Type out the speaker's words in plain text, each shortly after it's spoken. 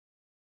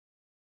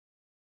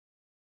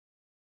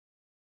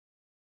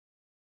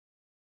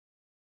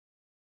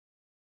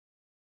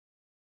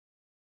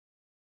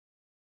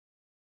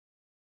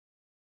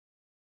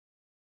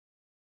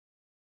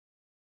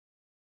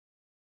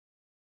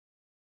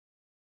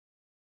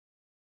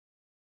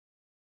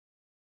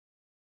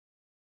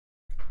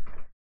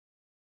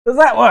Does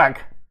that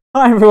work?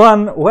 Hi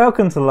everyone,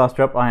 welcome to The Last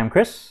Drop. I am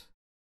Chris.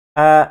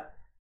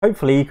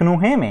 Hopefully you can all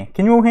hear me.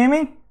 Can you all hear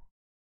me?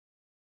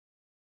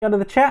 Go to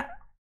the chat.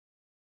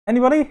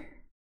 Anybody?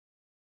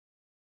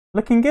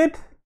 Looking good?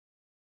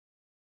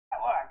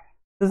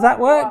 Does that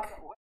work?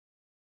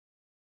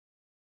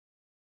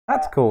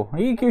 That's cool.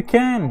 You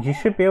can. You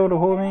should be able to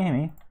hear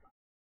me.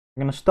 I'm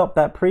going to stop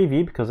that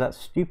preview because that's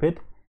stupid.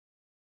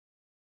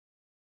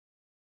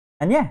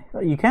 And yeah,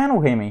 you can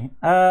all hear me.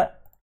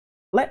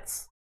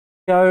 Let's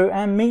go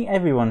and meet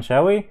everyone,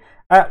 shall we?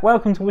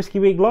 Welcome to Whiskey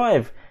Week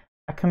Live.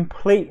 A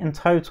complete and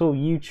total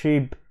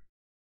YouTube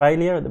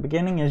failure at the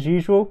beginning, as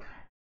usual.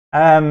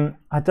 I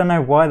don't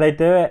know why they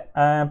do it,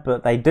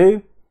 but they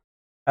do.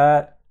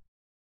 But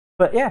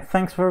yeah,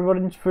 thanks for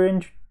everybody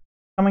for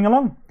coming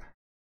along.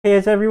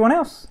 Here's everyone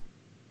else.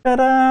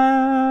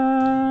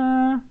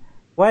 Ta-da!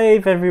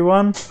 Wave,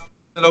 everyone.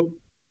 Hello.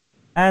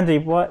 Andy,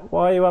 why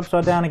are you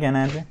upside down again,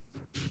 Andy?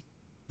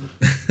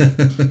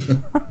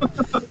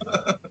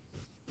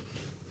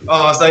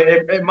 Oh, so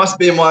it must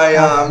be my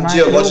Mate,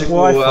 geological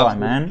Wi-Fi,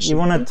 man. You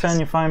want to turn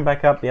your phone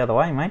back up the other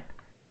way, mate?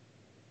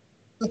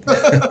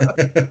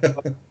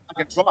 I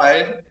can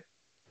try.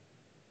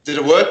 Did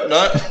it work?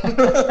 No.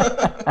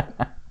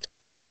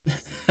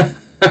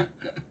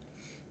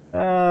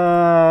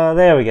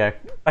 There we go.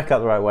 Back up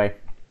the right way.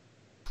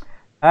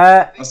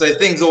 I say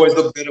things always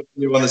look better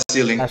when you're on the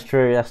ceiling. That's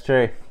true. That's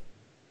true.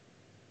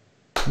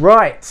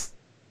 Right.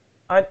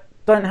 I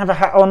don't have a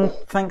hat on.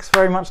 Thanks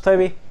very much,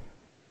 Toby.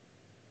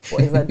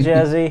 What is that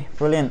jersey?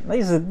 Brilliant.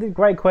 These are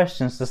great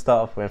questions to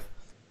start off with.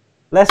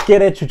 Let's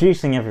get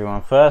introducing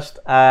everyone first.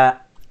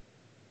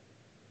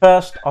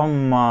 First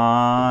on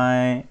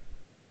my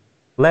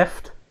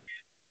left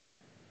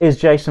is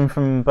Jason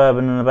from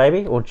Bourbon and the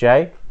Baby, or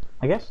Jay,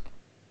 I guess.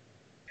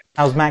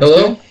 How's Max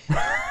doing?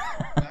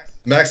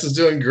 Max is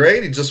doing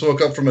great. He just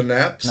woke up from a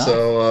nap, nice.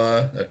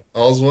 So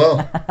all's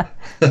well.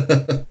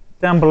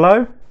 Down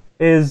below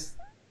is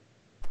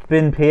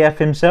Vin PF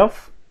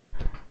himself.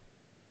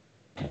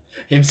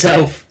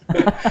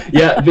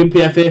 Yeah, Vin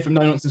PF here from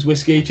Nonsense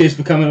Whisky. Cheers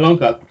for coming along.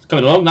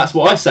 That's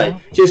what I say.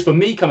 Cheers for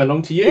me coming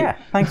along to you. Yeah,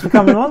 thanks for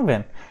coming along,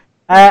 Vin.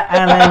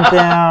 And then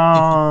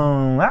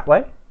down that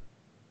way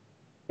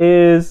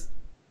is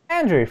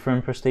Andrew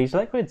from Prestige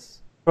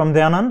Liquids from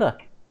Down Under.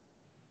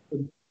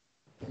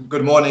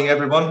 Good morning,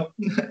 everyone.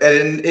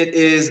 And it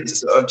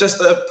is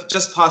just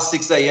past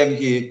 6 a.m.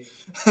 here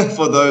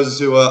for those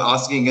who are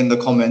asking in the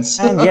comments.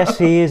 And yes,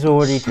 he is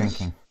already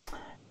drinking.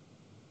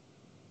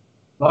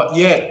 Not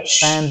yet.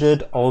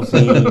 Standard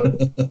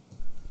Aussie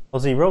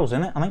rules,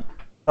 isn't it? I think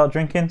start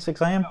drinking 6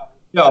 a.m.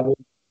 Yeah,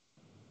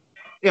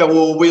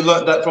 well, we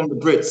learnt that from the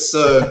Brits,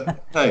 so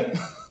hey.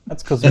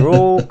 That's because they're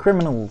all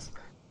criminals.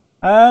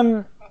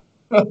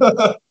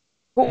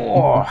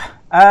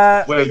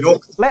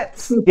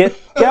 Let's get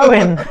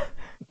going.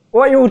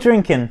 What are you all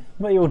drinking?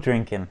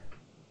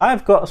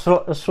 I've got a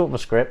sort of a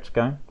script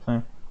going,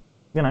 so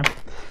you know.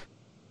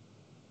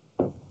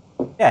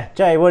 Yeah,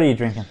 Jay, what are you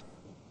drinking?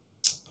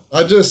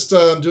 I just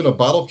doing a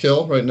bottle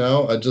kill right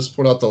now. I just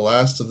poured out the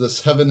last of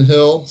this Heaven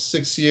Hill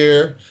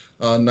 6-year,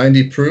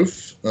 90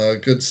 proof.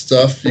 Good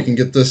stuff. You can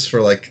get this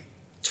for like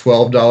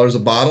 $12 a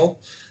bottle,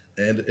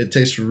 and it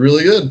tastes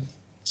really good.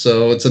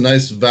 So it's a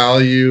nice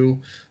value,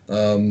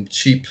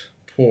 cheap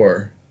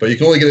pour. But you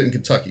can only get it in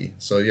Kentucky,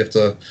 so you have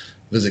to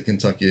visit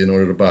Kentucky in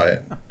order to buy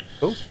it. Oh,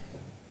 cool.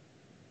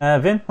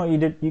 Vin, what you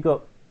did? You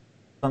got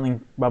something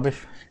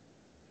rubbish?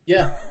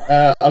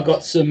 Yeah, I've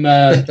got some.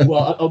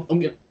 Well,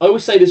 I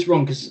always say this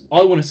wrong because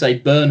I want to say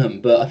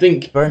Burnham, but I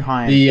think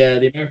Bernheim.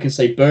 The Americans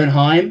say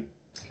Bernheim.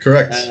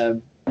 Correct.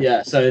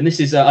 Yeah. So and this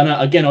is I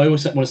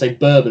always want to say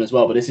bourbon as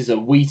well, but this is a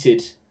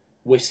wheated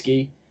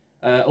whiskey.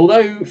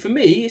 Although for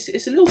me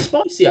it's a little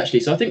spicy actually,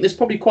 so I think there's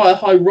probably quite a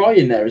high rye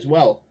in there as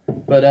well.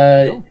 But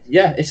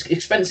yeah, it's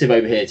expensive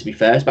over here to be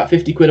fair. It's about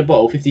 50 quid a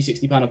bottle,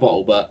 50-60 pound a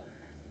bottle, but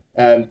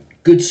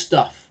good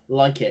stuff.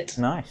 Like it.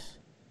 Nice.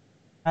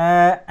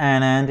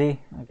 And Andy,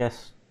 I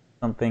guess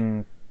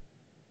something.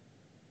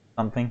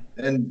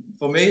 And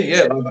for me,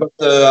 yeah, I've got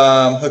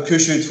the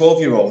Hakushu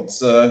 12-year-old.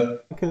 So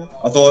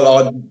I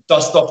thought I'd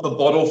dust off the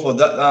bottle for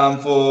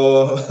that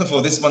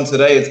for this one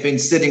today. It's been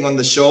sitting on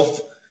the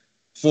shelf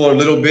for a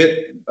little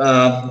bit.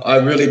 I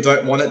really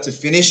don't want it to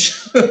finish.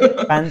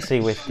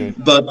 Fancy whiskey.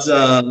 But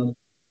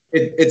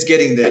it's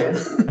getting there.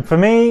 For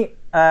me,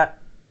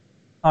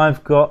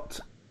 I've got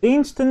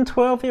Deanston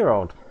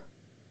 12-year-old.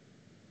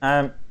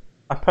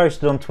 I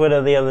posted on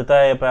Twitter the other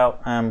day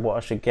about what I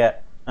should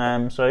get.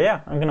 So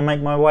yeah, I'm going to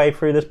make my way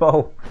through this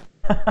bottle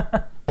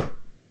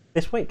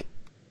this week,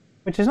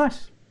 which is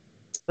nice.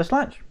 So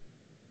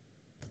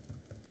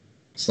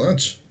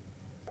slanch.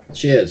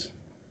 Cheers.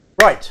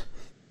 Right.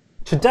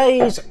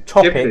 Today's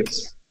topic.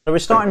 So we're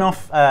starting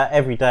off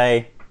every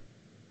day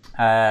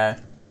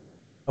of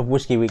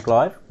Whiskey Week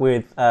Live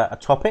with a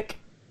topic,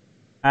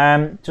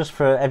 just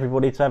for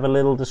everybody to have a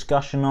little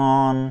discussion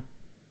on, a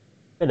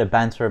bit of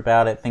banter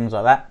about it, things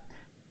like that.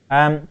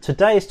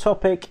 Today's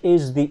topic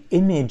is the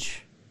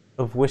image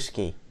of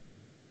whiskey.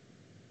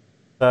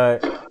 So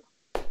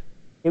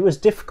it was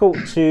difficult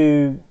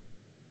to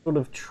sort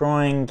of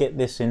try and get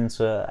this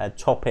into a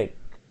topic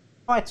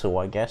title,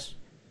 I guess.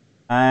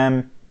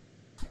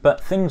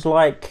 But things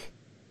like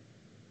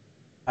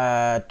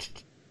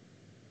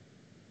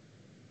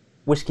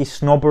whiskey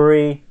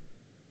snobbery,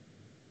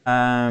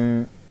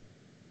 and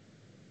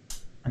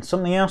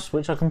something else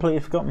which I completely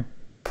forgotten,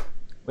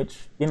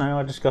 which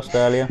I discussed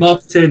earlier.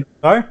 Marketing.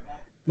 Sorry?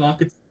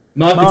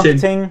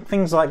 Marketing.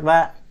 Things like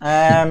that.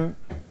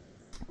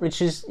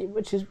 Which is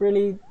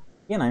really,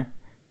 I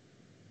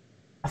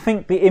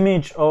think the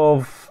image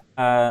of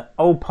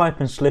old pipe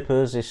and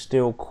slippers is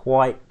still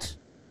quite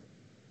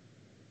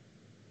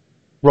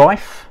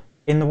rife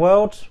in the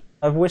world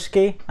of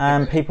whiskey.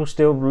 People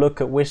still look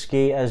at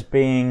whiskey as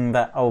being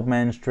that old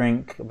man's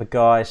drink, the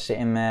guy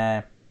sitting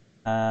there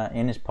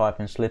in his pipe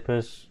and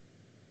slippers,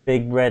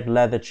 big red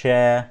leather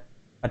chair.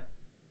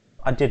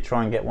 I did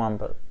try and get one,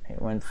 but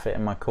it won't fit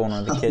in my corner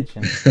of the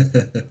kitchen.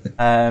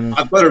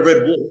 I've got a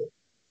red wall.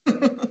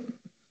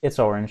 It's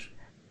orange.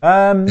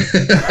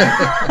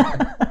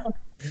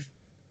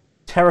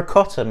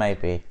 Terracotta,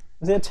 maybe.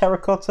 Is it a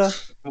terracotta?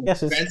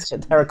 Yes, it's a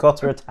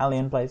terracotta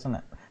Italian place, isn't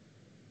it?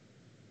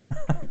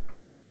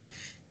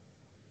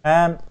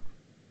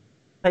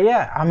 But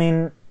yeah, I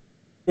mean,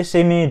 this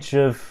image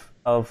of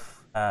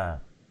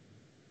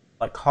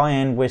like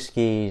high-end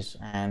whiskies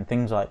and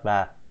things like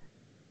that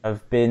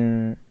have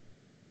been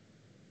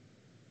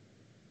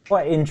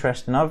quite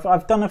interesting.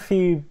 I've done a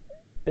few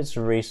bits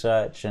of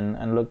research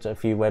and looked at a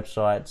few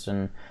websites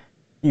and a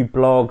few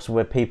blogs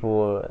where people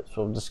were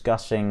sort of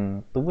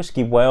discussing the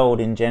whiskey world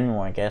in general,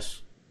 I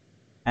guess.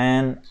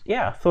 And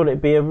yeah, I thought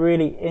it'd be a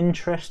really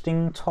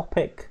interesting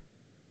topic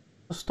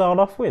to start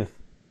off with.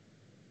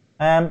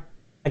 I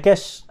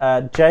guess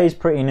Jay's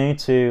pretty new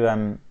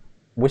to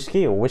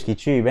whiskey, or whiskey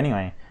tube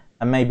anyway,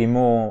 and maybe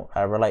more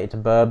related to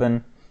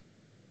bourbon.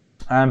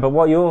 But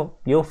what are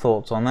your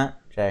thoughts on that,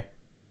 Jay?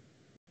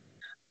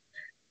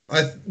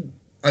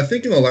 I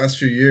think in the last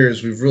few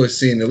years we've really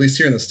seen, at least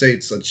here in the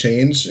States, a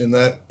change in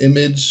that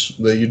image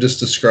that you just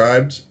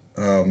described.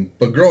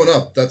 But growing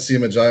up, that's the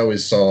image I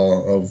always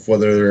saw of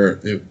whether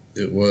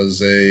it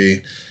was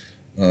a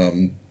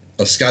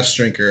Scotch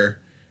drinker,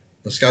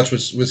 a Scotch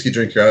whiskey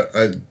drinker.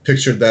 I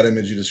pictured that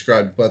image you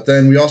described. But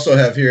then we also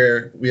have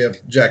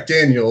Jack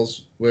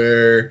Daniels,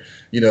 where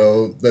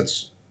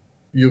that's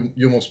you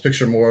almost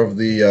picture more of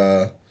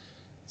the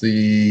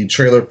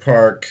trailer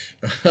park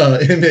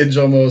image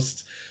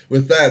almost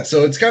with that.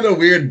 So it's kind of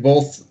weird,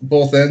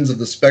 both ends of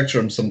the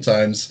spectrum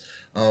sometimes.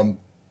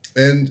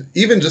 And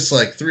even just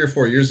like 3 or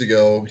 4 years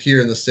ago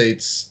here in the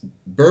States,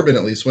 bourbon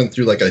at least went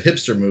through like a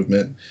hipster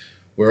movement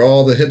where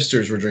all the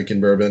hipsters were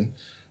drinking bourbon.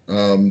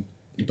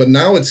 But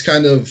now it's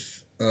kind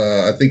of,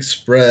 I think,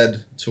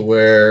 spread to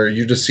where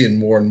you're just seeing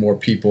more and more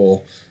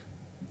people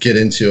get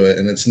into it.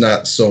 And it's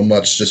not so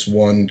much just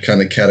one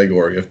kind of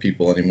category of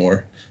people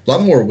anymore. A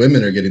lot more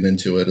women are getting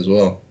into it as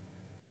well.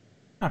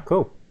 Oh,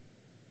 cool.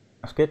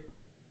 That's good.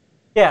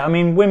 Yeah, I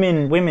mean,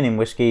 women in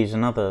whiskey is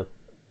another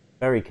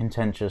very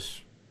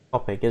contentious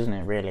topic, isn't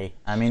it, really?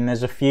 I mean,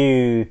 there's a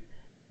few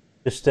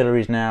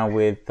distilleries now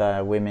with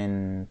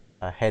women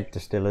head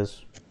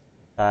distillers.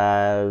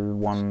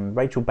 One,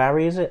 Rachel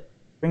Barry, is it?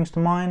 Brings to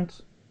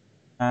mind.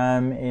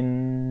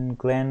 In not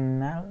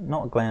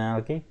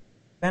Glenallachie.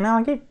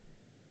 Glenallachie?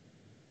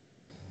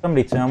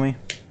 Somebody tell me.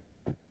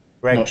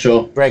 Greg, not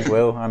sure. Greg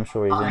will, I'm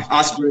sure he's in.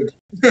 Ask Greg.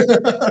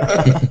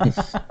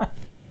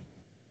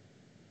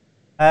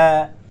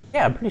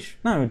 Yeah, I'm pretty sure.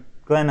 No,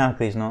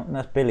 Glenallachie's not.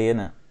 That's Billy, isn't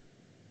it?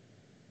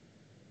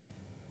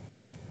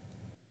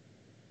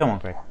 Come on,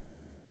 Greg.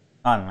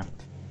 I don't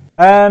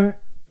know.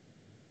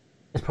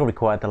 There's probably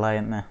quite a delay,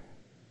 isn't there?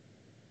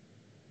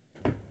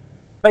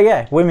 But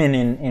yeah, women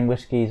in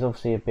whiskey is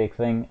obviously a big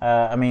thing.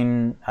 I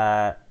mean,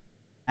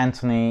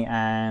 Anthony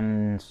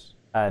and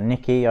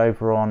Nikki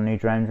over on New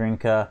Dram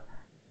Drinker,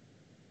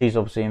 she's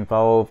obviously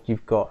involved.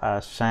 You've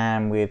got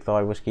Sam with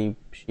I Whiskey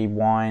She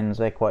Wines.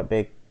 They're quite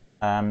big.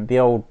 The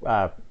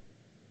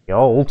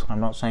old, I'm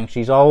not saying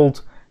she's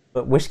old,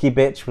 but Whiskey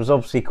Bitch was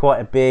obviously quite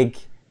a big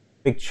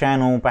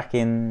channel back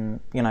in,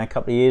 a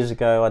couple of years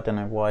ago. I don't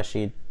know why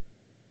she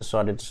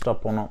decided to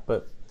stop or not,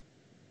 but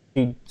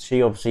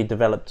she obviously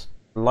developed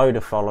a load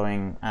of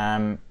following,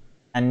 and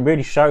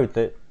really showed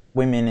that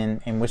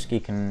women in whiskey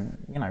can,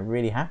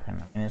 really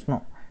happen. I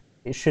mean,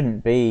 it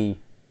shouldn't be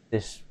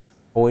this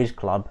boys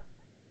club.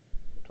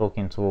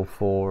 Talking to all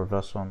 4 of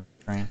us on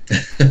the screen.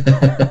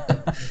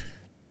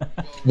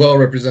 Well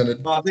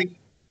represented. I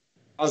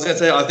was going to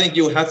say, I think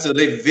you'll have to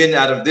leave Vin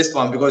out of this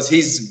one because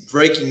he's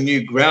breaking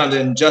new ground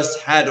and just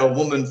had a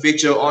woman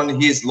feature on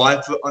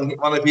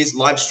one of his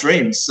live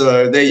streams.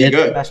 So there you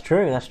go. That's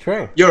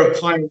true. You're a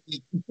pioneer.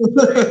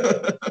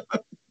 But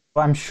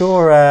I'm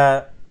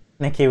sure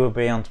Nikki will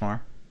be on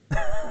tomorrow.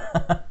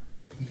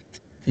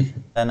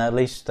 And at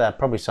least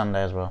probably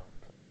Sunday as well.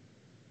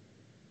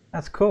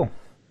 That's cool.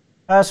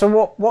 So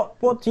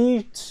what do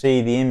you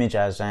see the image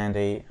as,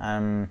 Andy,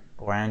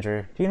 or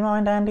Andrew? Do you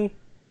mind, Andy?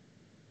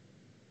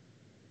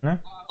 No?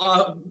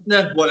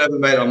 No, whatever,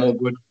 mate. I'm all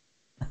good.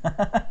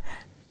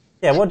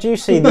 Yeah, what do you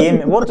see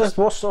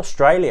what's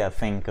Australia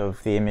think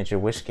of the image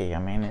of whiskey? I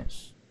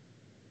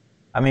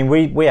mean,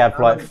 we have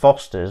like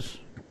Foster's.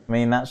 I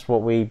mean, that's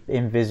what we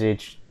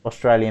envisage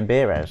Australian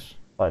beer as,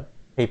 like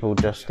people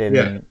just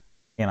in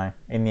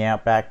in the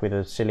outback with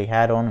a silly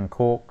hat on and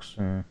corks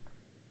and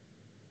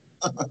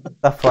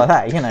stuff like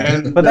that,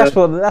 And, But that's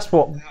what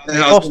and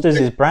Foster's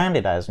is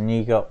branded as, and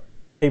you got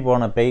people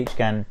on a beach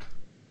going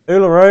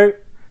Uluru,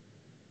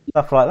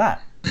 stuff like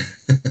that.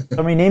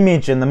 I mean,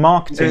 image and the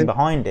marketing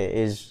behind it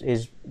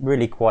is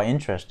really quite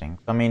interesting.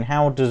 I mean,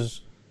 how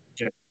does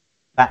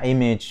that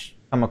image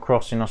come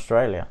across in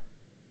Australia?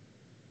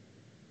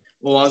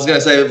 Well, I was going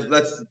to say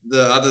that's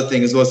the other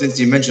thing as well. Since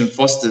you mentioned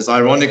Foster's,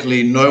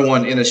 ironically, no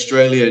one in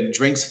Australia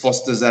drinks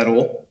Foster's at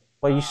all.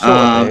 Well, you sort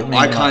of do.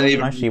 I can't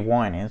even. Mostly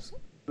wine is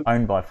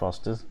owned by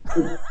Foster's.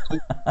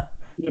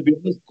 To be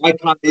honest, I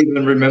can't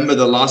even remember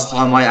the last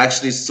time I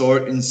actually saw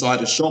it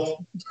inside a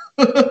shop.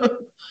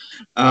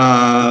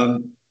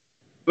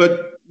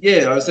 But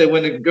yeah, I would say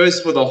when it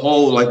goes for the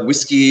whole like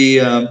whiskey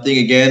thing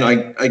again,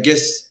 I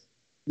guess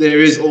there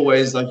is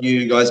always, like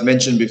you guys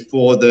mentioned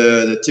before,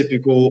 the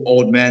typical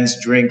old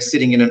man's drink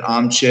sitting in an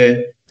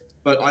armchair.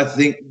 But I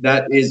think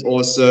that is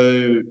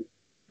also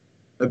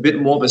a bit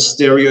more of a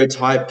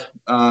stereotype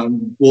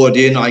brought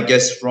in, I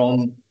guess,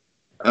 from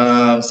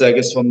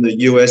from the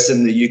US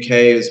and the UK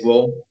as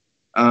well.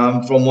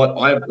 From what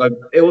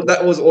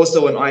that was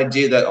also an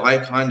idea that I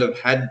kind of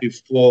had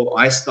before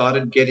I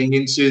started getting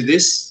into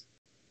this.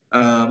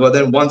 But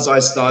then once I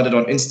started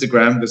on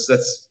Instagram,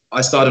 because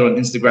I started on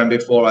Instagram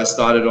before I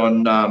started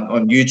on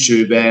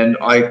YouTube, and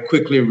I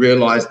quickly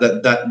realized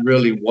that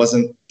really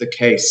wasn't the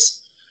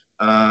case.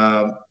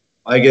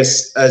 I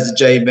guess, as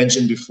Jay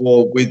mentioned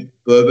before, with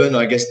bourbon,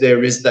 I guess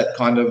there is that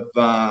kind of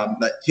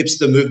that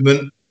hipster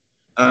movement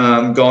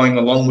going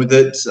along with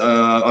it.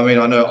 I mean,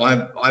 I know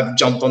I've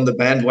jumped on the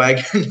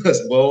bandwagon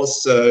as well.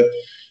 So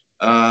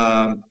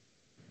so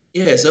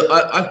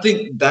I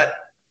think that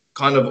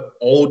kind of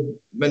old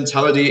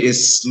mentality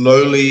is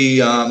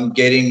slowly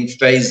getting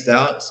phased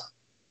out,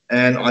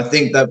 and I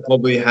think that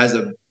probably has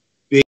a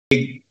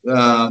big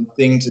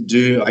thing to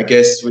do, I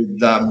guess, with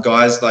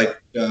guys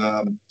like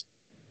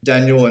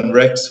Daniel and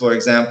Rex, for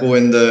example,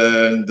 in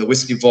the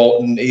Whiskey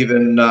Vault, and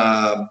even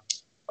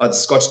the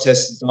Scotch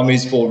Test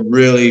Dummies, for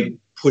really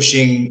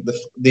pushing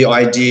the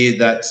idea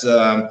that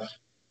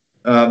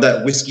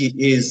that whiskey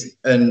is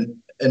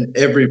an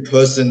every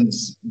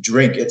person's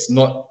drink. It's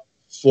not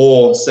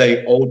for,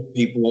 say, old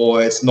people,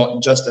 or it's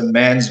not just a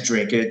man's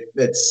drink.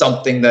 It's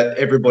something that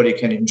everybody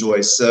can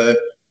enjoy. So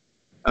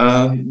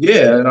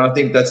and I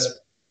think that's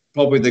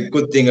probably the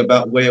good thing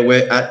about where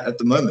we're at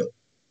the moment.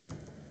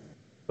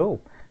 Cool.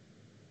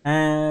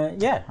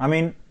 I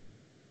mean,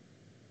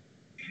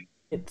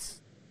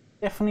 it's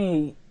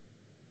definitely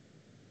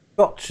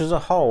Scotch as a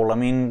whole. I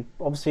mean,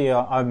 obviously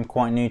I'm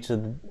quite new to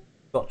the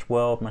Scotch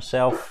world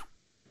myself,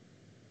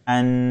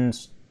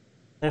 and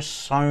there's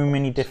so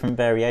many different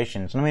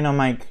variations. And I mean, I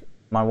make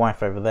my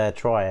wife over there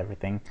try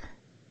everything,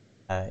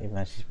 even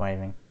though she's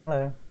waving.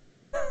 Hello.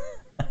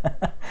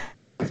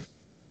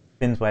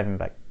 Finn's waving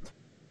back.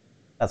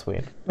 That's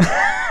weird. Be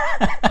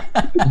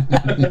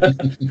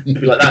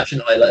like that,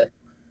 shouldn't I?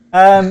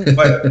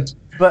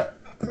 But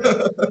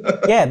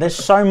yeah, there's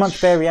so much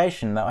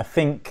variation that I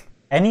think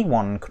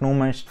anyone can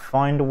almost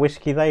find a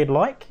whiskey they'd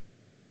like.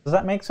 Does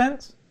that make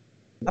sense?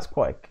 That's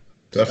quite...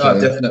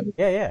 Definitely.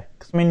 Yeah.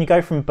 Because I mean, you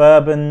go from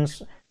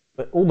bourbons,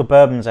 but all the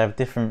bourbons have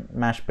different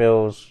mash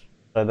bills,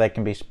 so they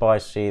can be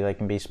spicy, they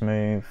can be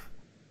smooth.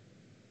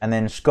 And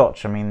then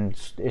Scotch, I mean,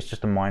 it's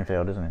just a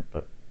minefield, isn't it?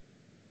 But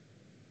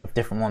of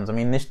different ones. I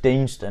mean, this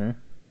Deanston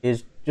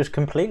is just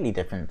completely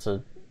different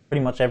to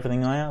pretty much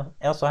everything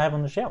else I have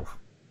on the shelf.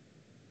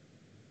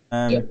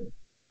 I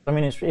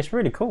mean, it's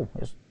really cool.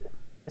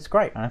 It's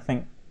great, and I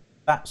think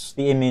that's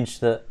the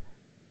image that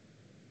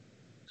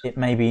it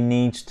maybe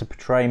needs to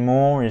portray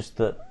more, is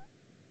that,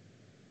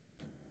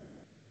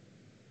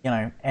 you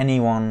know,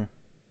 anyone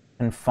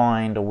can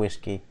find a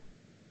whiskey.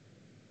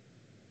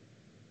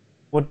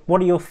 What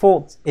are your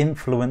thoughts,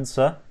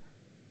 influencer?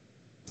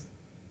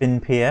 Finn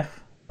PF?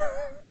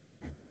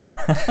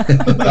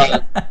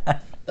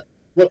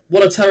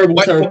 What a terrible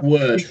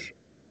word.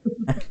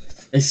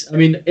 I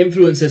mean,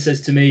 influencer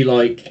says to me,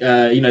 like,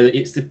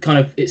 it's the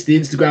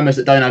Instagrammers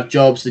that don't have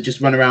jobs, that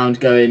just run around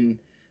going,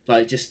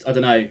 like, just, I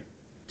don't know,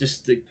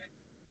 just to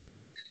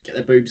get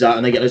their boobs out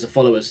and they get loads of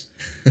followers.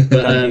 But,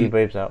 Don't get your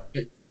boobs out.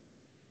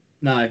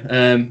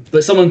 No,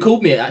 but someone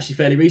called me actually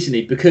fairly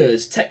recently,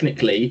 because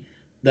technically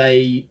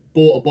they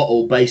bought a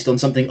bottle based on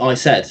something I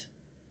said.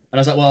 And I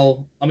was like,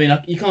 well, I mean,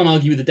 you can't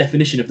argue with the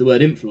definition of the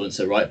word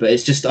influencer, right? But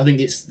it's just, I think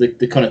it's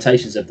the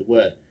connotations of the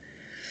word.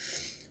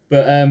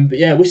 But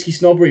yeah, whiskey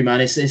snobbery, man,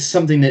 it's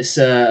something that's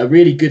a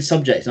really good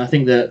subject. And I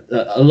think that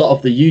a lot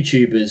of the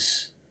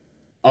YouTubers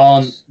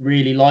aren't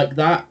really like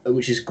that,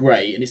 which is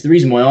great. And it's the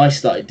reason why I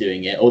started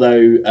doing it. Although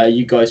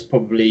you guys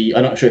probably,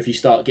 I'm not sure if you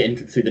start getting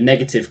through the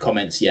negative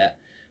comments yet.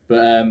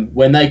 But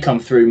when they come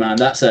through, man,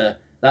 that's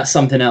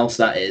something else,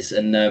 that is.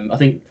 And I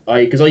think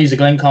because I use a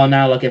Glencairn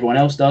now like everyone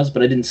else does,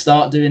 but I didn't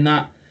start doing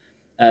that.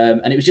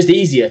 And it was just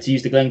easier to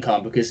use the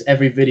Glencairn because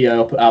every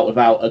video I put out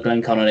without a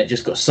Glencairn on it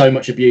just got so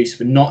much abuse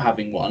for not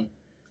having one.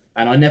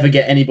 And I never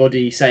get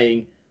anybody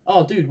saying,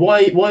 "Oh, dude,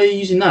 why are you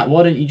using that?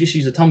 Why don't you just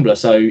use a tumbler?"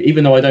 So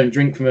even though I don't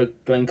drink from a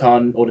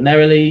Glencairn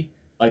ordinarily,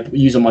 I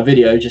use on my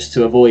video just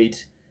to avoid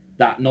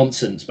that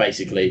nonsense,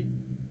 basically.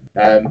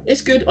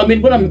 It's good. I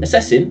mean, when I'm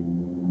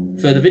assessing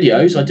for the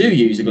videos, I do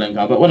use a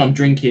Glencairn, but when I'm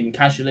drinking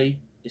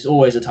casually, it's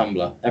always a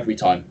tumbler every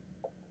time.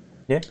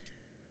 Yeah.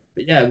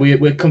 But yeah,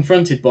 we're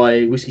confronted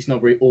by whiskey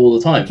snobbery all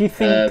the time. Do you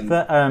think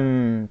that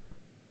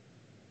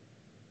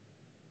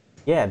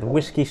the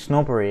whiskey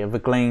snobbery of a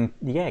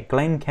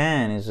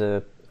Glencairn is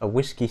a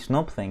whiskey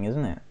snob thing,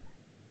 isn't it?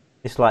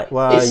 It's like,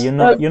 well, you're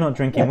not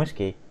drinking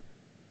whiskey.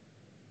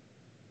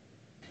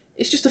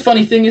 It's just a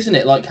funny thing, isn't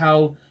it? Like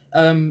how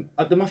my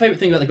favourite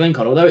thing about the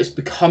Glencairn, although it's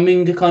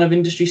becoming a kind of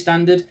industry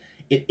standard,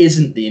 it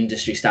isn't the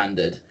industry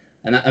standard.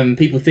 And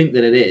people think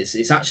that it is.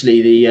 It's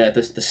actually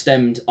the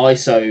stemmed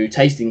ISO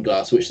tasting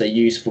glass, which they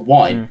use for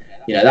wine.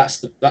 You know,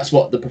 that's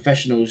what the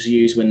professionals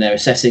use when they're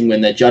assessing,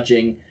 when they're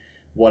judging,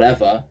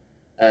 whatever.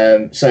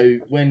 So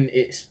when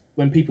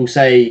people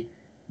say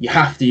you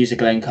have to use a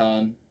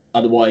Glencairn,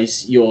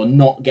 otherwise you're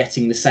not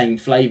getting the same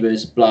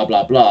flavours, blah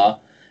blah blah,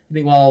 you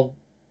think, well,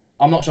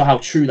 I'm not sure how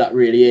true that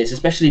really is,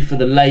 especially for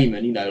the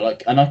layman. You know,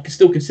 like, and I can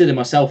still consider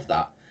myself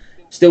that,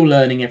 still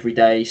learning every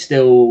day,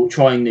 still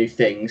trying new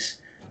things.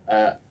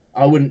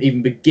 I wouldn't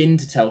even begin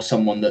to tell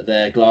someone that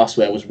their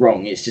glassware was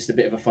wrong. It's just a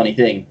bit of a funny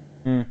thing.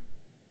 Well,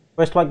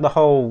 it's like the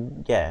whole,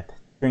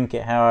 drink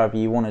it however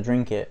you want to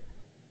drink it.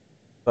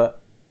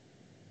 But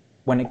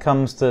when it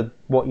comes to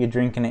what you're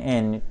drinking it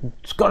in,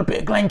 it's got to be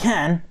a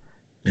Glencairn.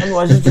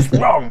 Otherwise it's just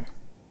wrong.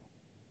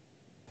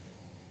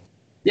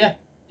 Yeah,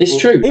 it's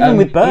true. Even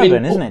with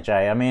bourbon, isn't it,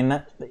 Jay? I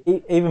mean,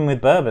 even with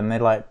bourbon, they're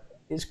like,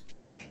 it's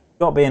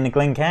got to be in the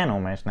Glencairn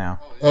almost now.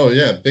 Oh,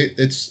 yeah.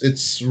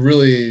 It's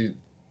really...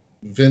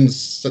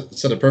 Vince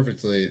said it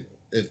perfectly.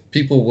 If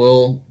people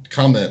will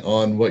comment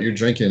on what you're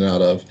drinking out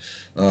of,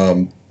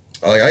 I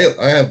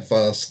have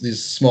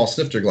these small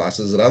snifter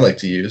glasses that I like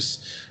to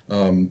use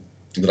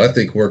that I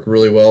think work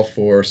really well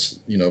for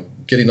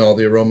getting all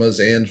the aromas,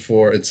 and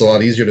it's a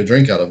lot easier to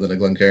drink out of than a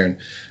Glencairn.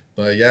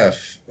 But yeah,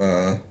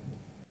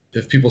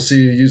 if people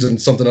see you using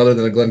something other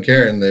than a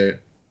Glencairn,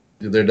 they're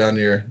down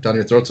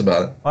your throats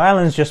about it. Well,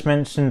 Alan's just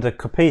mentioned a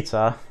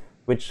Copita,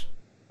 which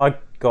I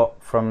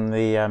got from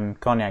the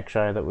cognac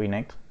show that we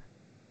nicked.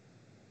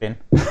 But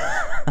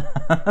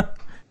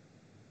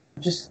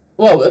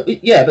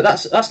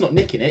that's not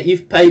nicking it.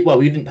 You've paid. Well,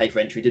 we didn't pay for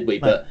entry, did we?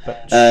 But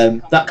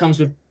that comes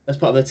as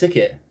part of the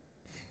ticket.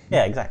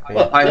 Yeah, exactly.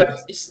 Well,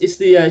 it's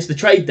the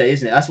trade day,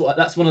 isn't it? That's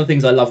one of the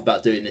things I love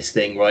about doing this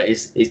thing, right?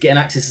 Is getting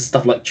access to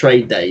stuff like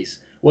trade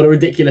days. What a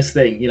ridiculous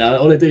thing, you know!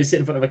 All I do is sit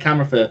in front of a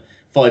camera for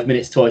 5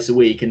 minutes twice a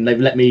week, and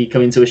they've let me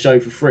come into a show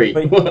for free.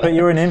 But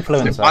you're an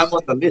influencer. I'm on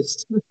the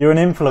list. You're an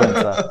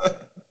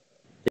influencer.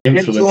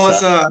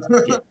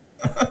 Influencer.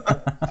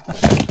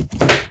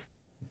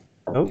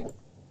 Oh, what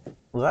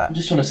was that? I'm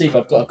just trying to see if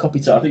I've got a copy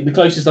to. I think the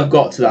closest I've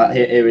got to that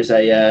here is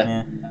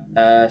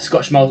a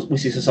Scotch Malt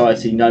Whisky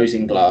Society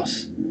nosing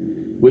glass,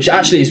 which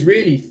actually is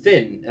really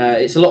thin.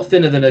 It's a lot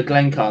thinner than a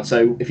Glencairn.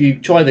 So if you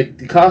try the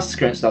cask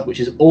strength stuff, which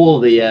is all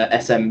the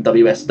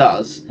SMWS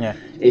does,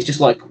 it's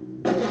just like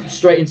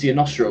straight into your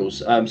nostrils.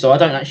 So I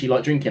don't actually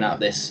like drinking out of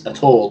this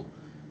at all.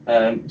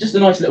 Just a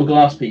nice little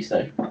glass piece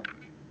though.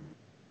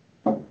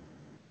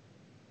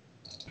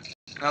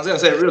 I was going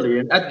to say,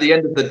 really, at the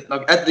end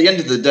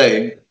of the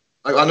day,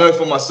 I know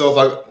for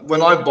myself,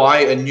 when I buy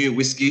a new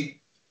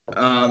whiskey,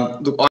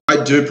 look,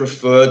 I do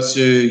prefer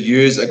to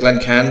use a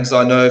Glencairn. So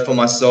I know for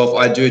myself,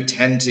 I do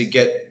tend to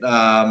get,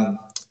 I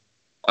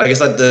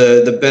guess, like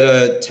the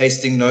better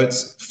tasting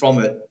notes from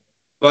it.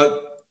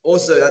 But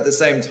also at the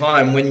same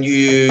time, when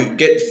you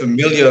get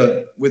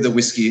familiar with the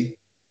whiskey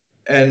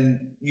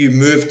and you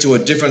move to a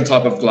different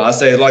type of glass,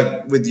 say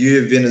like with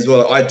you, Vin, as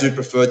well, I do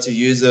prefer to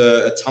use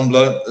a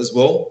tumbler as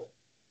well.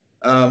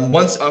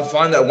 Once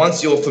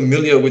you're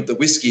familiar with the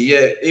whiskey,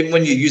 even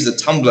when you use a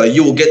tumbler,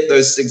 you will get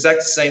those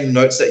exact same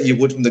notes that you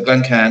would from the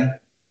Glencairn.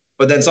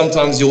 But then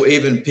sometimes you'll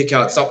even pick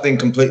out something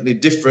completely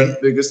different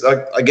because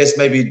I guess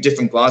maybe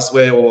different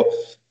glassware or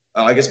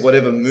I guess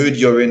whatever mood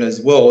you're in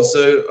as well.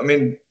 So, I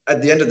mean,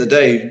 at the end of the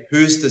day,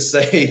 who's to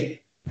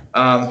say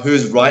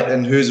who's right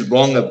and who's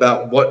wrong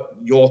about what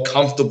you're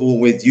comfortable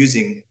with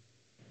using?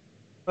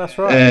 That's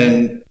right.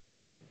 And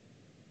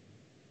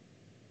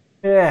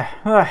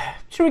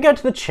should we go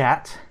to the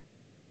chat?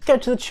 Let's go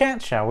to the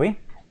chat, shall we?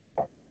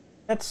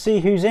 Let's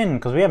see who's in,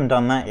 because we haven't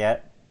done that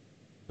yet.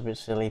 It's a bit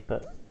silly,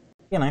 but,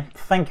 you know,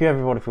 thank you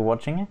everybody for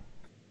watching.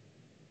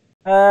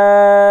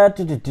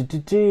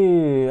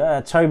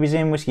 Toby's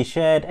in, Whiskey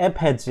Shared,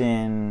 Ebhead's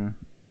in.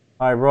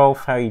 Hi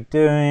Rolf, how you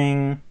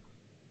doing?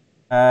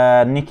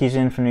 Nikki's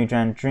in for New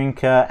Gen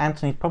Drinker.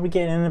 Anthony's probably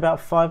getting in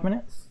about 5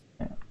 minutes.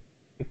 Yeah.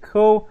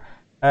 Cool.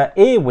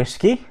 Ear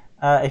Whiskey.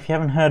 If you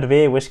haven't heard of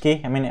Ear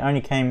Whiskey, I mean, it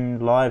only came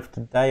live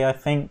today, I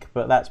think,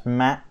 but that's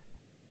Matt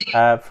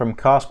from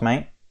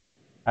Caskmate.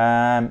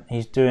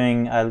 He's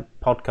doing a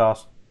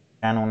podcast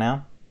channel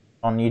now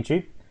on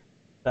YouTube.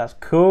 That's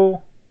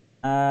cool.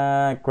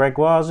 Greg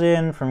was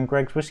in from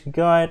Greg's Whiskey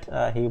Guide.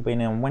 He'll be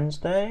in on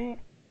Wednesday.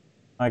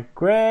 Hi,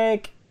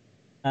 Greg.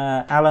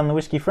 Alan, the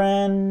whiskey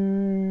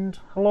friend.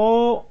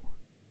 Hello.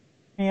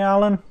 Hey,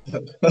 Alan.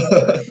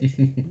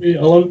 Hey,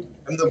 Alan.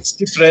 I'm the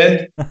whiskey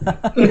friend.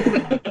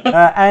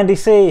 Andy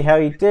C, how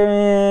you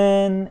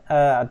doing? Did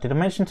I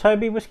mention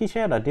Toby Whiskey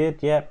Shed? I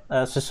did, yep.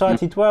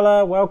 Society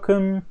Dweller,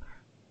 welcome.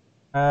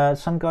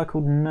 Some guy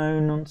called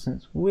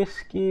Nonsense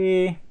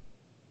Whisky.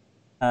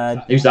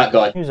 Who's that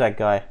guy? Who's that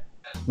guy?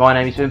 My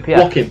name is PF.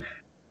 Block him.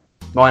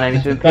 My name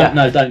is PF.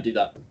 No, don't do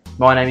that.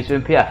 My name is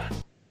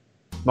PF.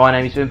 My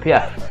name is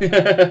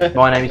PF.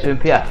 My name is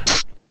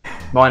PF.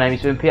 My name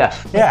is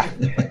PF. Yeah,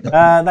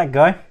 that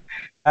guy.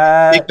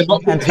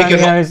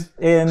 Antonio's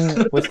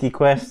in Whiskey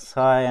Quests.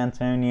 Hi,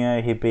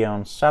 Antonio. He'll be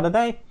on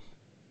Saturday.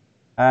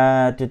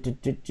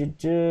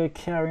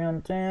 Carry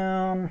on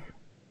down.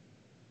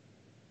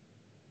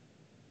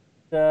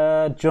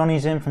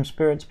 Johnny's in from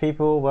Spirits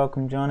People.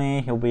 Welcome, Johnny.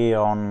 He'll be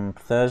on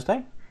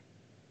Thursday.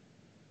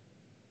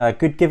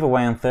 Good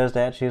giveaway on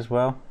Thursday, actually, as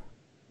well.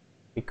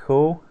 Be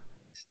cool.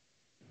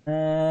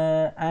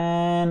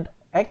 And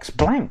X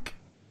Blank.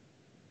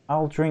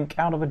 I'll drink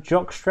out of a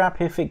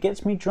jockstrap if it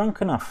gets me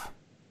drunk enough.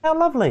 How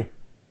lovely.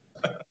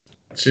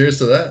 Cheers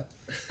to that.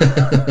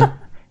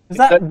 Is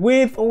that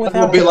with or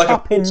without the like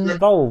cup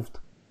involved?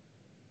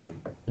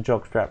 The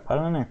jockstrap, I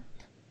don't know.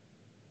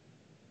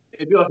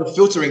 It'd be like a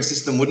filtering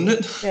system, wouldn't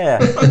it? Yeah,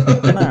 I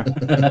don't know.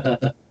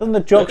 Doesn't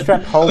the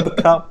jockstrap hold the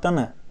cup, doesn't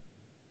it?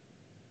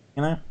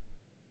 You know?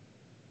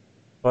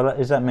 Well,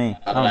 is that me?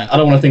 I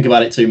don't want to think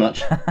about it too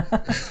much.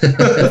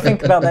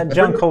 Think about that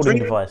junk holding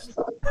device.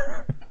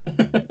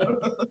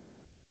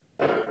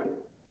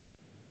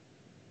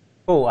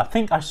 Cool, I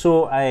think I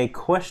saw a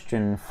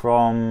question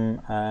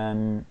from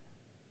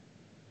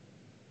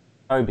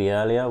Toby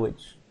earlier,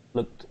 which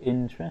looked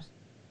interesting.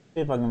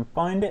 See if I can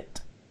find it.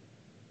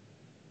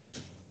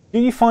 Do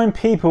you find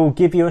people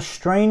give you a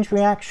strange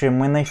reaction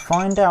when they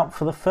find out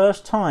for the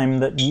first time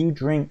that you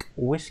drink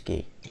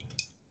whiskey?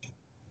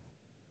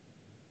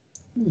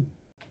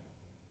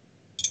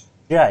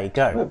 Jay,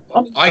 go.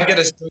 I get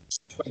a strange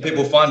when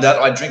people find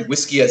out I drink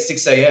whiskey at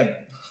 6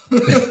 a.m.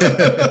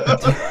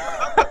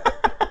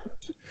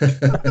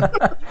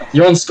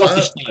 You're on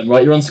Scottish time,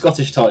 right? You're on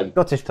Scottish time.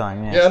 Scottish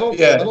time, yeah.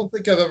 Yeah, I don't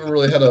think I've ever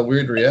really had a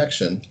weird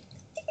reaction.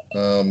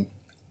 No,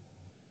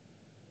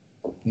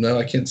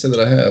 I can't say that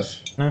I have.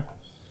 No.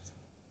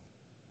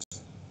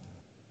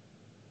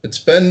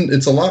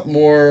 It's a lot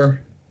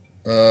more,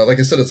 like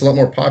I said, it's a lot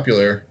more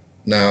popular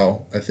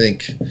now, I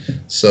think.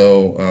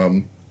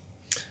 So,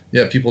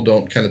 yeah, people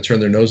don't kind of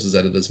turn their noses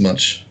at it as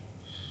much.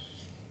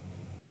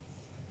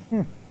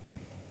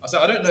 So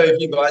I don't know if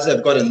you guys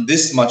have gotten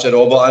this much at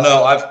all, but I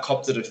know I've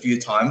copped it a few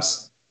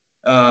times.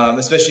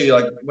 Especially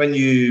like when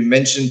you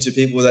mention to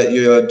people that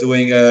you're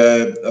doing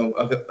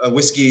a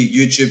whiskey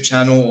YouTube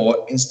channel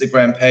or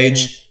Instagram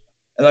page,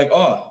 and like,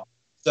 oh,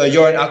 so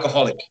you're an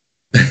alcoholic.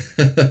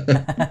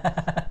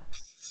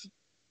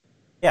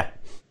 Yeah,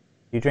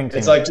 you drink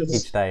It's like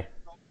each day.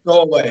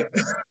 Go away.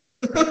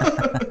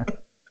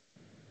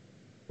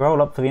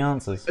 Roll up for the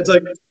answers. It's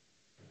like,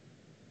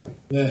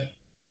 yeah.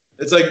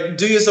 It's like,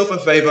 do yourself a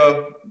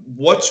favor,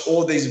 watch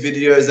all these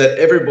videos that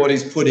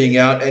everybody's putting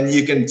out, and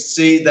you can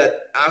see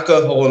that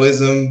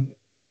alcoholism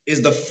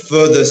is the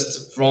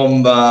furthest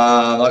from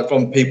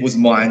from people's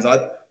minds.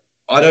 I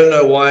don't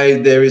know why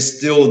there is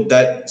still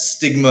that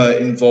stigma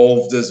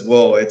involved as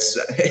well. It's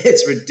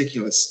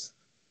ridiculous.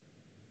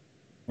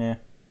 Yeah.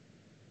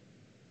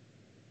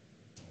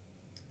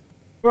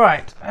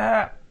 Right.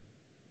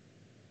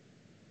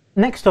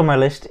 Next on my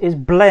list is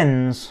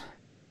blends.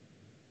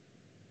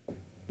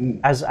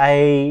 As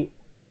a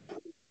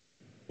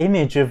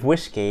image of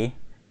whiskey,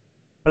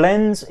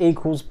 blends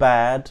equals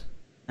bad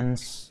and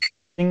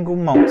single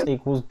malt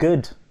equals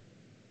good.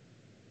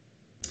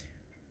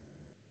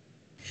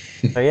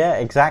 So yeah,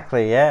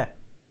 exactly, yeah.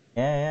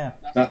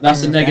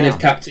 That's a negative,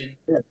 Captain.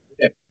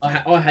 Yeah.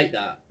 I hate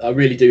that. I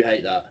really do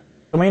hate that.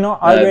 I mean,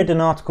 I read an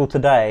article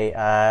today.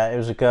 It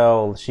was a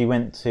girl. She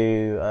went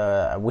to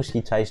a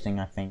whiskey tasting,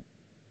 I think,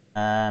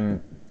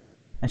 and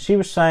she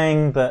was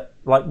saying that,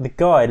 like, the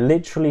guy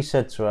literally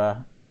said to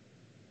her,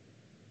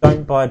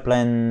 "Don't buy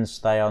blends.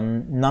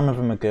 None of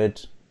them are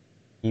good.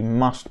 You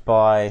must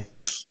buy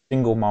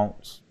single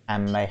malts,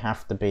 and they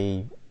have to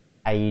be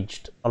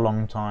aged a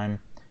long time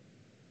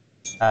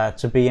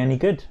to be any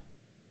good."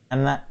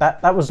 And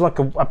that was like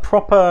a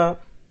proper,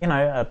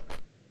 a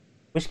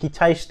whiskey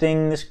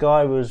tasting. This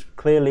guy was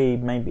clearly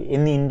maybe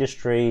in the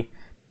industry,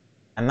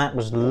 and that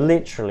was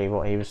literally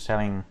what he was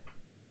telling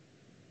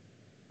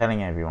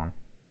everyone,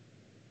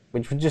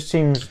 which just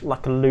seems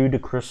like a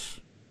ludicrous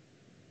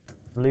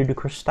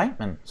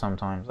statement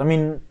sometimes. I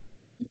mean,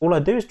 all I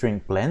do is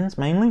drink blends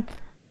mainly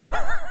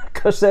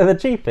because they're the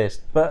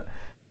cheapest. But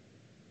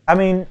I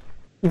mean,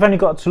 you've only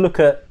got to look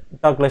at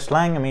Douglas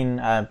Lang. I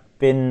mean,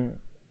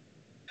 been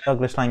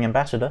Douglas Lang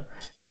ambassador.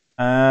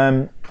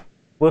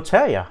 Will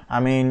tell you. I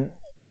mean,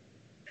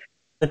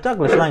 the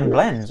Douglas Lang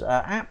blends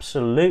are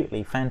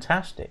absolutely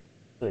fantastic.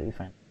 Absolutely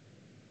fantastic.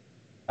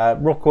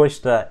 Rock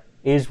Oyster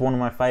is one of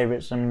my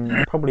favourites,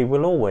 and probably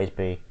will always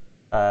be.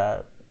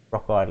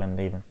 Rock Island,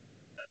 even.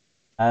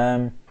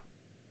 But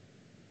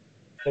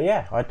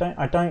yeah, I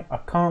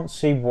can't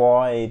see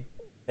why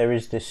there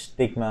is this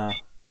stigma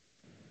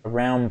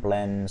around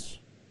blends.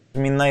 I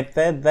mean,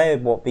 they're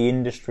what the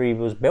industry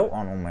was built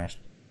on almost.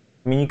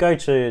 I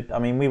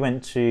mean, we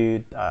went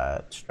to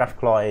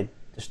Strathclyde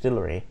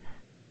Distillery,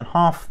 and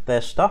half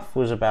their stuff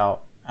was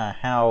about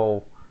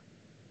how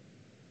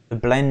the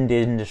blend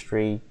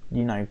industry,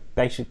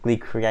 basically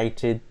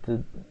created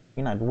the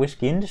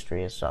whiskey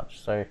industry as such.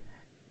 So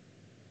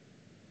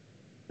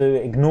to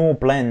ignore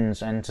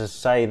blends and to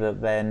say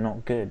that they're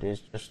not good is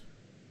just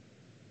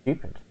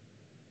stupid.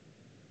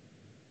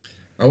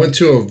 I went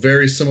to a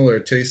very similar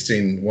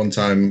tasting one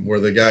time where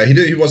the guy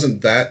he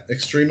wasn't that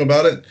extreme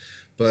about it,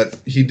 but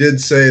he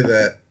did say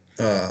that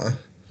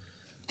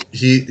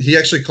he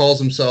actually calls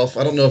himself,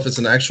 I don't know if it's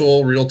an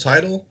actual real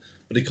title,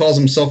 but he calls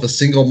himself a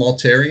single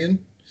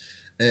maltarian,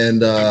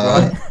 and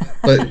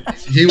but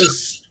he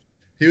was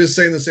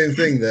saying the same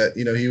thing, that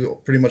he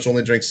pretty much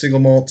only drank single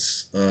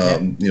malts,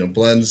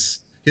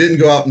 blends. He didn't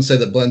go out and say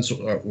that blends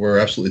were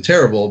absolutely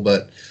terrible,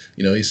 but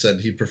he said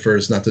he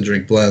prefers not to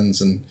drink blends,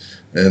 and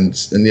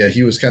yeah,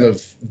 he was kind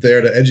of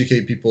there to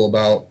educate people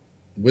about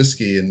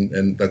whiskey,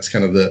 and that's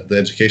kind of the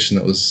education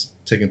that was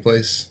taking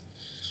place.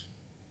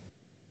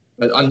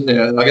 But I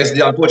guess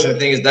the unfortunate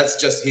thing is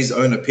that's just his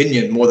own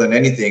opinion more than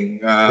anything.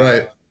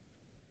 Right.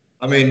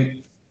 I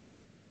mean,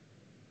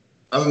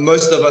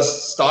 most of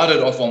us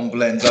started off on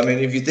blends. I mean,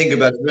 if you think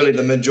about it, really,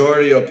 the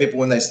majority of people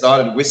when they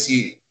started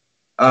whiskey,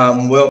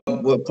 were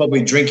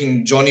probably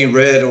drinking Johnny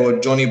Red or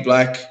Johnny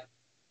Black,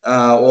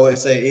 or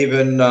say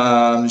even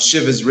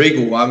Chivas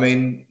Regal. I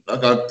mean,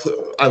 like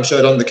I've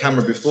showed on the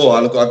camera before.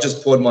 I've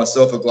just poured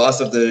myself a glass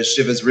of the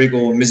Chivas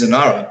Regal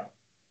Mizunara,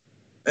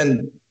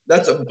 and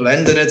that's a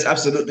blend, and it's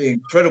absolutely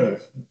incredible.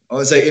 I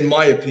would say, in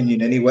my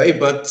opinion, anyway.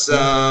 But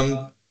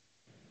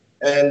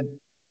and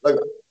like.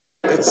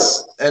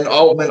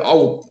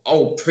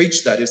 I'll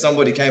preach that if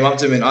somebody came up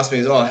to me and asked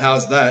me, "Oh,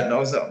 how's that?" And I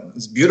was like,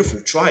 "It's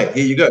beautiful. Try it.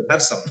 Here you go.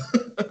 Have some."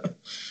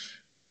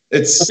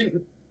 It's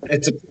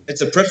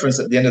a preference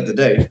at the end of the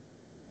day.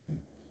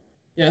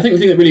 Yeah, I think the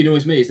thing that really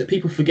annoys me is that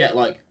people forget,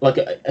 like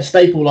a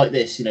staple like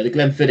this, the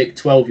Glenfiddich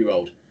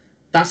 12-year-old.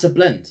 That's a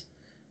blend.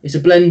 It's a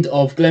blend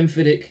of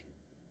Glenfiddich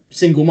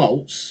single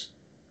malts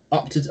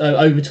up to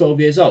over 12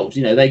 years old.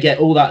 They get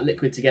all that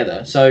liquid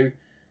together. So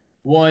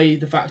why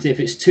the fact that if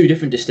it's two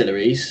different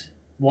distilleries,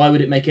 why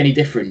would it make any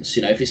difference?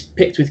 If it's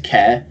picked with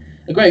care.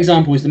 A great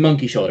example is the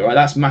Monkey Shoulder, right?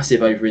 That's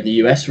massive over in the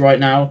US right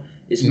now.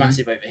 It's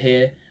massive over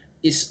here.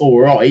 It's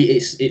all right.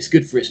 It's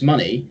good for its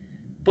money,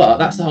 but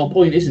that's the whole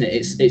point, isn't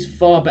it? It's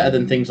far better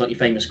than things like your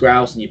famous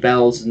Grouse and your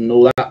Bells and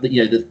all that.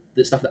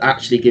 The stuff that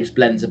actually gives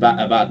blends a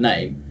bad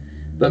name.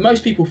 But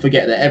most people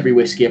forget that every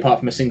whiskey, apart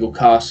from a single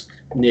cask,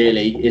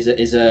 nearly is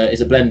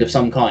a blend of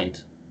some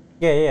kind.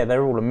 Yeah,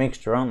 they're all a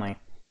mixture, aren't they?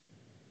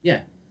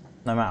 Yeah.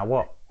 No matter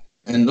what.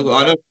 And look,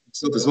 I know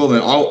myself as well,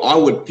 man. I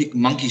would pick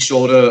Monkey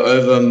Shoulder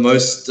over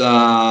most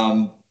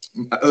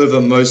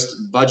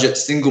budget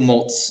single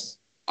malts.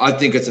 I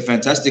think it's a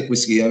fantastic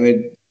whiskey. I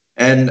mean,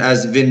 and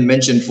as Vin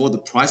mentioned, for the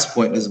price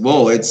point as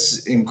well,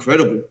 it's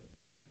incredible.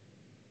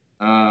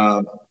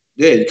 Yeah,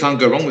 you can't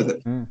go wrong with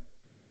it.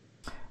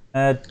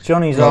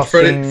 Johnny's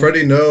asking.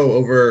 Freddie No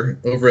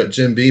over at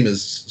Jim Beam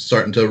is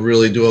starting to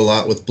really do a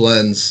lot with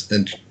blends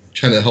and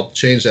trying to help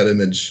change that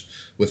image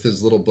with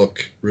his little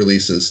book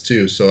releases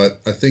too. So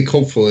I think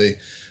hopefully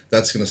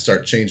that's going to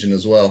start changing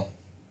as well.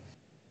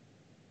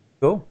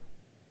 Cool.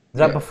 Is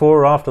that before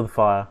or after the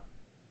fire?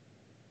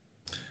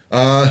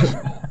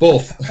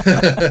 Both.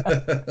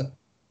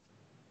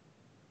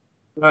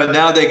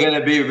 Now they're going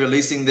to be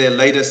releasing their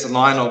latest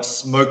line of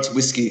smoked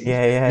whiskey.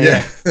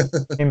 Yeah.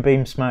 In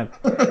Beam Smoke.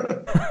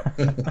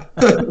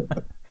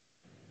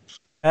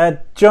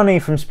 Johnny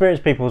from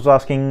Spirits People is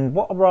asking,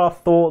 what are our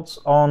thoughts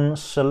on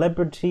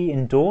celebrity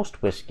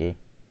endorsed whiskey?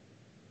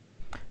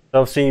 So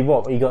obviously,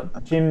 you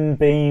got Jim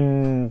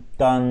Beam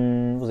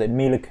done, was it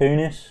Mila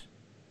Kunis?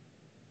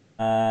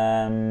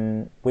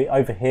 We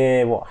over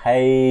here,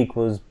 Haig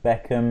was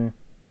Beckham.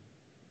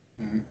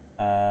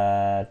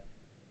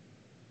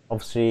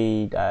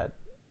 Obviously,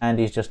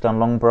 Andy's just done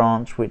Long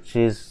Branch, which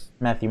is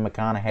Matthew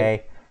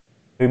McConaughey,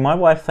 who my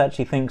wife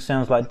actually thinks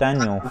sounds like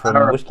Daniel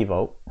from Whiskey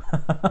Vault.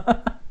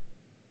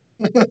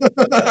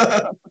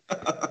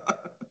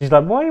 She's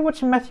like, why are you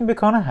watching Matthew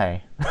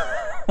McConaughey?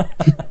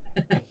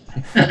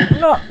 I'm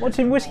not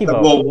watching Whiskey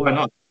Vault. Well, why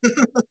not?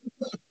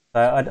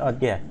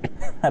 Yeah,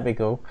 that'd be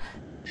cool.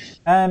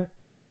 I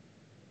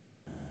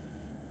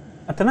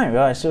don't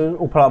know, it's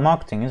all part of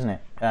marketing, isn't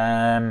it?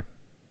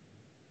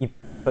 You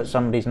put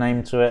somebody's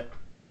name to it,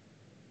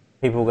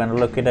 people are going to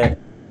look at it,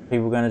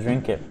 people are going to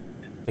drink it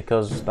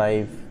because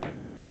they've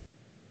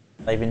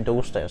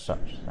endorsed it as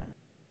such. So.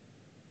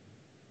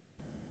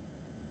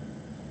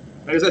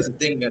 I guess that's the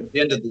thing. At the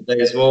end of the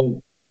day, as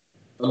well,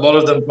 a lot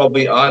of them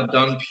probably are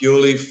done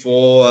purely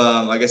for,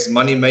 I guess,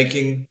 money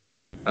making.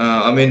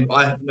 I mean,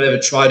 I have never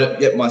tried it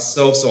yet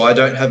myself, so I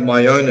don't have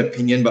my own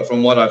opinion. But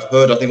from what I've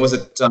heard, I think was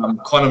it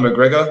Conor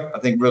McGregor? I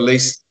think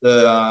released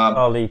the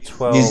Charlie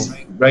 12, his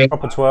range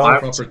proper 12.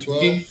 Proper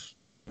 12.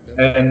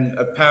 and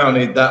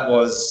apparently that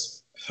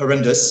was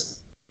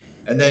horrendous.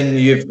 And then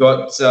you've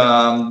got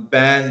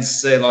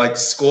bands, say like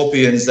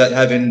Scorpions, that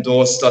have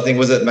endorsed, I think,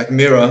 was it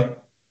Macmira,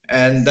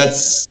 and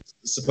that's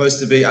supposed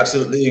to be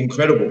absolutely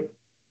incredible.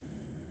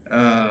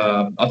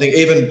 I think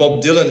even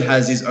Bob Dylan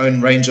has his own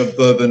range of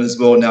bourbon as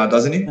well now,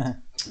 doesn't he?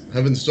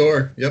 Heaven's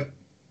Door. Yep.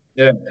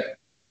 Yeah.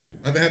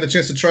 I haven't had a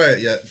chance to try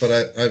it yet, but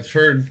I've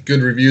heard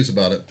good reviews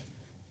about it.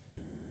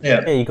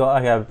 Yeah. Yeah, you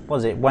got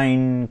was it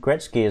Wayne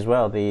Gretzky as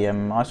well, the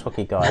ice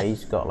hockey guy?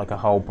 He's got like a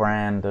whole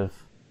brand of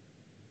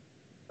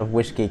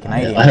whiskey,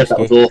 Canadian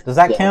whiskey. Does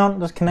that count?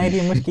 Does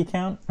Canadian whiskey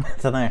count? I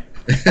don't know.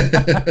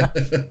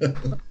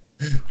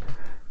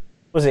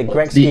 Was it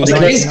Gretzky?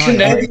 Is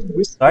Canadian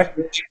whiskey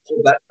really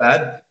all that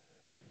bad?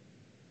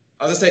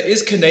 I was gonna say,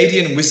 is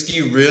Canadian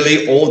whiskey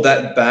really all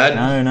that bad?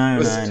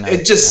 No.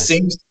 It just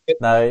seems to get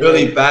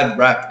really bad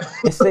rap.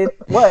 It's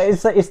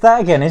that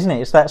again, isn't it?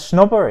 It's that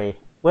snobbery.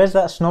 Where's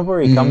that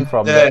snobbery come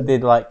from? Yeah. That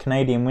did like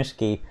Canadian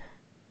whiskey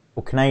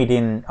or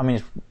Canadian? I mean,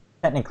 it's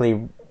technically,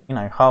 you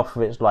know, half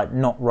of it's like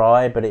not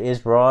rye, but it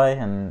is rye,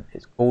 and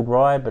it's called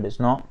rye, but it's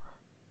not.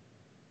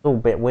 It's all a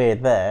bit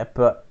weird there,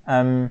 but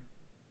I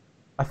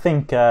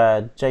think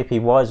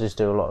JP Wises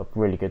do a lot of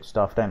really good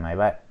stuff, don't they?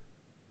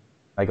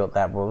 They got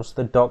that. What was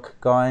the Doc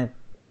guy?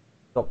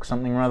 Doc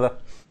something or other.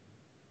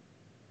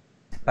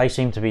 They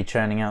seem to be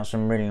churning out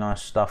some really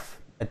nice stuff.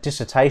 A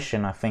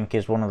Dissertation, I think,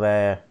 is one of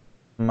their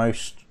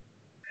most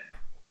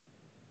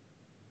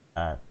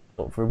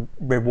sort of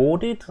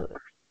rewarded,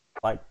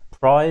 like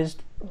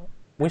prized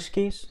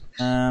whiskies.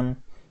 Yeah.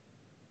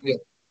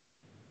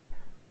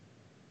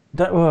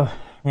 Well,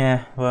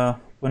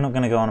 we're not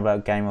going to go on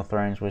about Game of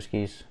Thrones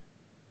whiskies.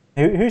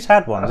 Who's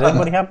had one? Has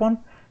anybody had one?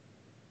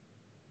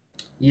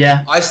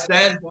 Yeah. I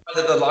stand by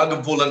that the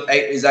Lagavulin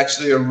 8 is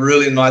actually a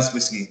really nice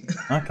whiskey.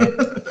 Okay.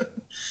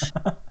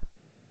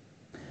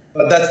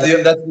 But that's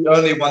the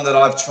only one that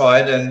I've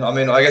tried, and I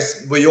mean, I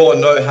guess we all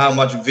know how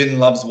much Vin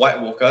loves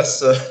White Walker,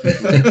 so...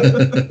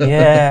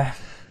 Yeah,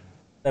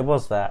 there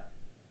was that.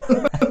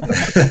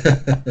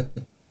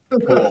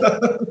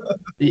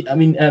 I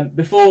mean,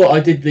 before I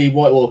did the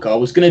White Walker, I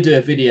was going to do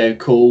a video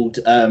called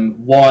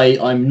 "Why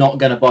I'm Not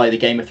Going to Buy the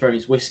Game of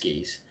Thrones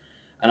Whiskies,"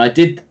 and I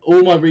did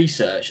all my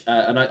research,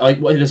 and what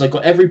I did is I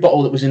got every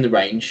bottle that was in the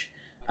range,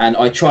 and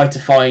I tried to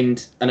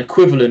find an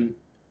equivalent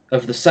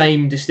of the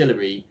same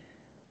distillery,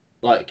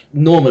 like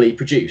normally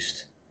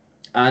produced,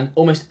 and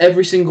almost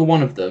every single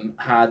one of them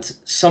had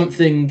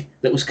something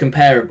that was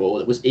comparable,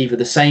 that was either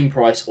the same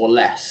price or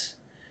less.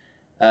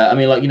 I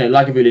mean, like, you know,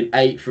 Lagavulin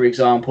 8, for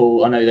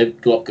example. I know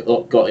they've got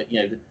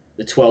you know,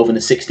 the 12 and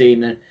the 16.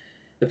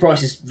 The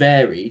prices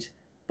varied,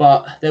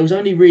 but there was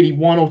only really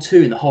one or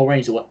two in the whole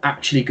range that were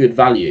actually good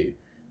value.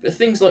 But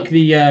things like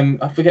the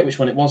I forget which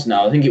one it was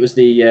now. I think it was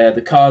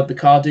the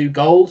Cardew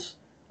Gold,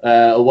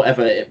 or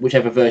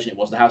whichever version it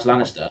was, the House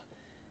Lannister.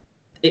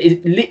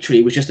 It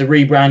literally was just a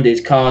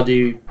rebranded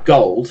Cardew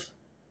Gold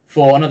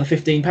for another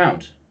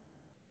 £15.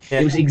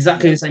 Yeah. It was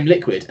exactly the same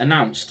liquid,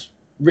 announced,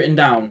 written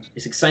down.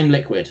 It's the same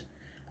liquid.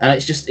 And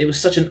it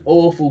was such an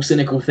awful,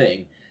 cynical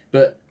thing.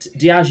 But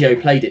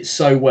Diageo played it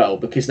so well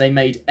because they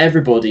made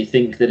everybody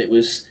think that it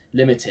was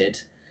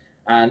limited.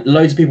 And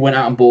loads of people went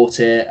out and bought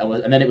it.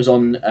 And then it was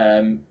on,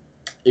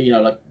 you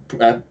know, like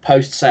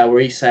post-sale,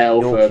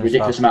 resale for a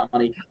ridiculous amount of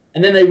money.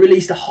 And then they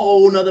released a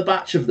whole other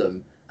batch of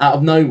them out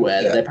of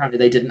nowhere that apparently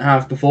they didn't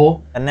have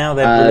before. And now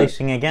they're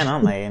releasing again,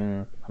 aren't they,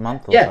 in a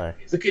month or so? Yeah,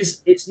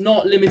 because it's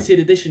not limited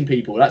edition,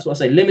 people. That's what I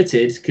say.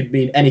 Limited could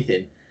mean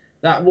anything.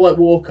 That White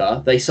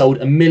Walker, they sold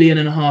 1.5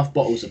 million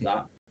bottles of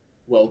that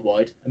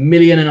worldwide. 1.5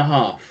 million.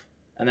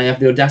 And they have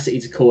the audacity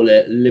to call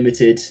it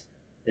limited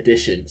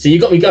edition. So you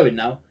got me going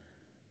now.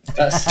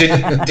 Did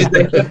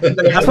they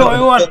That's what we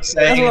want.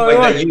 That's what we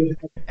want.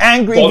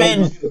 Angry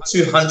Vin.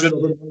 200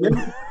 of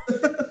them.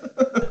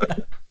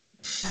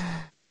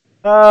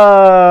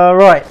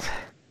 Right.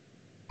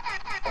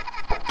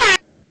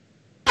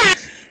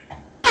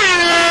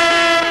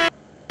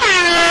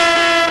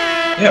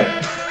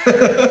 Yeah.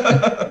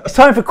 It's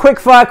time for quick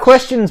fire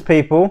questions,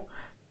 people.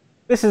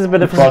 This is a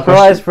bit of a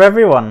surprise for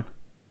everyone.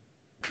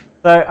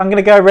 So I'm going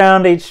to go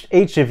around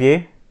each of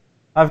you.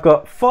 I've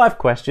got 5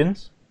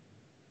 questions.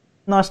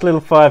 Nice little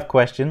 5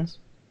 questions.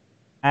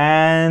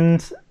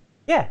 And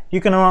yeah, you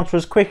can answer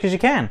as quick as you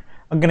can.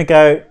 I'm going to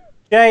go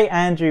Jay,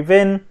 Andrew,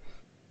 Vin.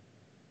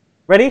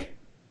 Ready?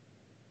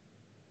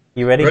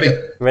 You ready? Ready.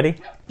 You ready?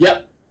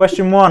 Yep.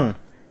 Question 1.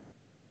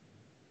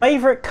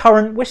 Favourite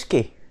current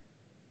whiskey?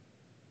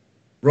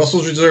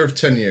 Russell's Reserve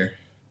 10-year.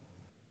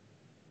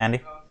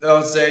 Andy? I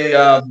would say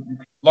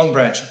Long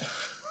Branch.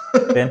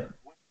 Vin?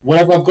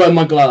 Whatever I've got in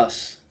my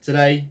glass.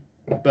 Today,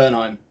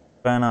 Bernheim.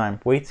 Bernheim.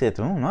 Wheated.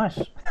 Oh, nice.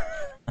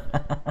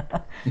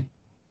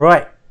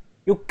 Right.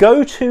 Your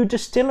go-to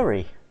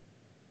distillery?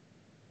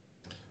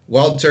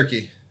 Wild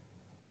Turkey.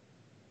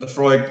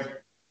 Lefroy.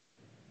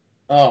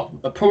 Oh,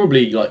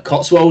 probably like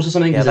Cotswolds or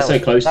something because they're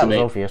so close to me.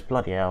 That was obvious.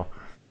 Bloody hell.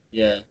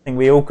 Yeah. I think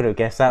we all could have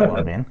guessed that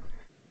one, Ben.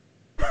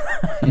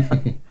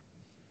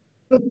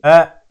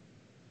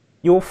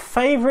 Your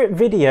favourite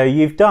video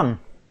you've done?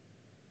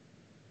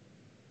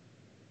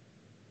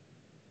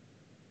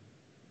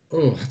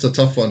 Oh, that's a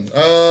tough one.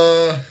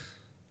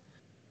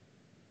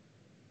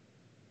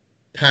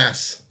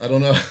 Pass. I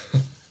don't know.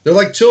 They're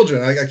like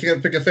children. I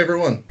can't pick a favorite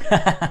one.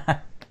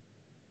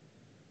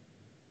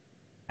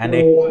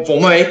 Andy? For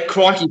me,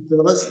 crikey,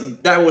 fellas,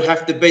 that would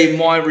have to be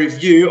my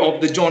review of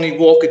the Johnny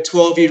Walker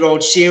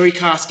 12-year-old Sherry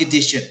Cask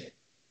edition.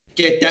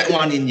 Get that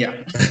one in ya.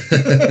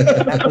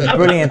 That was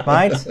brilliant,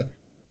 mate.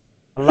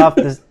 I love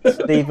this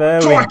Steve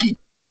Irwin.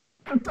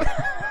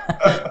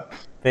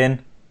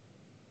 Finn?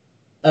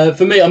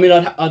 For me, I mean,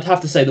 I'd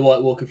have to say the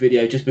White Walker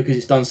video just because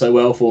it's done so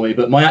well for me.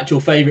 But my actual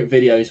favourite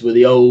videos were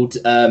the old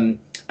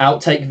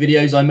outtake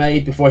videos I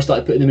made before I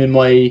started putting them in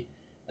my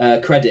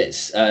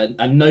credits,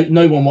 and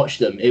no one watched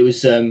them. It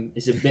was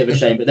it's a bit of a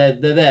shame, but they're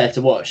there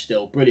to watch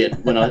still.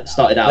 Brilliant. When I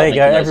started out, there you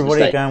go.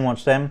 Everybody, go and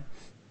watch them.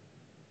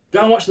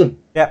 Go and watch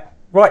them. Yeah.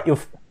 Right. Your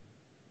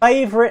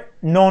favourite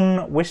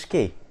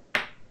non-whiskey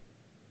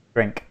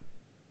drink?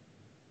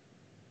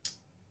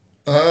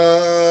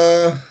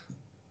 I'd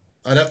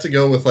have to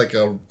go with like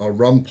a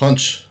rum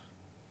punch.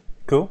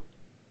 Cool.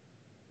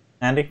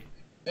 Andy?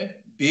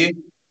 Beer.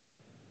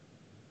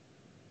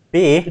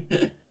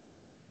 Beer?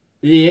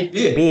 Yeah.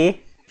 Beer?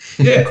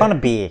 Yeah. What kind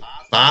of beer?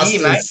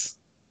 Bastards.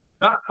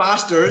 Not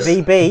Fasters.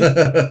 VB?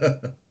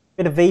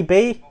 Bit of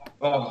VB?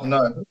 Oh,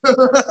 no.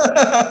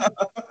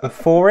 With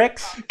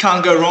 4X?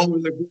 Can't go wrong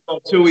with a good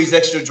old Tooheys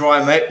extra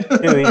dry, mate.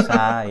 Tooheys,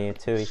 yeah,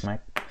 Tooheys, mate.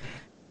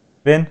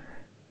 Vin?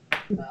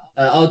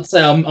 I'd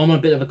say I'm on a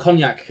bit of a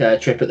cognac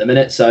trip at the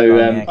minute, so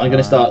I'm going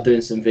to start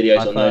doing some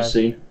videos on those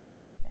soon.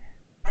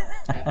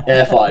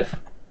 Yeah, 5.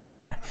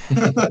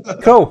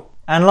 Cool.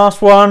 And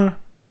last one,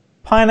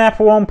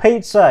 pineapple on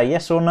pizza,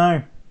 yes or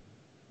no?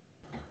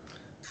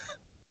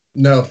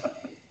 No.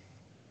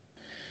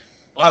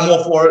 I'm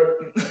all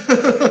for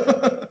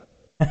it.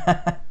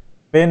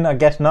 Vin, I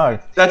guess no.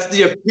 That's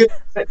the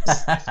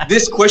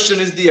this question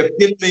is the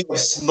epitome of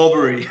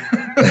snobbery.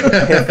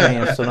 Epitome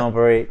of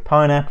snobbery.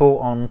 Pineapple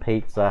on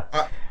pizza.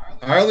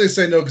 I only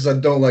say no because I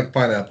don't like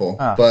pineapple.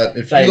 Oh. But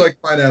if you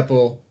like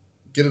pineapple,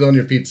 get it on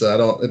your pizza.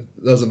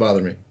 It doesn't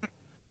bother me.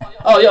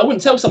 Oh yeah, I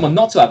wouldn't tell someone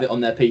not to have it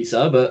on their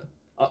pizza, but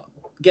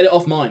get it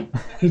off mine.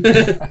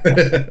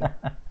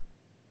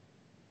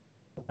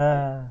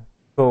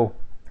 Cool.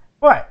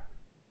 Right.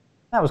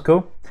 That was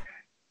cool.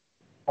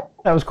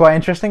 That was quite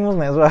interesting,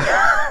 wasn't it, as well?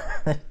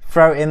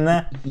 Throw it in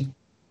there.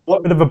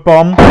 What? Bit of a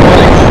bomb.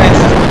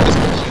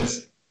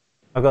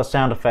 I've got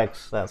sound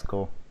effects. That's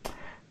cool.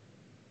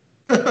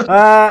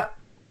 So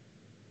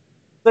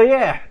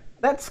yeah,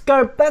 let's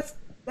go. Let's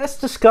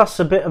discuss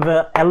a bit of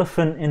an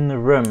elephant in the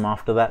room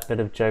after that bit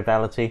of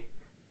joviality.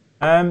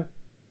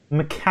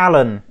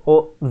 Macallan,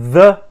 or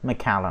the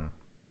Macallan.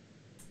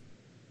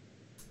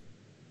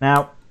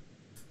 Now,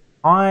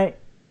 the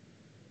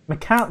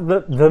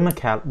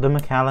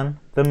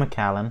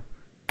Macallan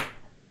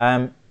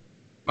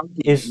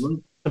is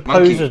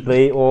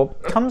supposedly or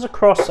comes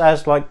across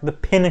as like the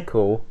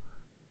pinnacle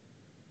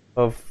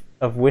of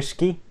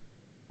whiskey.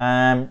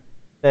 Their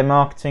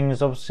marketing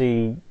is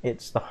obviously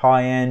it's the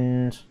high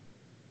end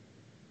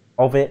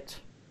of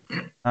it,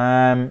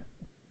 and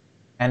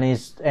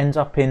ends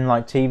up in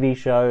like TV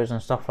shows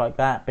and stuff like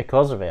that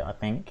because of it. I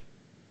think.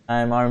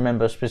 I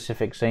remember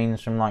specific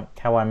scenes from like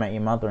How I Met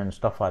Your Mother and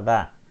stuff like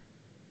that.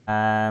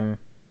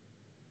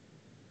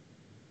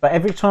 But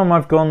every time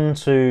I've gone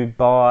to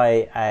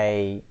buy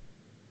a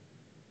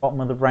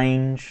bottom of the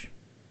range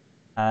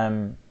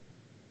Macallan,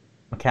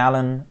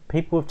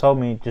 people have told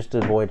me just to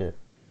avoid it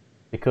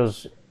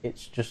because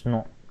it's just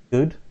not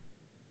good.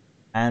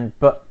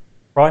 But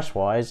price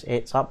wise,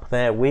 it's up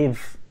there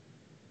with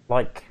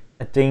like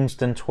a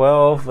Deanston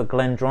 12, a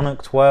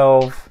Glendronach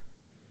 12,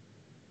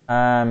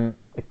 a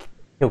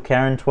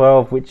Kilkerran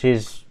 12, which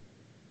is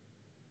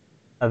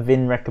a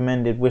Vin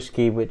recommended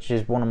whiskey, which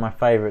is one of my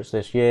favourites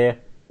this year.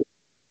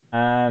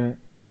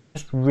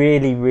 Just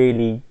really,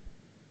 really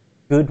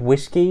good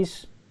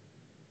whiskies.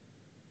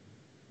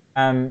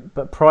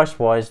 But price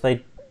wise,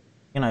 they're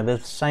the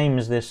same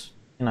as this.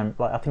 Like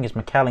I think it's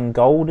Macallan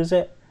Gold, is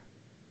it?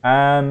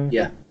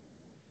 Yeah.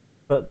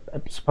 But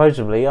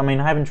supposedly, I mean,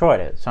 I haven't tried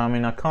it, so I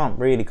mean, I can't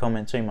really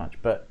comment too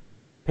much. But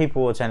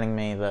people were telling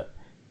me that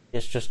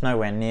it's just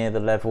nowhere near the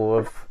level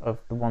of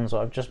the ones that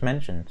I've just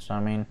mentioned. So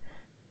I mean,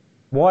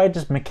 why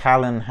does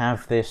Macallan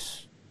have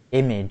this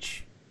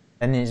image?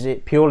 And is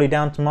it purely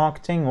down to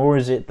marketing, or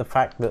is it the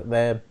fact that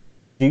their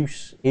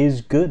juice is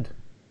good?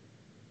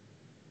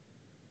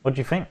 What do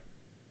you think?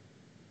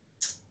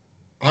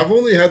 I've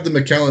only had the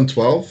Macallan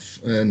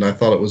 12, and I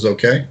thought it was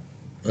okay.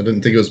 I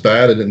didn't think it was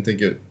bad. I didn't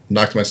think it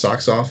knocked my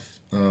socks off.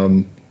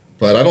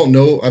 But I don't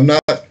know. I'm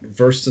not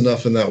versed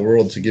enough in that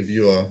world to give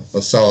you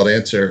a solid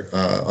answer,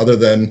 other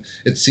than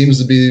it seems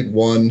to be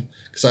one,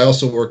 because I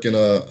also work in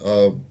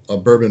a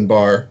bourbon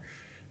bar,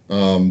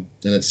 and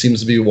it seems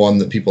to be one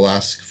that people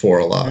ask for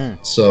a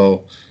lot.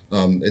 So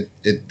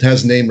It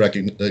has name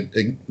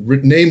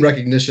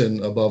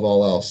recognition above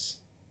all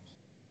else.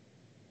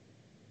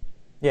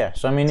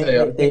 Yes, I mean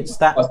it's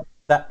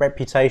that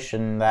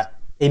reputation, that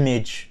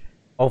image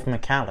of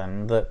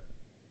Macallan that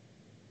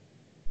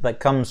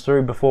comes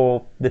through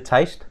before the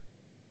taste.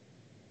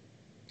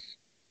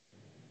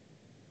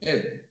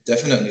 Yeah,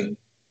 definitely.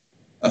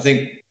 I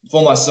think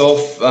for myself,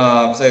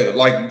 so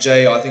like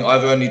Jay, I think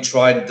I've only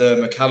tried the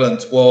Macallan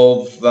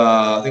 12.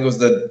 I think it was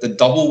the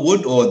double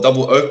wood or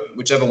double oak,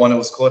 whichever one it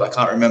was called. I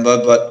can't remember,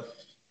 but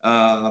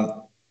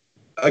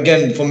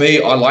again, for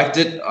me, I liked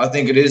it. I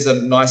think it is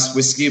a nice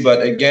whiskey,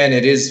 but again,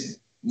 it is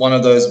one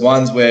of those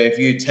ones where if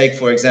you take,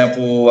 for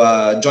example,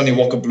 Johnny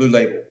Walker Blue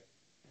Label,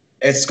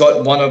 it's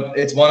one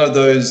of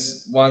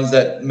those ones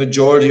that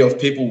majority of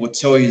people would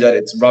tell you that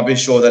it's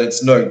rubbish or that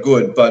it's no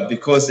good, but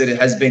because it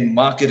has been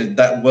marketed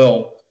that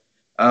well,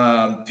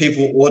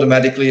 people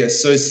automatically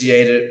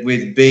associate it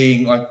with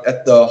being like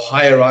at the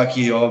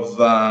hierarchy of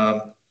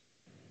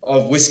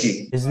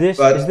whiskey. Is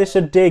this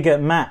a dig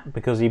at Matt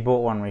because he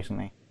bought one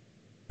recently?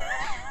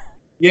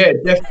 Yeah,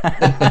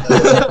 definitely.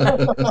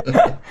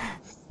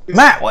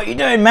 Matt, what are you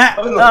doing, Matt?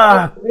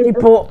 You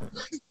bought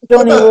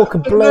Johnny Walker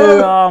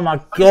Blue. Oh my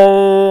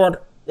god,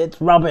 it's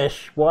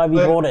rubbish. Why have you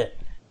bought it?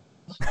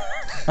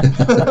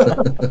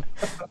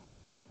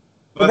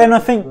 But then I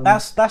think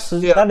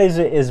that is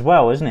it as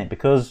well, isn't it?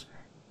 Because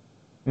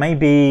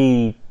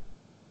maybe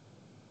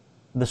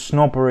the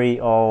snobbery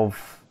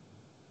of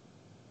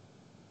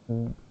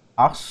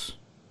us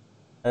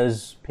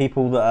as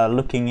people that are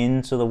looking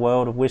into the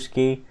world of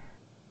whiskey,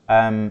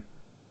 the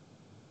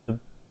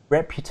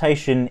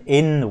reputation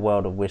in the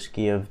world of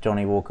whiskey of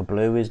Johnny Walker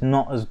Blue is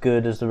not as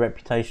good as the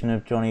reputation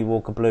of Johnny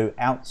Walker Blue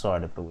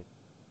outside of the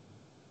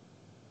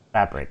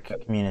fabric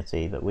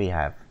community that we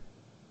have.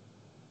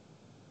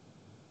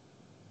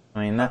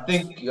 I mean, I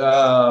think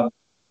I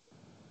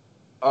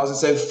was gonna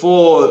say,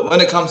 for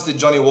when it comes to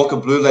Johnny Walker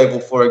Blue Label,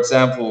 for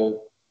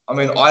example, I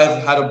mean,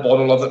 I've had a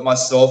bottle of it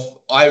myself.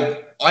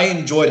 I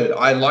enjoyed it.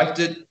 I liked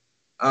it.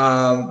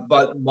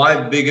 But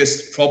my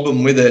biggest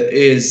problem with it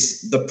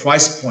is the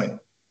price point.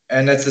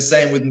 And that's the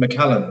same with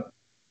Macallan.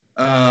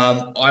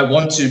 I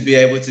want to be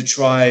able to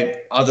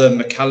try other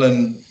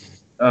Macallan,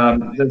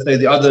 let's say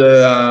the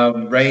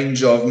other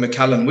range of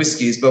Macallan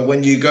whiskies. But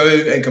when you go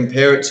and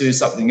compare it to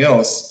something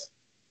else,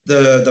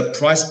 the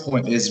price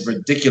point is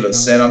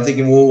ridiculous. And I'm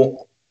thinking,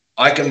 well,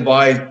 I can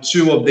buy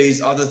 2 of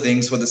these other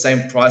things for the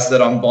same price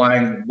that I'm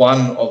buying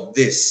 1 of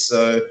this.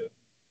 So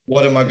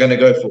what am I going to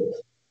go for?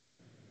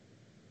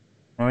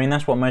 I mean,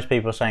 that's what most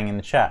people are saying in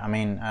the chat. I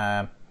mean,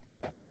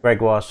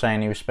 Gregoire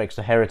saying he respects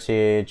the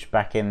heritage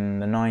back in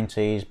the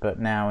 90s, but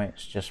now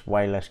it's just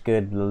way less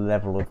good, the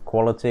level of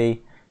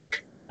quality.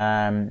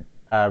 Rolf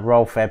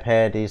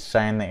Ebhead is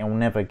saying that he'll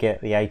never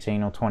get the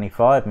 18 or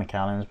 25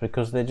 Macallans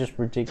because they're just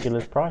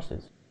ridiculous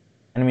prices.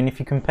 And I mean, if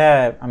you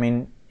compare, I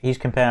mean, he's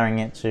comparing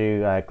it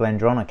to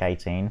Glendronach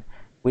 18,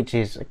 which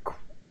is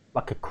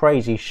like a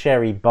crazy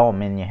sherry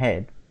bomb in your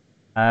head.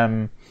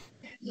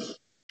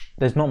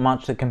 There's not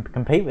much that can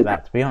compete with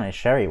that, to be honest,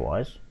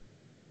 sherry-wise.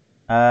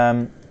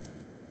 So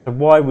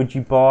why would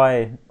you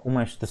buy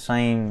almost the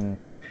same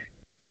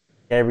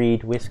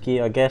sherried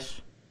whiskey, I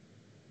guess?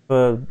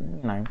 For,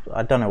 you know,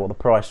 I don't know what the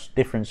price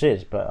difference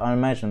is, but I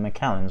imagine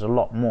Macallan's a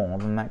lot more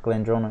than that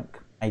Glendronach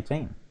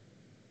 18.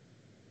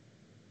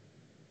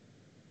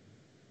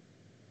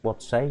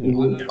 What say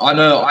you? I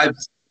know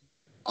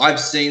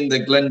I've seen the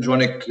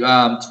Glendronach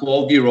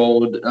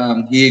 12-year-old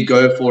here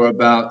go for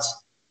about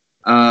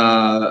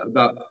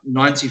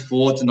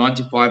 $94 to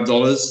 $95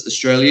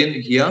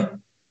 Australian here.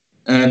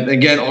 And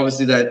again,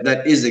 obviously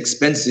that is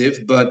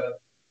expensive, but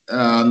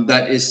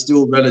that is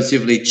still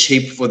relatively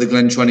cheap for the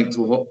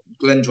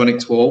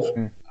Glendronach 12.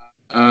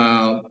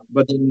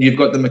 But then you've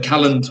got the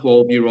Macallan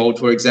 12-year-old,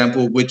 for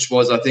example, which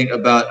was, I think,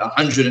 about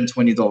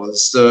 $120.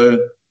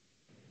 So,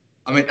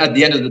 I mean, at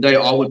the end of the day,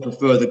 I would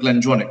prefer the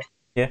Glendronach.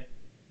 Yeah.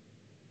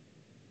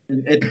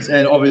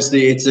 And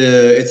obviously, it's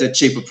a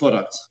cheaper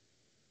product.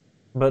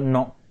 But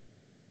not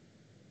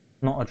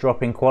a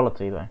drop in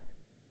quality, though.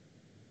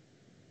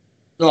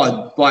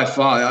 No, by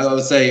far, I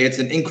would say it's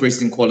an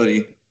increase in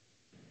quality.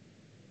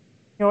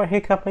 You alright,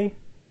 hiccupy?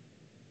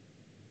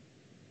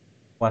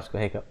 Wife's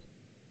got hiccups.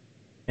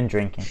 Been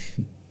drinking.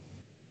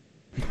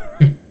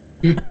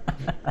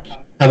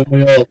 Haven't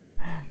we all?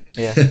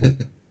 Yeah.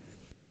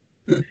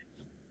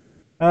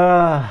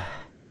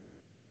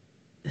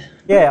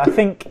 Yeah, I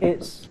think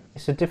it's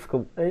a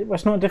difficult. Well,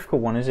 it's not a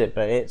difficult one, is it?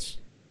 But it's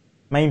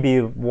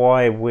maybe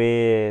why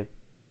we're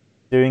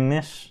doing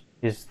this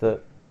is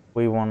that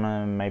we want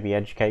to maybe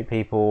educate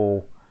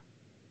people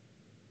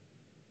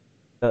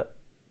that,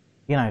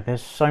 you know,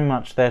 there's so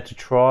much there to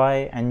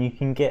try, and you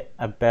can get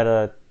a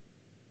better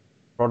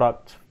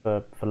product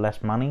for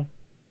less money.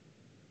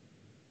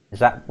 Is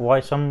that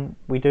why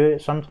we do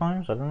it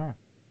sometimes? I don't know.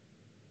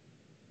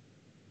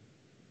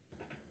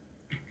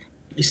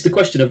 It's the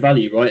question of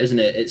value, right? Isn't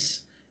it?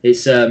 It's.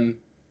 I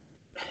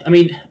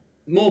mean,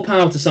 more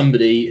power to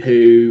somebody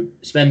who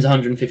spends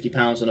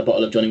 £150 on a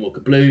bottle of Johnny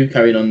Walker Blue.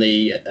 Carrying on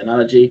the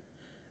analogy,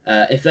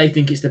 If they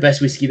think it's the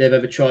best whiskey they've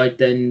ever tried,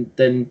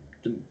 then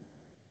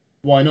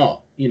why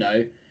not? You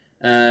know,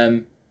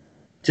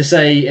 to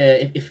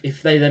say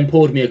if they then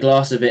poured me a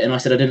glass of it and I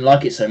said I didn't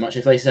like it so much,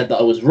 if they said that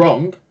I was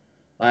wrong,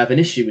 I have an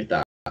issue with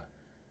that.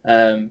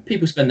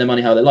 People spend their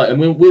money how they like, and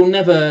we'll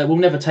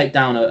never take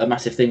down a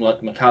massive thing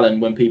like Macallan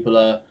when people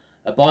are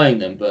buying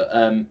them.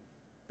 But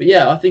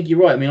yeah, I think you're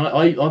right. I mean,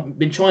 I've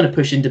been trying to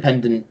push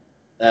independent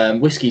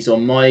whiskies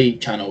on my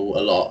channel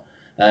a lot,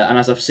 and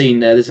as I've seen,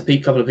 there's a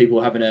couple of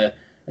people having a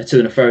to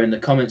and fro in the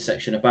comments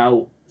section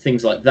about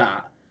things like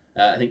that.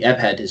 I think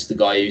Ebhead is the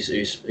guy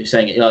who's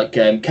saying it. Like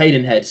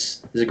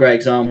Cadenheads is a great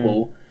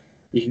example.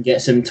 You can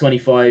get some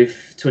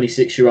 25,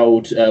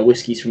 26-year-old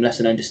whiskies from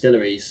lesser known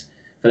distilleries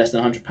for less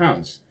than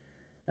 £100.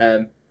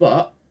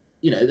 But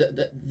you know,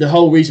 the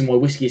whole reason why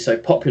whiskey is so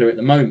popular at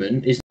the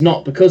moment is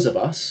not because of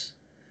us.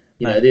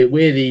 You know,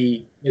 we're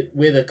the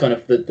kind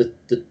of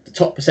the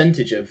top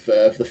percentage of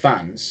the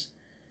fans.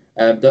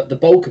 The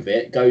bulk of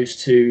it goes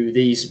to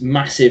these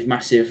massive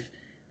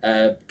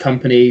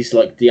companies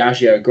like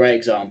Diageo, a great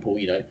example.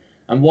 You know,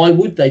 and why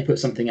would they put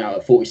something out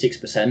at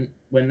 46%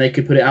 when they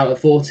could put it out at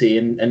 40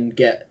 and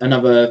get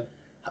another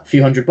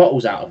few hundred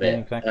bottles out of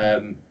it? Yeah,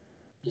 exactly.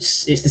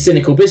 It's the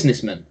cynical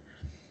businessman.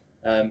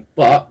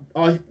 But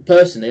I think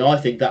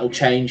that will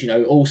change. You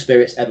know, all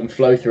spirits ebb and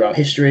flow throughout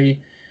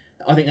history.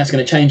 I think that's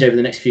going to change over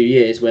the next few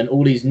years when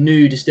all these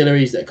new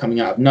distilleries that are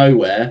coming out of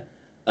nowhere,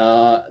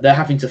 they're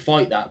having to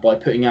fight that by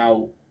putting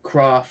out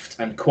craft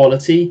and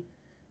quality.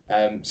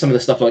 Some of the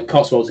stuff like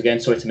Cotswolds, again,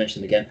 sorry to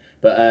mention them again,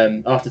 but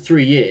after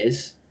 3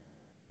 years,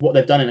 what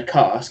they've done in a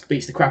cask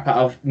beats the crap out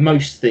of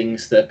most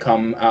things that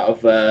come out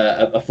of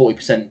a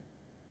 40%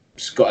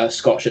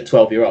 Scotch at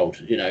 12-year-old.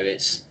 You know,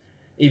 it's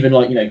even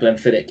like, you know,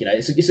 Glenfiddich. You know,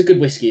 it's a good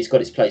whiskey. It's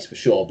got its place for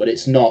sure, but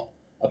it's not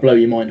a blow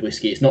your mind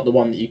whiskey. It's not the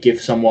one that you give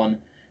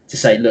someone to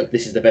say, look,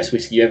 this is the best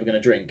whiskey you're ever going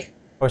to drink.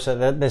 Also,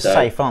 they're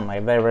safe, aren't they?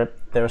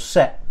 They're a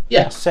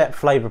set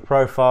flavour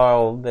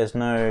profile. There's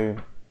no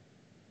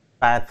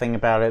bad thing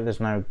about it. There's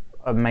no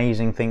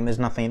amazing thing. There's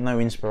no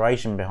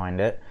inspiration behind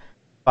it.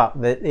 But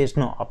it's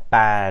not a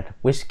bad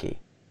whiskey.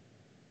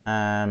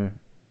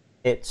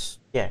 It's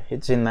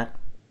in that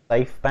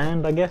safe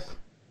band, I guess.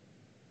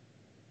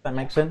 That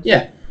makes sense.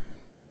 Yeah,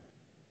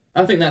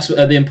 I think that's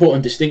the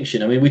important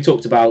distinction. I mean, we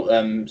talked about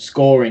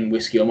scoring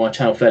whiskey on my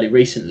channel fairly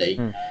recently,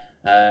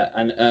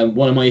 and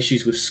one of my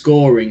issues with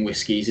scoring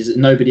whiskies is that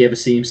nobody ever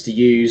seems to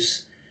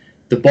use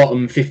the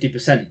bottom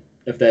 50%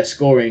 of their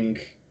scoring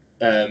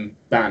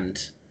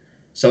band.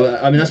 So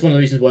I mean, that's one of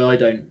the reasons why I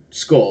don't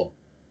score.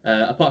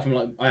 Apart from,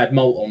 like, I had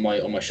Malt on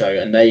my show,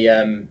 and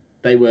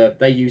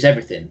they use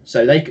everything.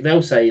 So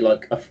they'll say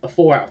like a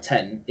 4 out of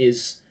 10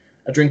 is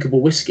a drinkable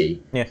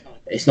whiskey. Yeah.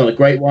 It's not a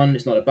great one.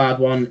 It's not a bad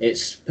one.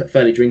 It's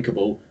fairly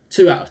drinkable.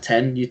 2 out of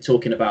 10, you're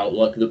talking about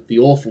like the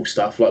awful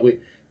stuff.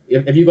 Like,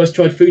 have you guys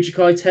tried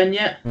Fujikai 10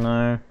 yet?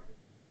 No.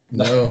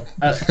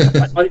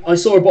 I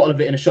saw a bottle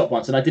of it in a shop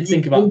once, and I did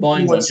think about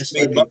buying one. Just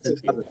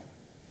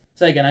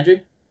say again, Andrew.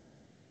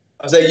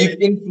 I say you've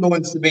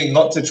influenced me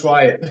not to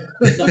try it.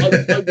 No, I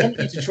want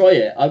you to try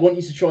it. I want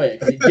you to try it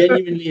because it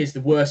genuinely is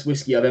the worst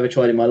whiskey I've ever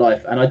tried in my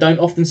life. And I don't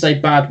often say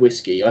bad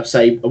whiskey. I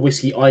say a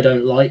whiskey I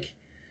don't like.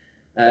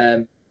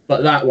 But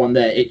that one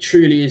there, it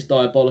truly is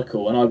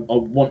diabolical, and I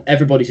want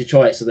everybody to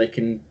try it so they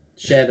can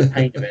share the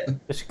pain of it.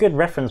 It's a good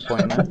reference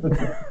point,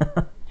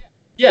 man.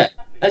 Yeah,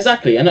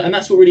 exactly, and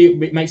that's what really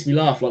makes me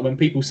laugh. Like when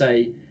people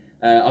say,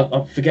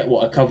 I forget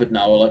what I covered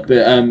now, or like,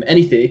 but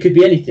anything. It could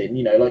be anything,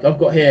 you know. Like I've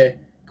got here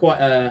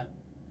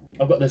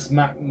I've got this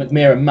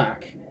Macmira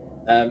Mac,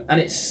 and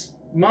it's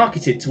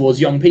marketed towards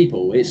young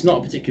people. It's not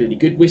a particularly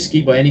good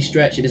whiskey by any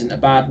stretch. It isn't a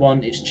bad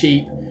one. It's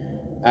cheap,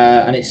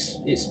 and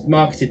it's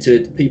marketed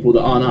to people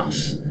that aren't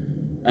us.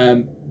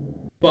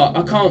 But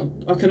I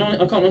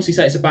can't honestly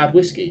say it's a bad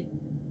whiskey.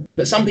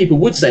 But some people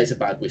would say it's a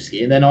bad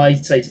whiskey, and then I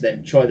say to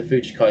them, try the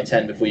Fujikai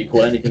 10 before you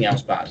call anything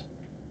else bad.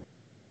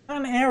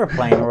 An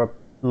aeroplane or a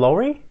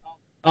lorry?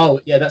 Oh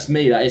yeah, that's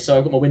me. That is. So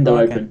I've got my window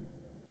open.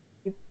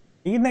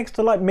 Are you next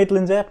to like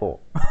Midlands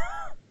Airport?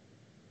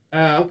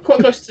 I'm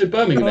quite close to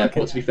Birmingham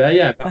Airport, to be fair.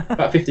 Yeah,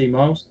 about 15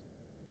 miles.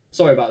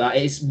 Sorry about that.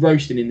 It's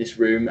roasting in this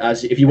room.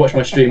 As if you watch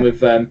my stream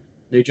with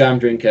New Jam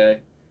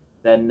Drinker,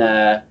 then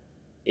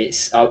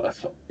it's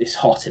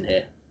hot in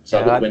here. So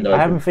I've got the window open.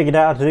 I haven't figured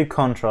out how to do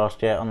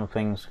contrast yet on the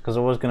things because I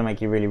was going to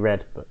make you really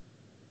red, but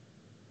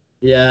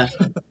yeah.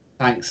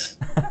 Thanks.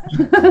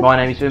 My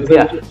name is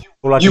Pierre.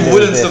 You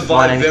wouldn't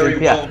survive very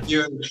well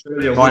here in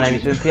Australia. My name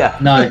is Pierre.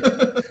 No.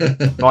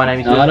 My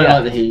name is I don't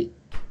like the heat.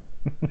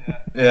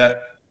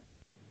 Yeah.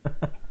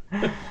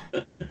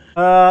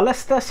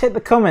 Let's hit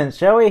the comments,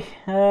 shall we?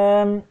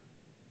 Saw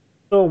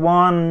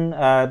one.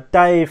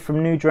 Dave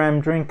from New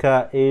Dram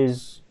Drinker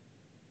is.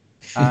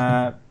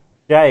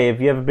 Jay,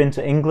 have you ever been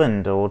to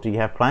England, or do you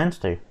have plans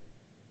to?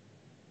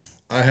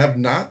 I have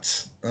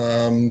not.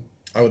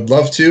 I would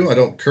love to. I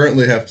don't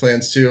currently have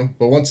plans to,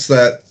 but once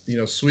that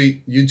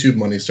sweet YouTube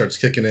money starts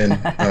kicking in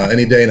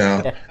any day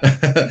now,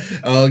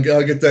 I'll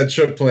get that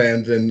trip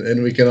planned,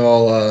 and we can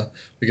all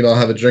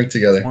have a drink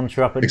together. Once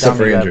you're up at except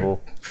for dummy Andrew.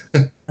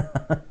 level.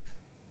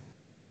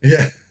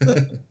 Yeah.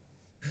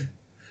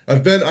 I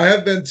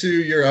have been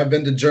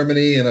to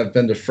Germany and I've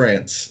been to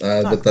France,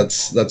 but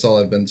that's all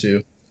I've been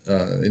to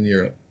in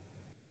Europe.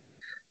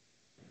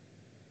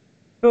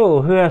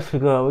 Cool. Who else we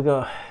got? We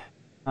got.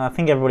 I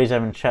think everybody's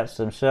having chats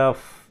to themselves.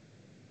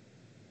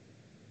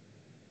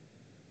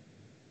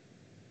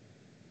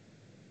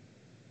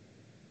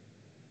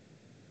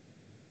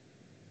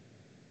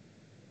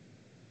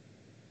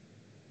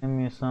 Give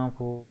me a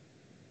sample.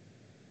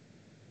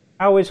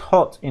 How is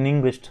hot in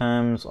English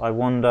terms? I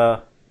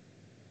wonder.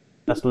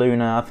 That's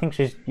Luna. I think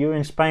you're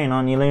in Spain,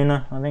 aren't you,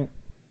 Luna? I think.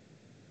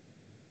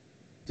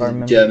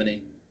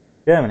 Germany.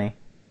 Germany.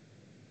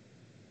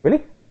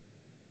 Really?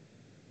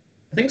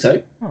 I think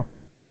so. Oh.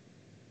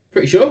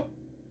 Pretty sure.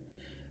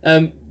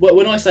 Well,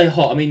 when I say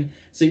hot, I mean,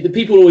 see, the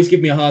people always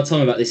give me a hard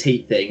time about this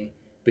heat thing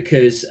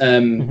because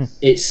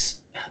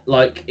it's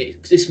like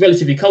it's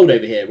relatively cold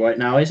over here right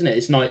now, isn't it?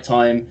 It's night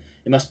time.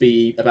 It must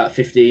be about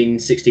 15,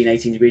 16,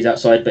 18 degrees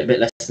outside, but a bit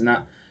less than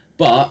that.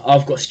 But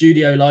I've got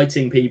studio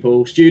lighting,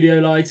 people. Studio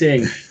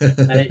lighting,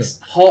 and it's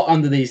hot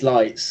under these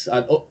lights.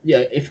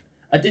 If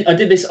I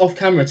did this off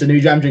camera to New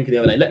Jam Drinker the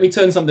other day. Let me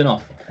turn something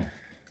off.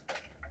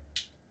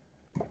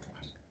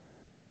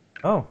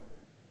 Oh.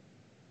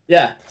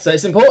 Yeah, so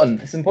it's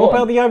important. It's important. What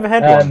about the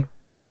overhead one?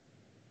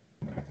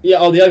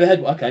 Yeah, the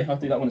overhead. Okay, I'll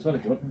do that one as well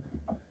if you want.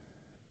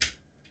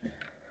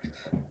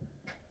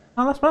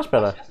 Oh, that's much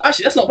better.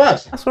 Actually, that's not bad.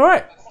 That's all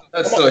right.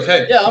 That's still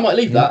okay. Yeah, I might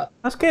leave that.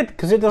 That's good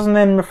because it doesn't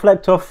then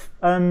reflect off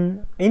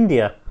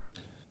India.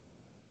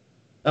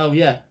 Oh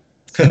yeah.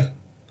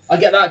 I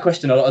get that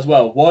question a lot as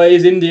well. Why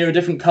is India a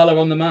different colour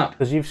on the map?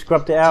 Because you've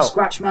scrubbed it out.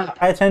 Scratch map.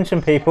 Pay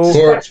attention, people.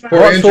 Poor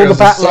Andrew has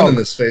the sun in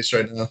his face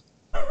right now.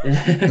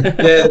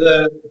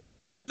 Yeah,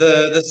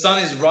 the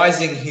sun is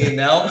rising here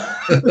now.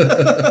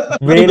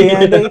 Really,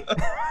 Andy?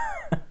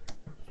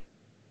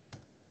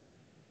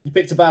 You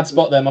picked a bad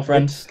spot there, my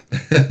friend.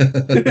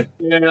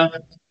 Yeah.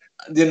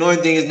 The annoying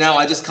thing is now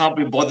I just can't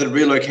be bothered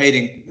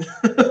relocating.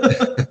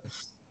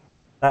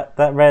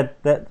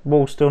 that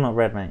wall's still not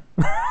red, mate.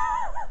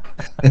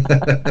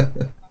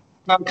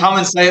 Come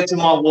and say it to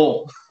my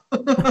wall.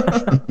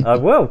 I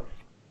will.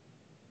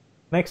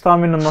 Next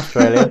time in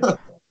Australia.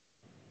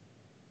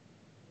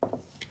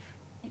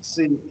 Let's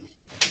see.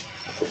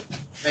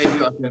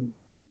 Maybe I can.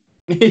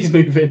 He's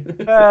moving.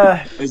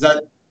 Is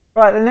that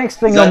right? The next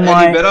thing on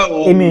my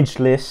image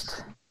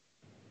list,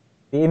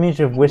 the image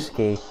of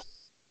whiskey,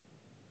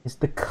 is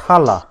the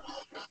colour.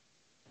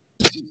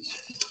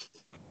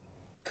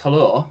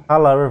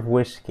 Colour of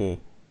whiskey.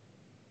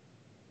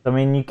 I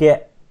mean, you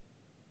get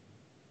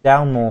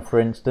Dalmore, for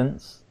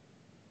instance,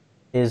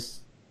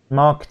 is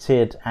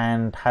marketed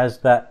and has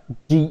that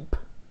deep,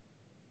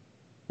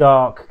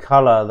 dark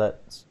colour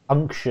that's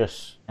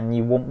unctuous and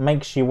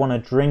makes you want to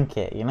drink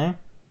it. You know,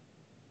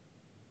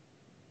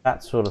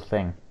 that sort of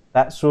thing.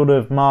 That sort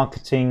of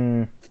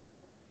marketing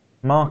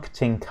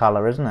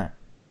colour, isn't it?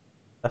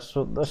 That's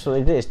what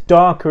it is. It's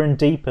darker and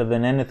deeper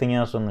than anything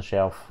else on the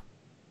shelf.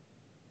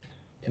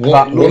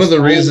 One of the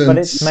reasons, but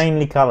it's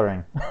mainly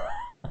colouring.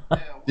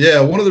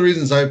 Yeah, one of the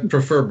reasons I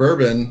prefer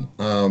bourbon,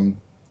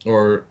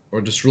 or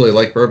just really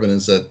like bourbon,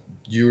 is that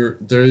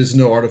there is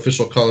no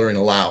artificial coloring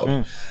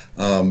allowed.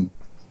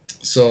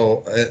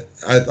 So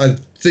I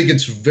think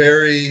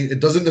it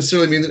doesn't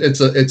necessarily mean that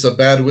it's a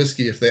bad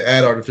whiskey if they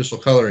add artificial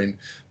coloring,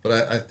 but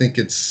I think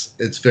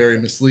it's very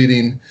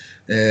misleading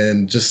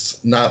and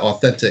just not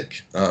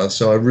authentic.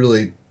 So I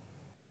really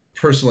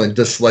personally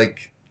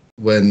dislike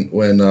when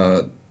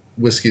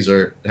whiskeys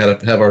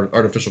have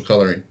artificial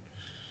coloring.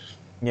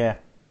 Yeah.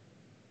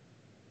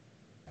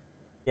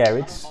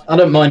 Yeah, I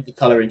don't mind the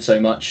colouring so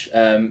much.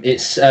 I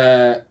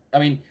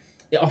mean,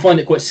 I find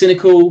it quite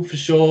cynical for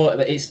sure.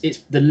 But it's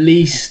the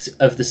least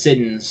of the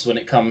sins when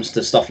it comes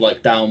to stuff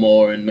like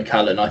Dalmore and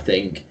Macallan. I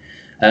think.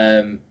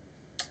 I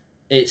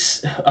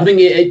think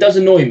it does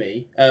annoy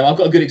me. I've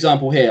got a good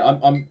example here.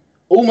 I'm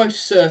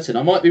almost certain.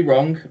 I might be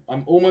wrong.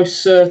 I'm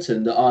almost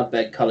certain that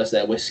Ardbeg colours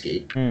their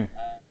whiskey.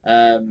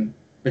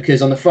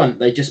 Because on the front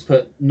they just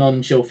put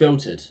non-chill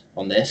filtered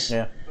on this.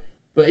 Yeah.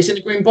 But it's in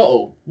a green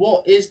bottle.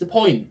 What is the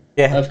point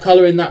of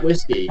colouring that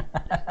whiskey?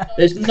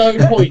 There's no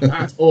point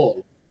at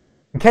all.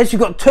 In case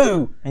you've got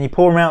two and you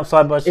pour them out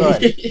side by side.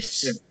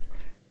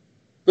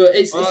 But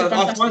it's a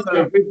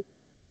fantastic.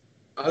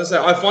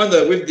 I find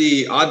that with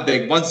the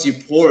Ardbeg, once you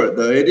pour it,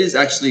 though, it is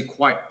actually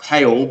quite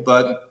pale.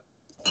 But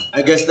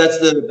I guess that's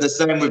the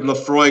same with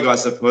Lafroig, I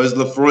suppose.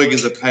 Lafroig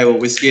is a pale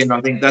whiskey, and I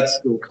think that's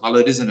still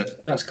coloured, isn't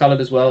it? That's coloured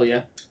as well,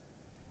 yeah.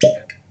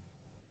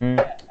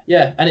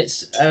 Yeah, and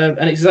it's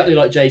exactly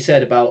like Jay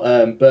said about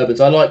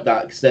bourbons. I like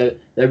that because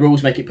their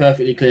rules make it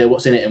perfectly clear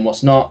what's in it and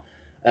what's not.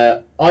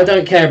 I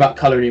don't care about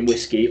colouring in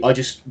whiskey. I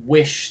just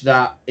wish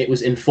that it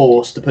was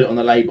enforced to put it on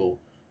the label.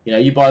 You know,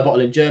 you buy a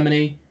bottle in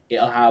Germany,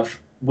 it'll have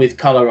with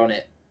colour on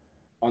it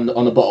on the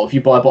bottle. If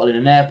you buy a bottle in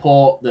an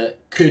airport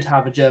that could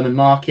have a German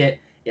market,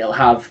 it'll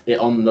have it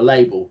on the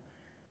label.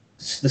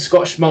 The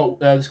Scotch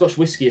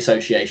Whisky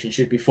Association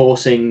should be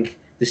forcing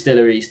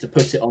distilleries to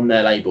put it on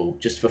their label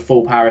just for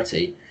full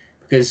parity,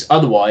 because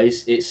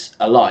otherwise it's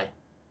a lie.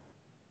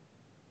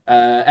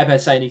 Ebed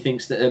saying he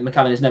thinks that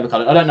Macallan is never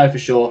coloured. I don't know for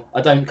sure.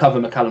 I don't cover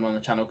Macallan on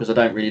the channel because I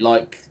don't really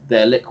like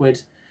their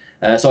liquid.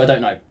 So I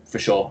don't know for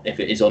sure if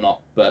it is or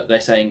not. But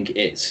they're saying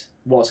it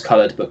was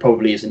coloured, but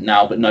probably isn't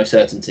now, but no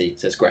certainty,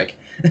 says Greg.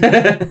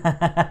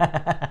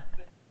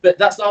 But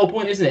that's the whole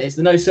point, isn't it? It's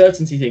the no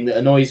certainty thing that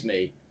annoys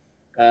me.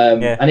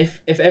 And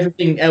if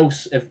everything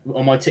else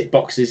on my tick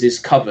boxes is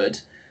covered,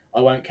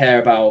 I won't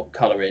care about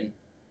colouring.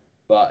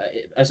 But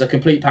as a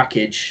complete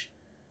package,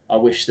 I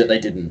wish that they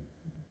didn't.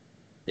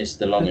 Is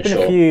the long and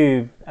short.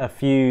 A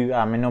few.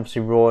 I mean,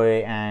 obviously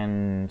Roy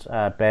and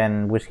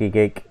Ben, Whiskey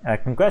Geek.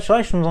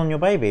 Congratulations on your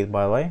baby,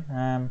 by the way.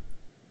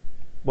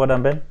 Well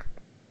done, Ben.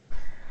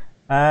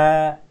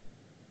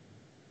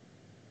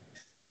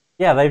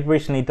 Yeah, they've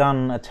recently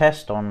done a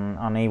test on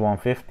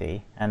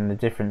E150 and the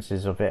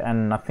differences of it,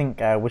 and I think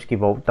Whiskey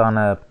Vault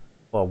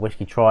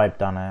Whiskey Tribe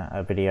done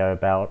a video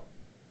about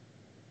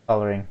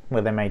colouring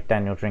where they made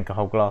Daniel drink a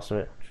whole glass of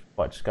it, which is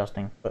quite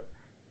disgusting. But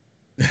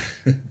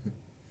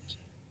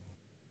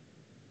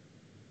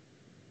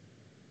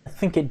I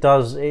think it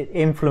does. It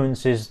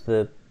influences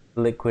the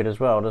liquid as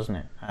well, doesn't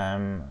it?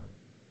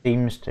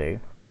 Seems to,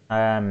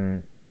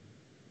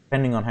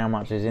 depending on how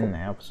much is in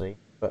there, obviously.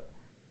 But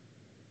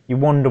you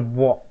wonder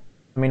what.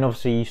 I mean,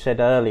 obviously, you said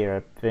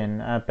earlier,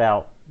 Vin,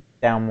 about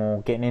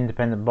Dalmore getting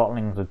independent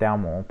bottlings of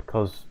Dalmore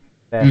because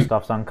their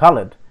stuff's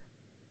uncoloured.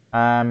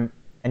 And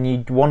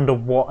you'd wonder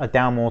what a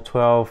Dalmore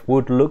 12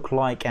 would look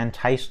like and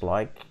taste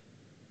like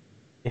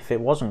if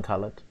it wasn't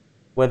coloured,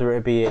 whether it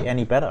would be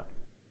any better.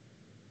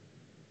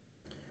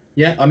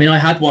 Yeah, I mean, I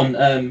had one.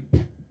 I've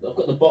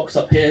got the box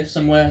up here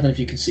somewhere. I don't know if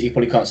you can see. You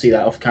probably can't see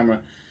that off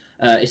camera.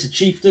 It's a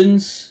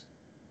Chieftain's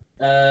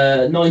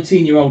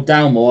 19-year-old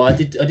Dalmore. I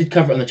did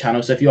cover it on the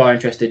channel, so if you are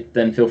interested,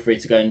 then feel free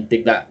to go and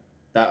dig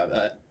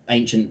that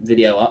ancient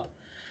video up.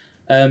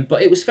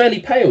 But it was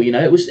fairly pale, you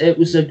know. It was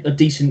a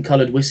decent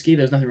coloured whiskey.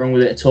 There was nothing wrong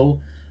with it at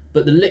all.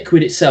 But the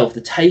liquid itself,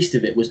 the taste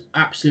of it was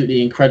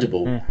absolutely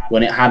incredible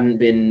when it hadn't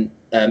been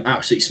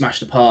absolutely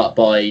smashed apart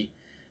by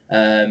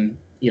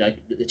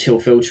the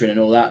chill filtering and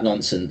all that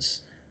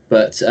nonsense.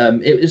 But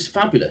it was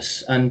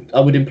fabulous, and I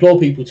would implore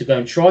people to go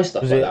and try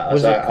stuff like that.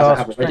 Was it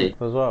cask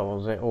strength as well?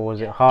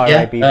 Was it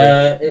higher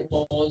ABV? It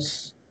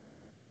was.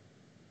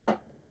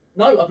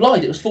 No, I've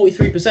lied. It was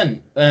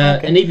 43%,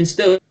 and even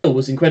still,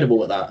 was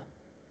incredible at that.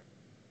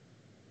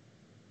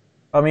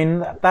 I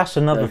mean, that's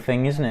another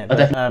thing, isn't it?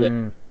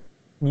 That,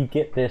 you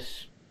get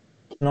this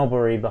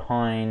snobbery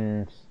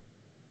behind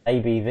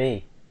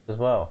ABV as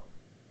well.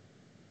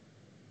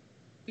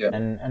 Yeah.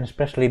 And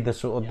especially the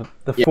sort of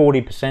the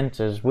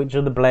 40%ers, which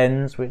are the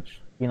blends,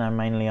 which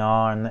mainly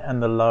are,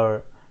 and the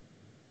lower,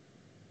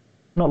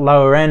 not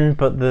lower end,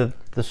 but the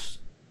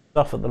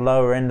stuff at the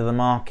lower end of the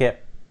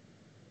market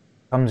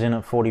comes in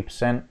at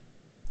 40%,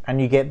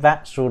 and you get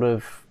that sort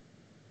of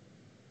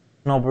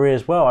snobbery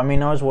as well. I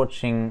mean, I was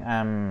watching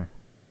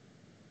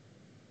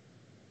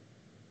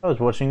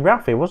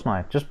Ralphie, wasn't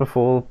I, just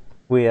before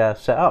we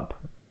set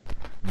up,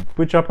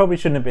 which I probably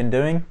shouldn't have been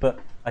doing, but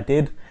I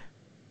did.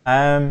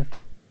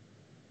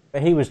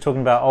 But he was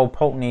talking about Old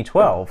Pulteney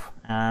 12,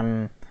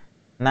 and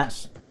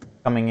that's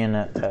coming in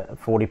at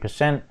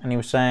 40%, and he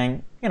was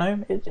saying,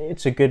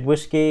 it's a good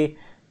whiskey.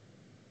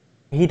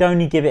 He'd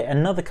only give it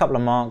another couple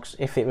of marks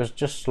if it was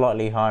just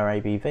slightly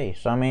higher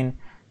ABV. So, I mean,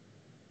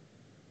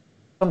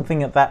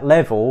 something at that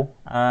level,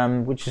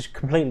 which is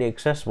completely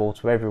accessible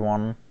to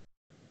everyone,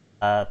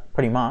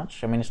 pretty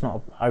much. I mean, it's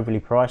not overly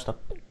priced. I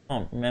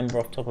can't remember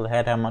off the top of the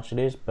head how much it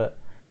is, but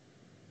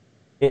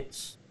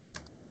it's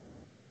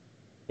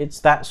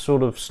that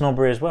sort of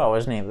snobbery as well,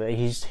 isn't it? That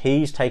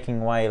he's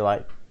taking away,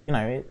 like,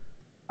 I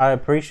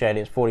appreciate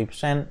it's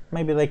 40%.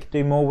 Maybe they could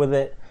do more with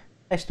it.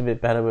 Taste a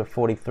bit better with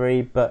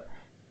 43, but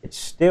it's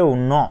still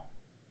not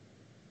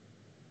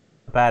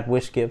a bad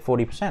whiskey at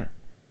 40%.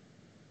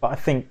 But I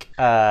think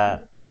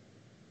other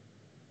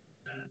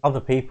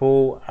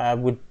people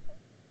would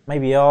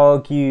maybe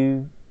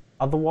argue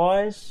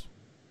otherwise,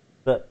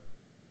 that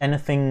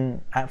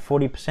anything at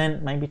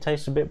 40% maybe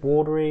tastes a bit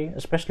watery,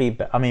 especially,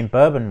 I mean,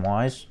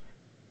 bourbon-wise.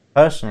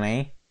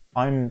 Personally,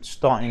 I'm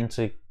starting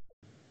to,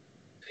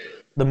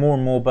 the more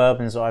and more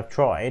bourbons that I've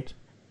tried,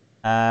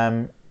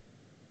 I'm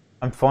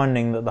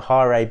finding that the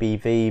higher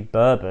ABV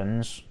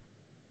bourbons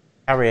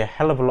carry a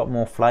hell of a lot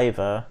more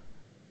flavour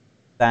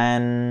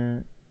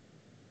than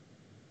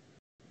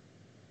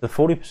the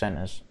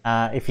 40%ers.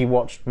 If you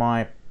watched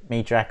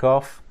me jack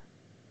off,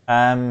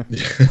 then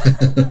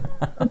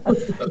my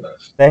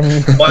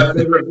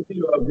favourite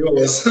video of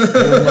yours.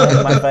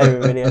 my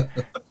favourite video.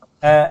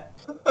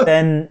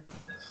 Then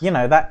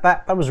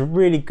that was a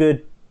really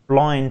good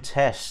blind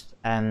test,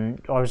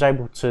 and I was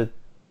able to,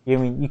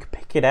 you could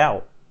pick it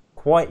out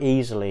quite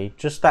easily,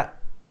 just that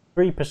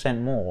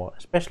 3% more,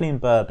 especially in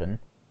bourbon,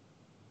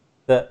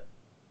 that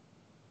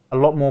a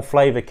lot more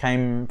flavour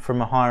came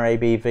from a higher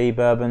ABV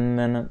bourbon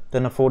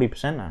than a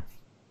 40%er.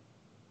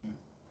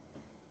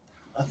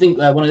 I think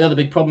one of the other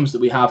big problems that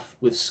we have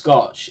with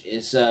Scotch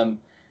is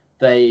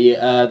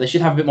they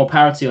should have a bit more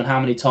parity on how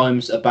many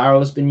times a barrel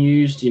has been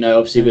used.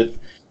 Obviously with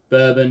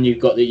bourbon, you've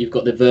got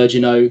the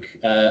virgin oak,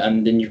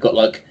 and then you've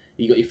got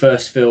your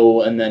first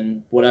fill, and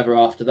then whatever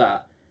after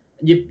that.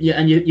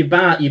 Your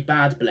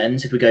bad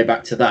blends, if we go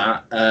back to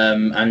that,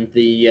 and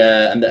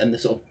the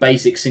sort of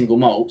basic single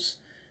malts,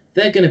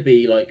 they're going to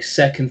be like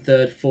second,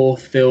 third,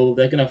 fourth fill.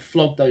 They're going to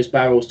flog those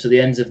barrels to the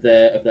ends of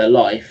their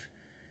life,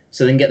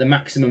 so they can get the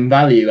maximum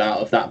value out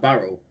of that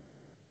barrel.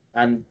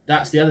 And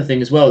that's the other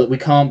thing as well, that we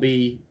can't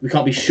be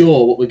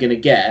sure what we're going to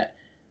get.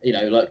 You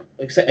know, like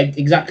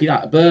exactly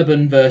that. A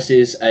bourbon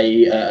versus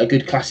a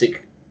good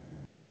classic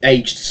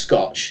aged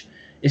Scotch.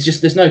 It's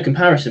just there's no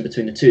comparison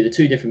between the two. The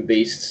two different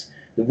beasts.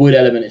 The wood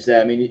element is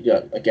there. I mean,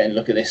 again,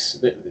 look at this.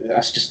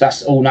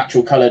 That's all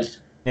natural coloured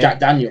Jack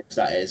Daniels.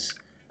 That is.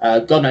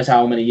 God knows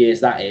how many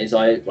years that is.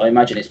 I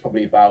imagine it's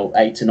probably about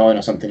 8 to 9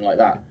 or something like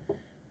that.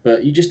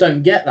 But you just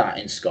don't get that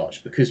in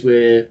Scotch because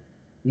we're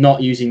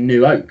not using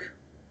new oak.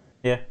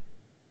 Yeah.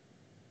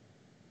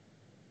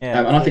 Yeah.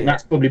 And I think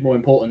that's probably more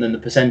important than the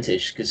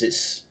percentage, because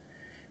it's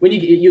when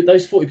you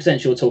those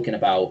 40% you're talking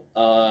about.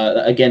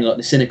 Again, like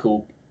the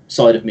cynical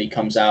side of me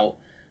comes out.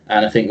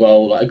 And I think,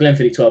 well, like a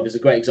Glenfiddich 12 is a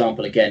great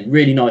example. Again,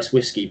 really nice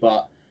whiskey,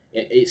 but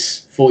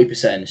it's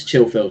 40%. It's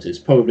chill filters,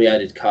 probably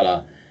added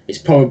colour. It's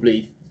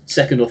probably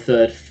second or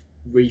third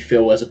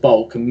refill as a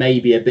bulk, and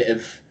maybe a bit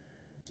of,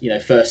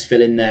 first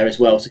fill in there as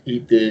well to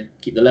keep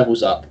the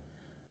levels up.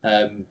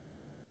 And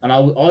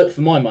I,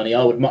 for my money,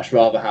 I would much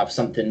rather have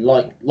something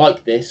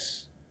like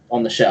this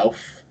on the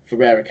shelf for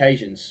rare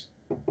occasions.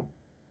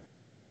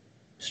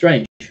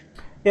 Strange.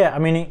 Yeah, I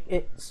mean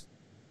it's.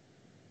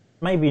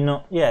 Maybe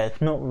not, it's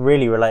not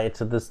really related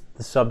to the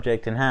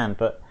subject in hand,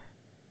 but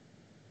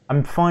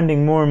I'm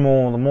finding more and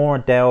more, the more I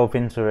delve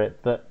into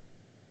it, that,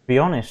 to be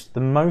honest, the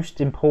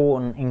most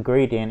important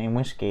ingredient in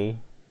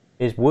whiskey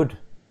is wood.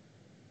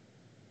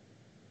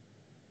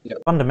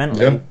 Yep.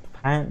 Fundamentally,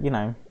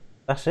 and,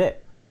 that's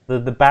it. The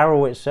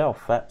barrel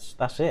itself,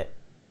 that's it.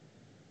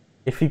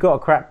 If you've got a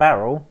crap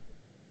barrel,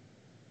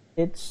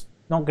 it's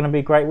not going to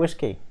be great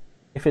whiskey.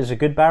 If it's a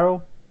good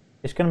barrel,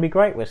 it's going to be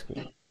great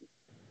whiskey.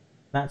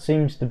 That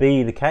seems to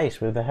be the case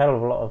with a hell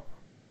of a lot of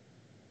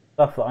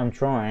stuff that I'm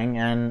trying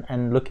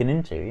and looking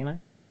into,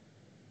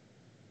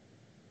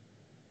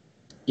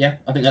 Yeah,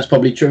 I think that's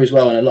probably true as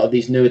well. And a lot of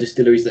these newer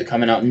distilleries that are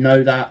coming out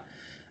know that,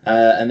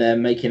 and they're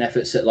making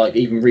efforts at like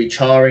even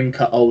recharring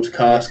old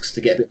casks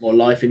to get a bit more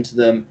life into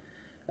them.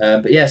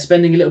 But yeah,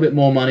 spending a little bit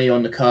more money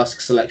on the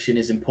cask selection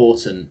is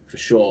important for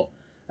sure.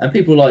 And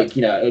people like,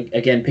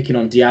 again, picking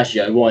on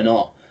Diageo, why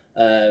not?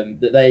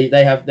 That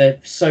they have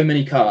so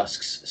many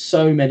casks,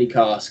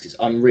 it's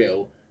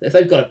unreal. If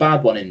they've got a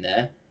bad one in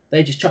there,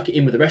 they just chuck it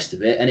in with the rest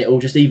of it, and it will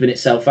just even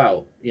itself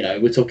out.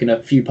 We're talking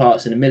a few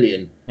parts in a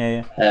million.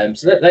 Yeah.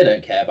 So they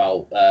don't care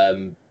about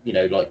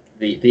like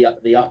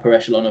the upper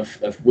echelon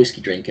of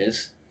whiskey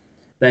drinkers.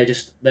 They're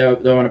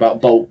on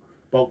about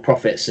bulk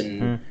profits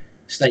and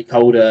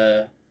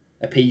stakeholder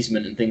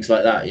appeasement and things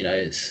like that.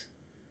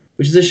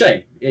 Which is a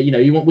shame.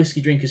 You want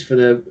whiskey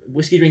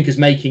drinkers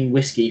making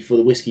whiskey for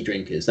the whiskey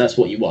drinkers. That's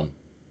what you want.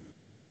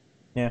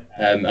 Yeah.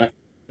 I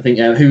think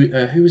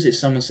who was it?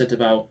 Someone said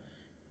about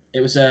it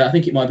was. I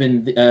think it might have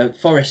been the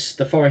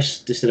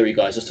Forest Distillery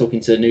guys. I was talking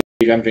to New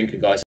Jam Drinker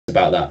guys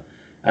about that,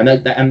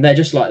 and they're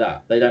just like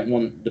that. They don't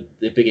want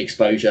the big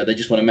exposure. They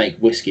just want to make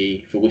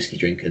whiskey for whiskey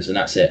drinkers, and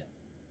that's it.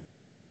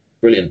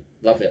 Brilliant.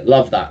 Love it.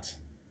 Love that.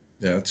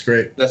 Yeah, that's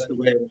great. That's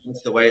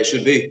the way it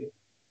should be.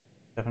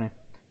 Definitely.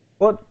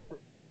 What?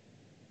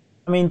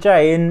 I mean,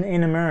 Jay,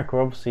 in America,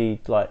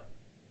 obviously, like,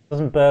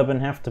 doesn't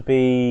bourbon have to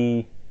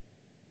be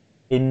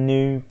in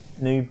new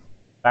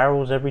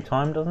barrels every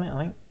time, doesn't it, I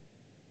think?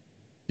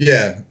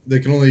 Yeah, they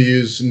can only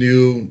use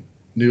new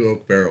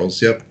oak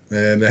barrels, yep.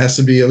 And it has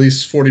to be at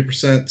least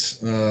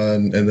 40%,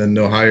 and then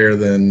no higher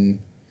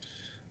than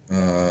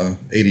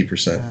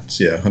 80%.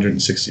 So,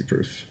 160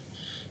 proof.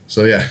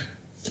 So, yeah.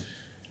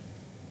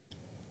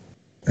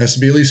 It has to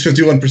be at least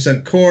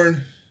 51%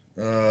 corn,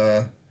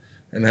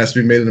 and it has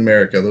to be made in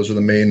America. Those are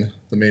the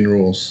main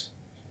rules.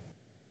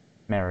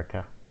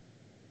 America.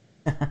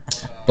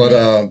 But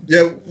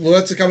well,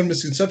 that's a common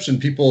misconception.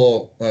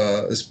 People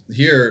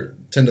here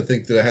tend to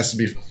think that it has to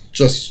be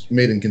just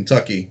made in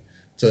Kentucky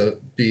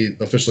to be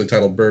officially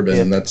titled bourbon,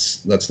 and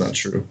that's not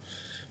true.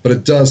 But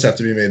it does have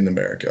to be made in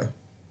America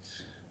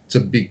to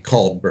be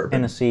called bourbon.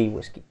 Tennessee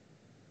whiskey.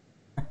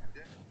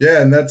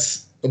 Yeah, and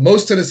that's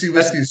most Tennessee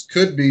whiskeys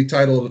could be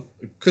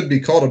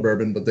called a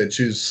bourbon, but they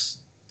choose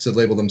to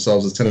label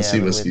themselves as Tennessee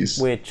whiskeys.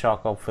 Weird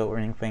charcoal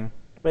filtering thing.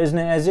 But is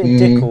it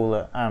Dickel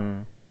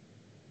that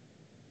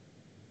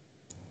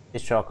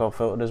is charcoal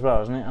filtered as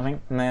well, isn't it? I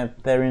think, and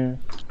they're in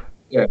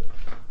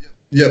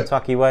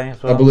Kentucky way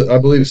as well. I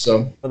believe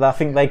so. But I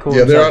think they call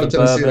they're out of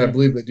Tennessee, bourbon. and I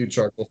believe they do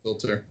charcoal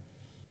filter.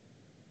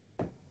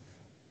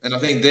 And I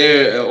think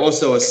they're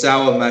also a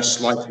sour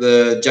mash like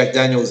the Jack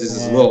Daniels is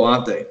as well,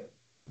 aren't they?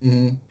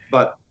 Mm-hmm.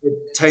 But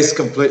it tastes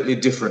completely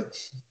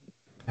different.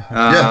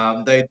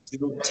 They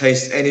don't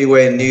taste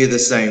anywhere near the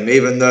same,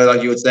 even though,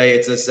 like you would say,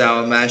 it's a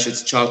sour mash,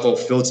 it's charcoal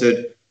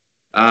filtered.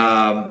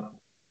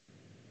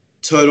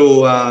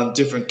 Total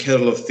different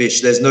kettle of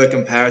fish. There's no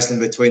comparison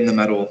between them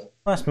at all.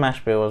 Well, that's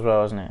mash bill as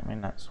well, isn't it? I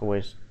mean, that's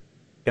always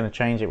going to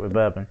change it with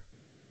bourbon.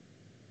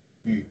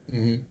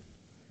 Mm-hmm.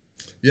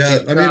 Yeah,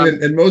 I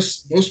mean, and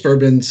most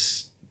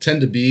bourbons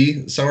tend to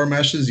be sour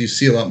mashes. You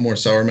see a lot more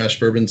sour mash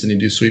bourbons than you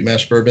do sweet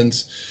mash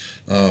bourbons.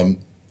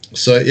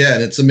 So yeah,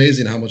 and it's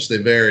amazing how much they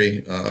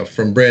vary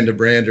from brand to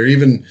brand, or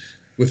even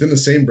within the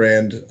same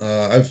brand.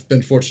 I've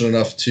been fortunate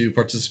enough to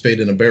participate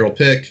in a barrel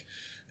pick,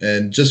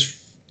 and just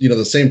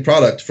the same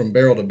product from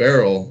barrel to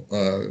barrel,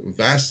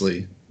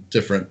 vastly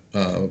different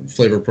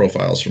flavor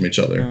profiles from each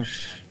other.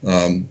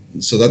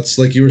 So that's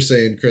like you were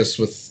saying, Chris,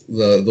 with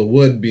the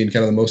wood being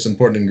kind of the most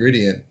important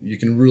ingredient. You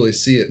can really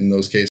see it in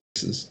those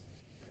cases.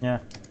 Yeah.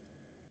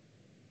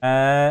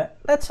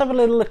 Let's have a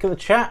little look at the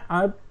chat.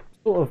 I've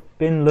sort of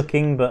been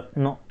looking, but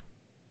not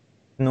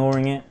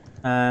ignoring it.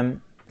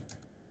 Been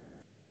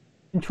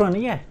trying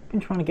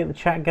to get the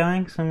chat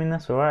going. So I mean,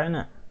 that's all right, isn't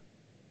it?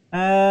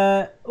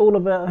 All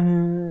about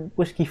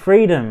Whiskey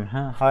Freedom.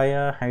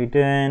 Hiya, how you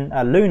doing?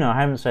 Luna, I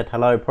haven't said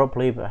hello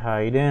properly, but how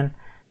are you doing?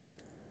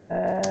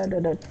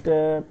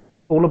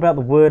 All about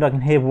the wood. I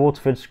can hear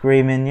Waterford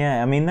screaming.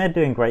 Yeah, I mean they're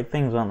doing great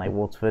things, aren't they,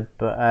 Waterford?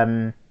 But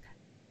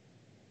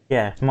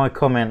yeah, my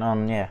comment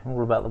on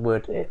all about the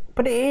wood.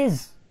 But it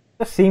is.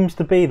 It seems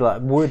to be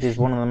like wood is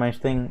one of the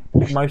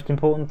most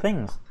important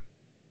things.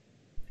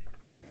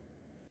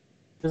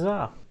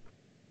 Bizarre.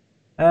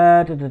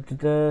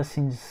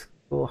 Seems.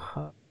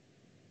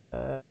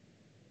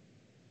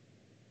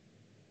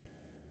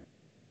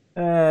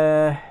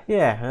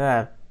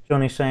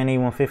 Johnny's saying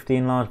E150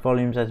 in large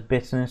volumes adds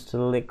bitterness to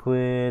the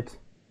liquid.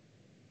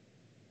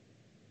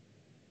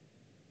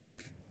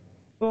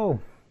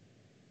 Cool.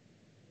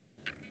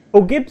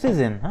 Paul Gibbs is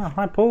in. Oh,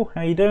 hi Paul,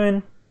 how you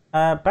doing?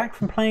 Back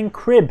from playing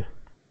crib.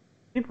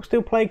 People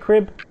still play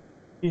crib?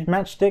 Use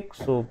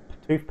matchsticks or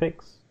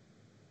toothpicks?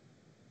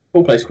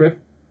 Paul plays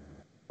crib.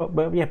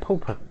 Well, yeah,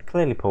 Paul,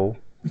 clearly Paul.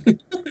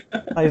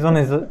 Plays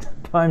on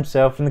by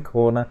himself in the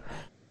corner.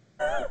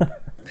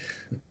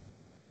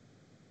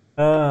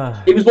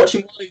 He was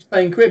watching while he was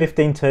playing crib.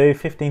 15-2,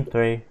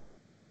 15-3,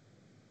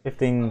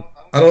 15.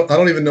 I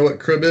don't even know what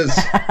crib is.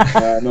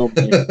 No.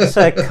 It's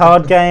a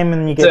card game,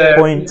 and you get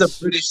points. It's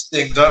a British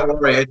thing. Don't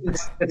worry.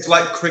 It's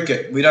like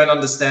cricket. We don't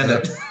understand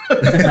it.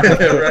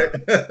 Right.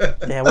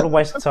 Yeah, what a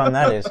waste of time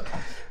that is.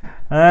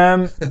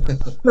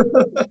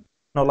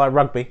 Not like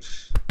rugby.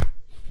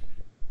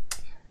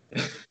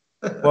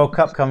 World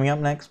Cup coming up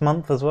next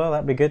month as well.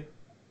 That'd be good.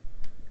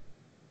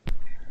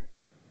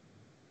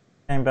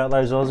 Shame about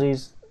those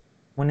Aussies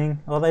winning.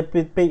 Oh, they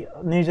beat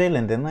New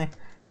Zealand, didn't they?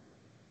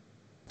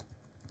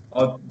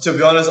 To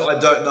be honest, I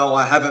don't know.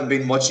 I haven't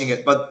been watching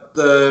it. But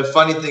the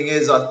funny thing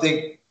is, I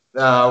think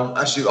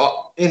actually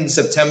in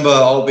September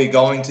I'll be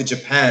going to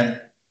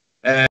Japan,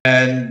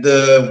 and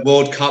the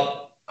World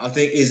Cup I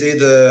think is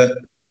either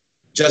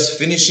just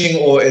finishing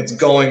or it's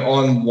going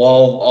on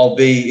while I'll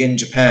be in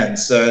Japan.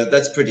 So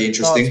that's pretty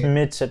interesting. Starts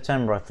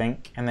mid-September, I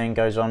think, and then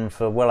goes on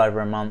for well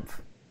over a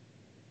month.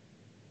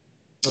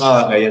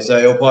 Oh, okay, yeah, so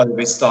it'll probably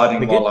be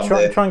starting while I'm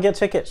there. Try and get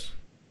tickets.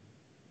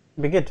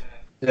 Be good.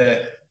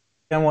 Yeah.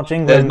 Go and watch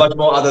England. There's much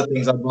more other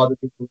things I'd rather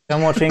do. Go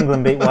and watch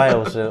England beat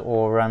Wales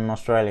or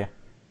Australia.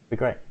 Be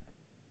great.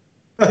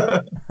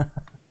 What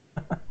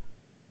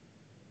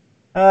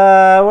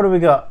do we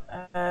got?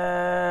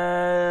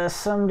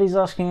 Somebody's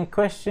asking a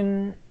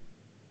question.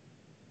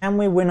 Can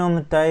we win on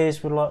the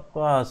days with like?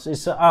 When's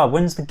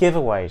the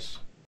giveaways?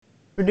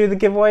 Should we do the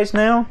giveaways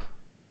now?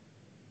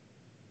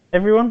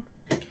 Everyone?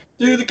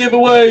 Do the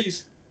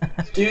giveaways.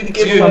 Do the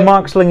giveaways.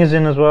 Mark Slinger's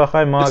in as well.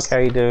 Hi Mark, how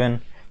you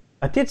doing?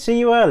 I did see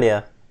you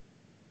earlier.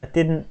 I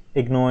didn't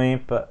ignore you,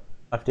 but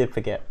I did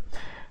forget.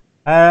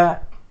 Yeah,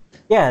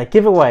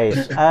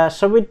 giveaways.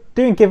 So we're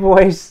doing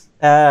giveaways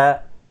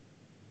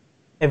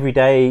every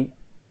day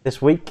this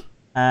week.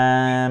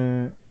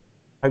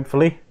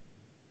 Hopefully,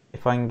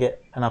 if I can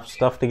get enough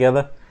stuff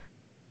together.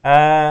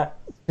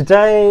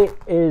 Today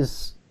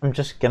I'm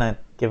just gonna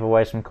give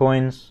away some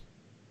coins,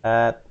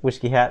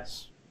 whiskey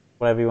hats,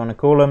 whatever you want to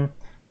call them.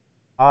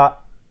 The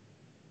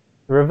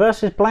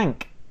reverse is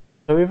blank,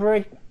 so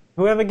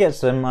whoever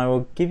gets them, I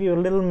will give you a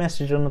little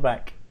message on the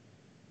back.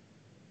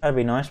 That'd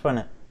be nice,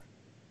 wouldn't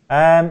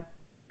it?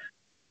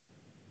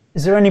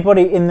 Is there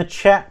anybody in the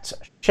chat?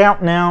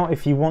 Shout now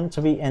if you want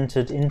to be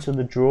entered into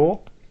the draw.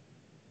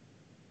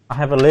 I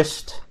have a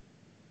list.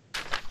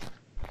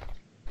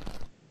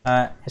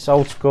 It's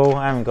old school.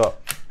 I haven't got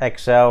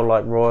Excel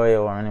like Roy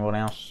or anyone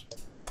else.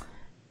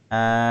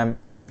 But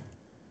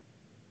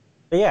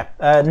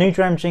yeah, New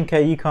Dram Jinko,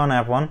 you can't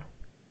have one.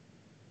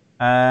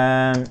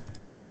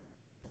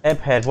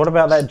 Ebhead, what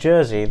about that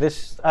jersey?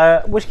 This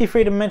Whiskey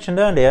Freedom mentioned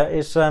earlier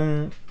is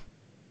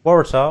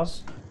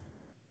Waratahs,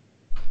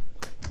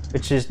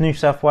 which is New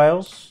South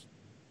Wales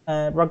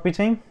rugby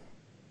team,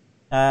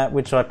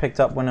 which I picked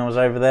up when I was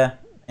over there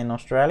in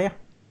Australia.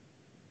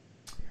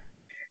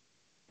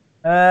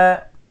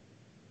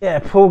 Yeah,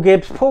 Paul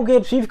Gibbs. Paul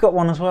Gibbs, you've got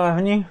one as well,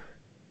 haven't you?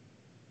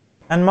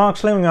 And Mark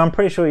Slinger, I'm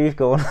pretty sure you've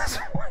got one as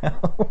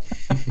well.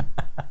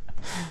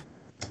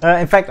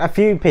 In fact, a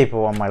few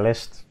people on my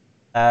list.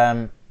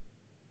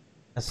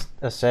 as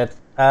said.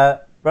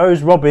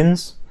 Rose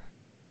Robbins,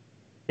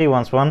 she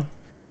wants one,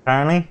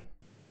 apparently.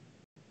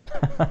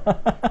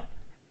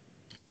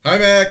 Hi,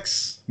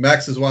 Max.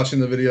 Max is watching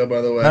the video,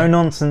 by the way. No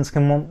Nonsense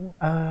can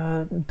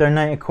want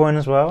donate a coin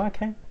as well.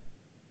 Okay,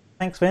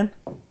 thanks, Vin.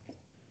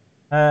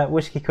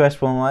 Whiskey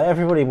Quest one. Like,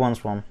 everybody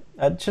wants one.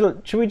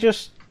 Should we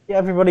just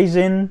everybody's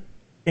in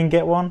can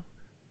get one?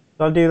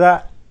 Should I do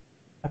that?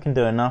 I can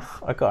do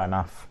enough. I got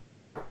enough.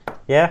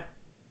 Yeah,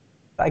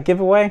 that a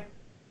giveaway.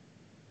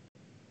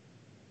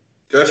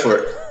 Go for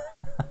it.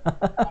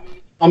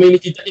 I mean,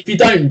 if you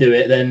don't do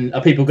it, then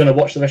are people going to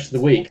watch the rest of the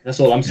week? That's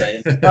all I'm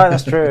saying. Oh,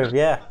 that's true.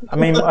 Yeah. I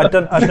mean, I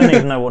don't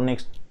even know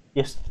what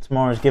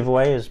tomorrow's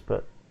giveaway is,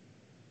 but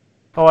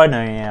oh, I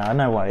know. Yeah, I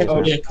know what it is.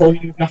 Oh, yeah, coin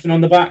with nothing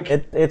on the back.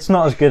 It's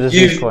not as good as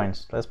these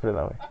coins. Let's put it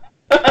that way.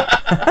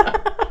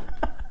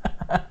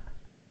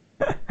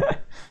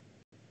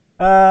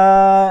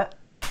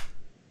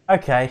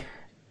 Okay.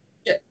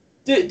 Yeah,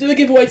 do a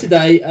giveaway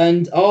today,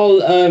 and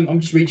I'll I'm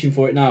just reaching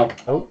for it now.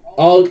 Oh.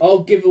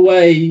 I'll give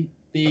away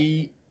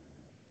the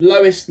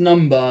lowest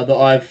number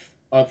that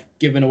I've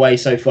given away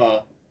so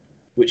far,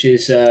 which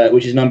is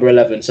number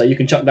 11. So you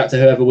can chuck that to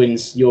whoever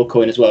wins your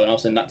coin as well, and I'll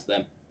send that to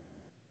them.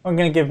 I'm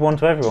going to give one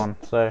to everyone.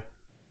 So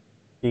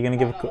you're going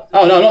to give a.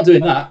 Oh no, I'm not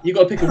doing that. You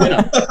got to pick a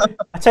winner.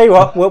 I tell you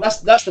what,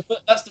 that's the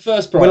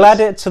first prize. We'll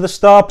add it to the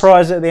star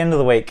prize at the end of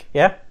the week.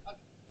 Yeah.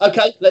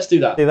 Okay, let's do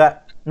that. Do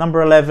that.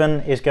 Number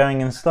 11 is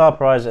going in the star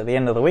prize at the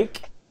end of the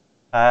week.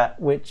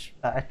 Which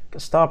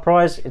star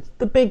prize? It's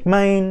the big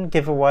main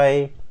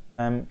giveaway.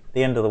 The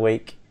end of the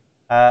week.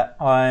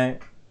 I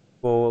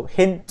will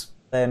hint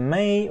there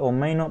may or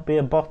may not be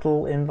a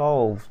bottle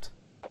involved.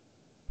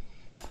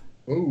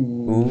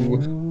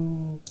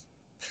 Ooh.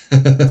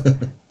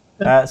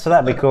 So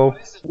that'd be cool.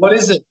 What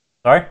is it?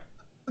 Sorry?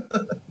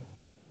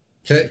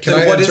 Can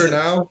I enter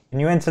now?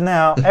 Can you enter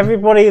now?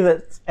 Everybody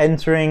that's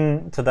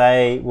entering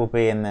today will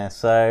be in there.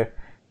 So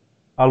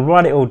I'll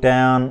write it all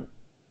down.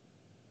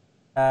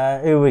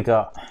 Who we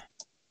got?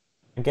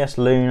 I guess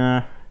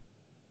Luna.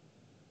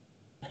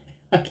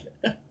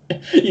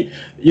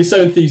 You're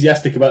so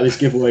enthusiastic about this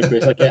giveaway,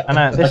 Chris. I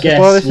know. This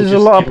we'll is a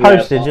lot of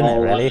postage, isn't it?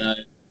 Really,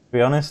 to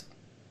be honest.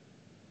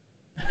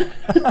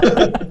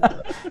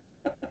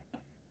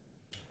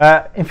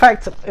 In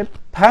fact,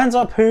 hands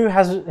up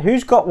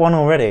who's got one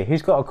already?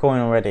 Who's got a coin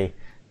already?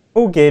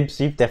 Paul Gibbs,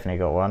 you've definitely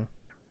got one.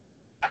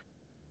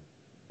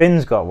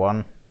 Ben's got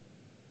one.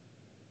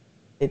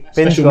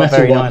 Ben's got a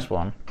very nice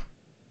one.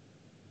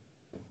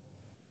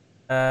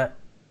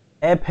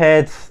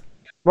 Airpad.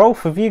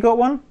 Rolf, have you got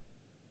one?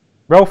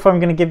 Rolf, I'm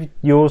going to give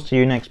yours to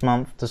you next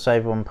month to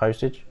save on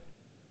postage.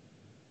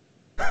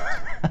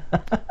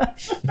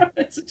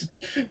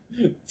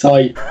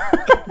 Tight.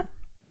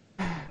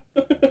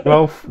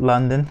 Rolf,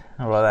 London.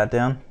 I'll write that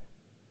down.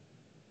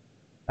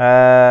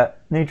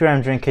 New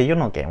Dram Drinker, you're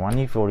not getting one.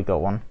 You've already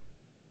got one.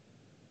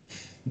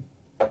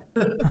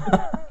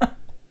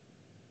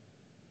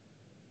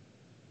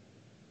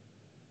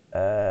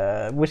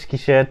 Whiskey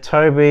Shed,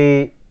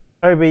 Toby,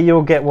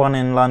 you'll get one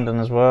in London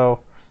as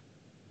well.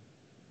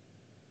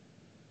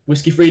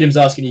 Whiskey Freedom's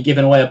asking you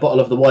giving away a bottle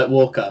of the White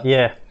Walker.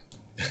 Yeah.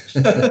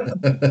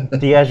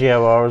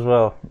 Diageo are as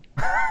well.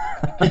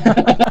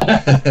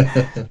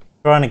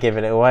 Trying to give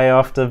it away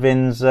after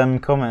Vin's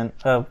comment,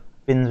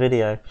 Vin's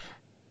video.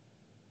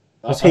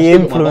 Because he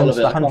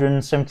influenced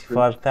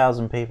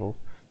 175,000 people.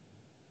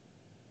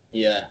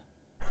 Yeah,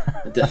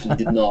 I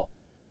definitely did not.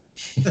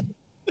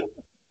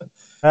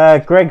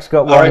 Greg's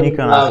got one, you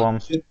can have one.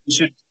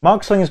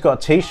 Mark Slinger's got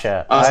a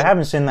t-shirt. I Awesome.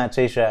 haven't seen that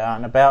t-shirt out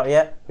and about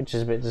yet, which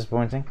is a bit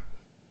disappointing.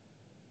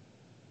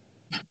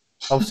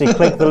 Obviously,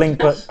 click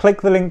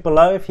the link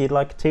below if you'd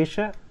like a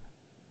t-shirt.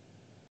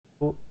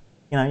 You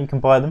know, you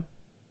can buy them.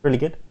 Really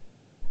good.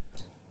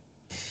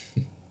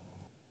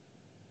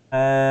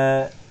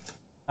 I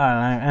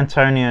don't know,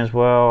 Antonio as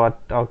well.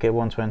 I'll get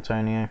one to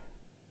Antonio.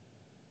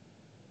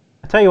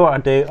 I'll tell you what I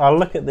do. I'll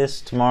look at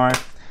this tomorrow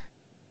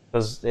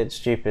because it's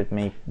stupid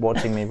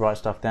watching me write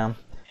stuff down.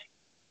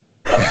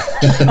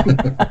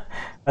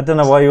 I don't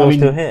know why you're all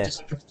still here.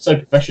 So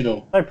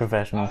professional. So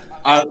professional.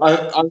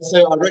 I'd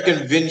say I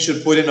reckon Vin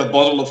should put in a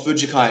bottle of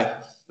Fujikai,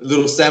 a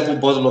little sample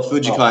bottle of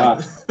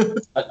Fujikai.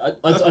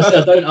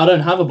 I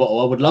don't have a bottle.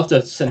 I would love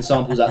to send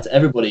samples out to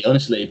everybody,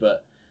 honestly,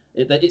 but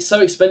it's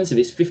so expensive.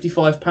 It's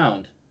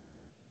 £55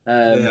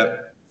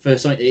 for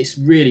something. It's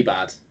really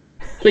bad.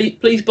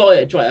 Please buy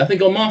it and try it. I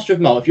think on Master of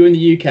Malt, if you're in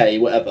the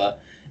UK, whatever,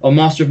 on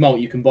Master of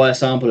Malt you can buy a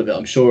sample of it.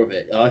 I'm sure of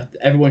it.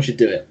 Everyone should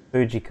do it.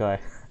 Fujikai.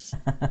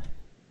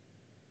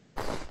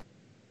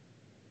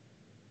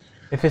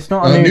 If it's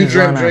not a new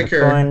Dram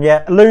Drinker coin,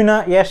 yeah,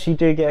 Luna, yes, you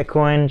do get a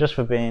coin just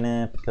for being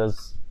here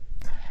because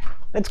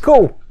it's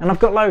cool, and I've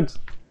got loads.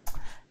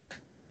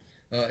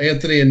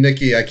 Anthony and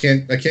Nikki, I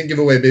can't give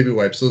away baby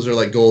wipes. Those are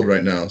like gold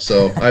right now,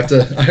 so I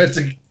have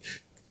to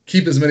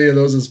keep as many of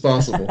those as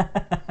possible.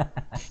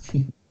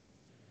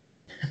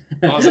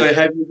 Also,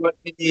 have you got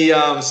any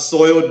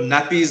soiled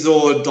nappies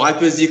or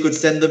diapers you could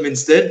send them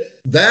instead?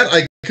 That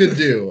I could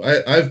do.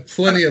 I have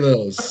plenty of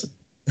those.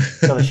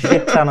 Got a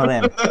shit ton of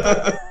them.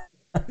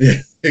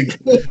 Yeah,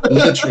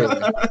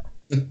 literally.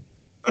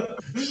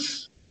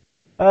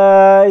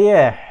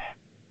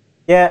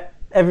 Yeah.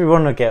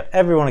 Everyone will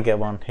get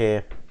one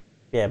here.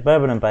 Yeah,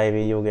 Bourbon and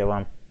Baby, you'll get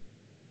one.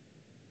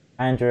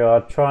 Andrew,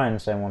 I'll try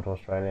and send one to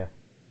Australia.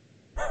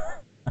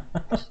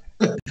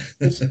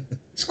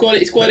 It's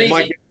quite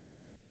easy.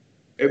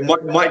 It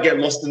might get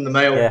lost in the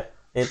mail. Yeah,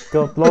 it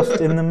got lost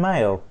in the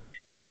mail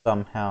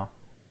somehow.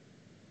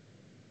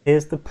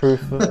 Here's the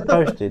proof of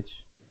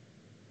postage.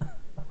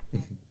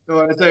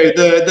 No, I say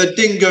the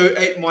dingo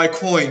ate my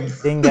coin.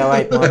 Dingo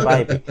ate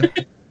my baby.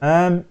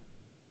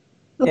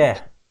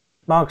 Yeah.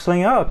 Mark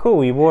Slinger, oh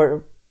cool, you wore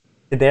it.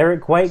 Did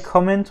Eric Waite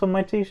comment on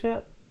my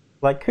t-shirt?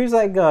 Like, who's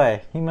that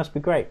guy? He must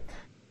be great.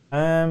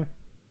 Bourbon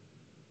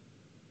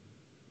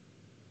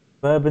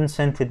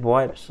scented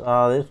wipes.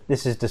 Oh,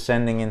 this is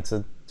descending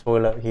into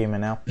toilet humour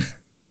now.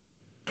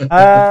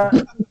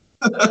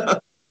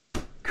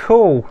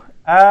 Cool.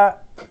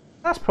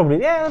 That's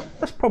probably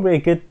a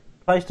good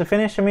place to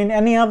finish. I mean,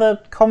 any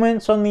other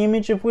comments on the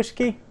image of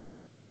whiskey?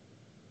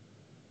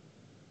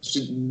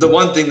 The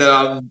one thing that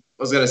I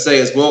was going to say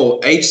as well,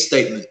 age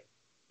statement.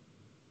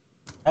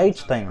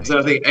 Age statement. So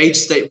I think age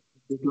statement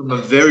has become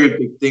a very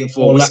big thing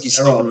for whiskey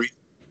snobbery.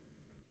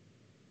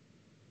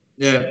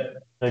 Yeah.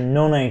 So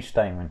non-age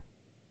statement.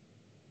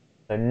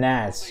 So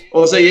NAS.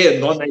 Also, yeah,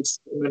 non-age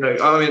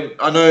statement. I mean,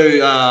 I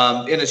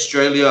know in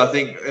Australia, I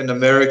think in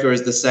America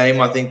is the same.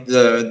 I think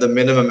the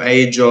minimum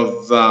age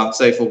of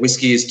say for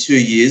whiskey is 2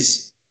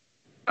 years.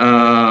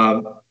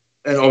 And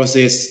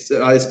obviously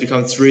it's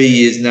become 3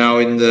 years now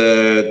in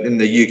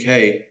the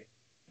UK.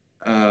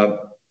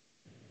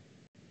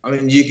 I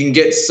mean, you can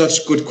get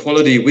such good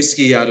quality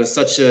whiskey out of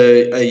such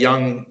a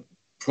young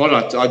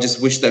product. I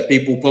just wish that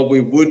people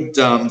probably would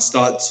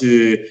start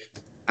to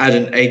add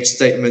an age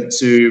statement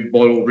to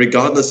bottle,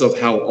 regardless of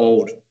how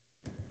old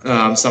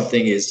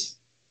something is.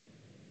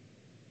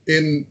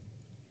 In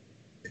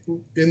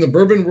the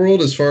bourbon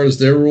world, as far as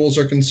their rules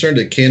are concerned,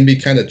 it can be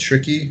kind of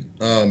tricky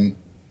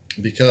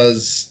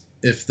because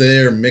if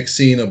they're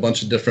mixing a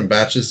bunch of different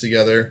batches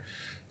together,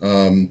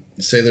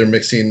 say they're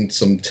mixing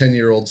some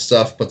 10-year-old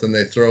stuff, but then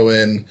they throw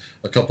in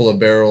a couple of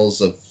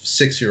barrels of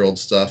 6-year-old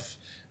stuff.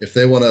 If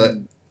they want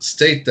to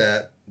state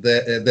that,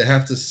 they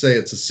have to say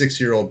it's a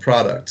 6-year-old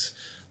product.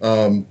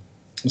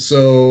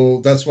 So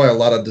that's why a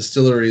lot of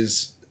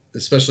distilleries,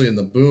 especially in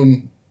the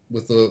boom,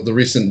 with the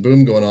recent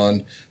boom going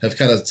on, have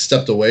kind of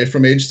stepped away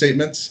from age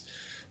statements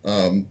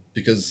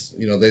because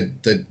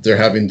they're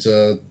having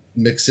to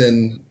mix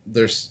in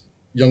their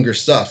younger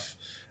stuff.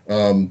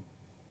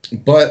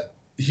 But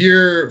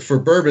here for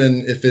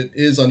bourbon, if it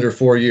is under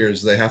 4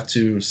 years, they have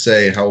to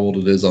say how old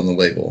it is on the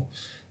label.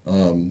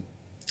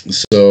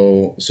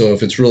 So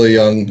if it's really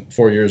young,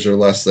 4 years or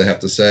less, they have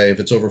to say. If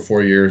it's over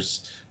 4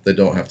 years, they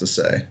don't have to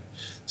say.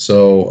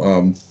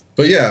 So,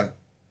 but yeah,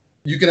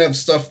 you can have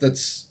stuff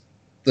that's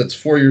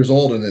 4 years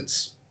old and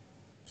it's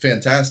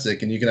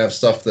fantastic, and you can have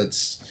stuff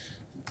that's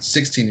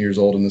 16 years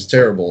old and it's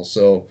terrible.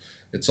 So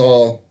it's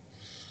all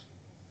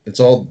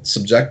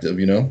subjective,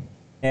 you know.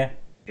 Yeah.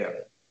 Yeah.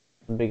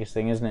 The biggest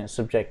thing, isn't it?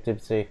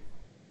 Subjectivity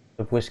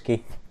of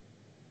whiskey.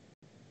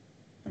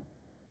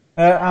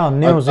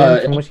 Neil's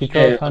in from Whiskey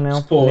Drive. Hi,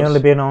 Neil. Neil will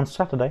be in on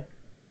Saturday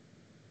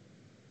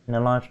in the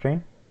live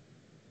stream.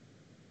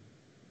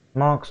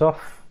 Mark's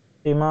off.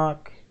 See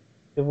Mark.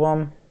 Good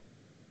one.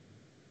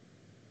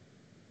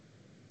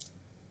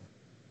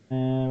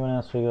 What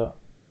else we got?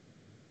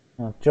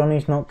 Oh,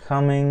 Johnny's not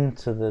coming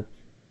to the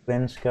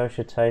Glen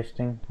Scotia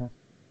tasting. That's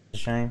a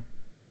shame.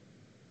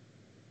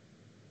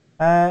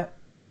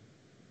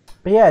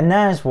 But yeah,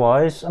 NAS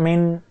wise, I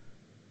mean,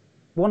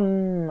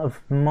 one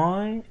of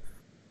my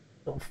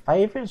sort of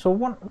favourites, or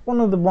one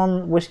of the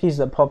whiskies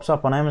that pops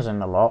up on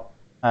Amazon a lot,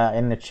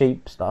 in the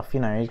cheap stuff,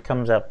 it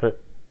comes out at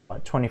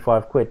like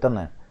 25 quid, doesn't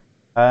it?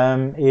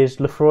 Is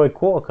Lefroy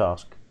Quarter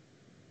Cask.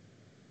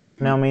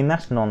 Now, I mean,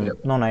 that's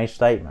non-age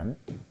statement,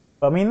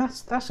 but I mean,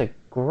 that's a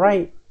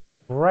great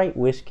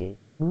whiskey.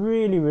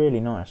 Really,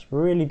 really nice.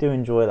 Really do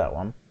enjoy that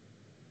one.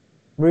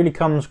 Really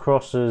comes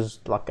across as,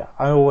 like,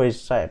 I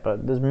always say it,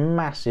 but there's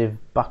massive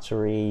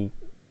buttery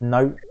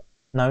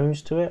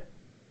nose to it,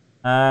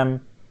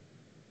 and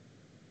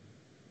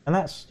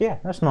that's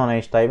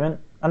non-age statement.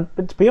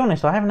 But to be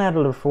honest, I haven't had a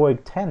Lefroy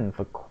 10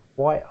 for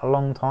quite a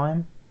long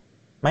time,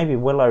 maybe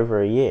well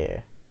over a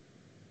year.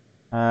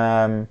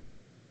 I mean,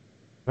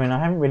 I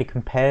haven't really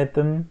compared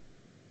them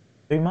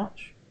too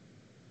much.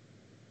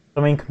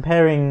 I mean,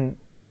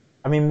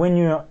 when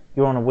you're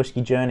on a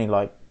whiskey journey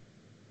like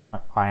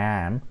I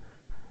am.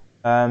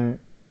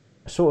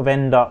 Sort of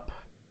end up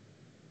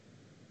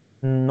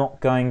not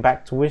going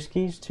back to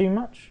whiskies too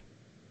much.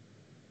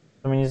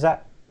 I mean, is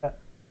that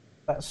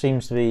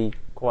seems to be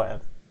quite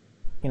a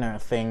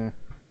thing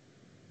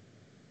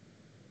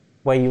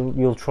where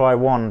you'll try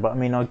one, but I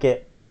mean, I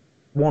get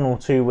 1 or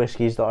 2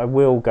 whiskies that I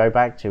will go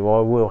back to, or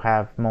I will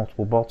have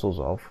multiple bottles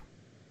of,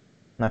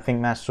 and I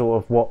think that's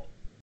sort of what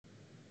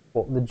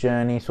the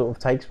journey sort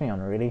of takes me on,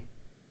 really.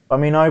 I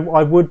mean, I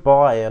would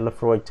buy a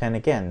Lefroy 10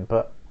 again,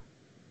 but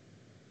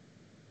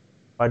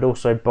I'd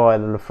also buy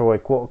the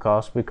Lefroy quarter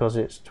cask because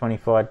it's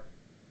 25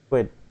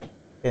 quid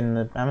in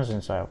the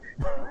Amazon sale.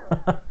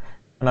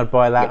 And I'd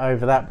buy that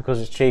over that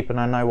because it's cheap and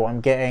I know what I'm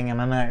getting and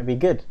I know it'd be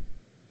good.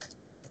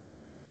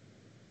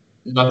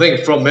 I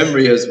think from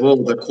memory as well,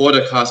 the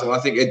quarter cask, I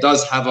think it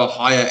does have a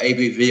higher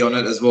ABV on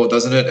it as well,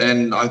 doesn't it?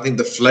 And I think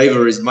the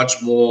flavor is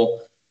much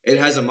more, it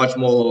has a much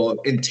more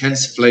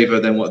intense flavor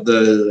than what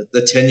the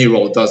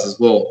 10-year-old does as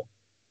well.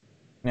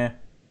 Yeah.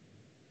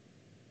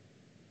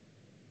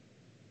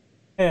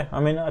 Yeah, I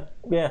mean,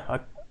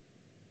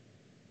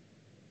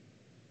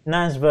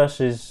 NAS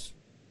versus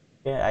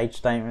age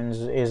statements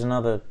is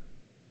another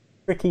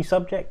tricky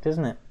subject,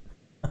 isn't it?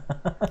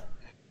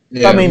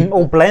 Yeah. I mean,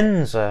 all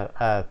blends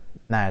are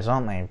NAS,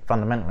 aren't they?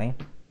 Fundamentally,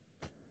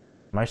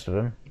 most of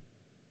them.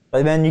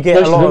 But then you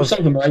get a lot of some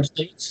of them are age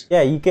statements.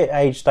 Yeah, you get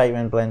age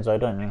statement blends, though,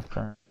 don't you?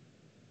 So,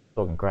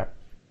 talking crap.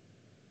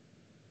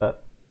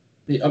 But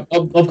I've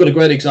got a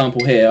great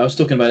example here. I was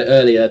talking about it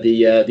earlier.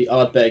 The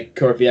Ardbeg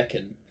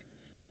Koravieken.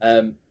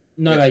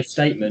 No age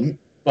statement,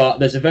 but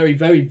there's a very,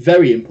 very,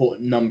 very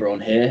important number on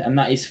here, and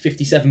that is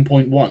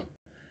 57.1.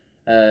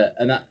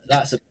 And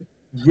that's a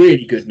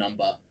really good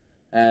number.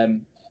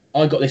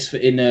 I got this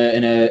in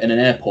an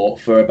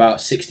airport for about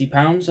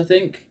 £60, I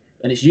think,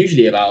 and it's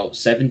usually about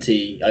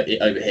 70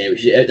 over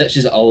here, that's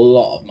just a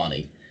lot of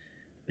money.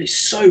 But it's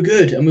so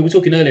good, and we were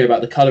talking earlier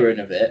about the colouring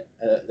of it.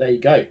 There you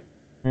go.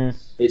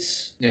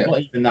 It's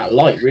not even that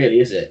light, really,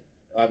 is it?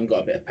 I haven't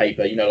got a bit of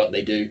paper, like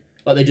they do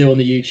on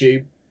the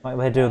YouTube. Like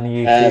they do on the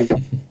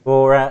YouTube,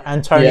 or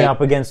Antonio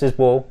up against his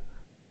wall.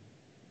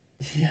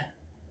 Yeah,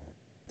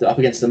 up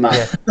against the map.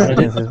 Yeah,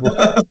 against his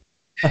wall.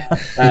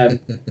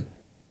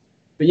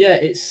 But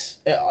yeah,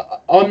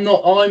 I'm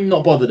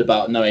not bothered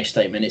about no age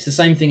statement. It's the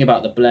same thing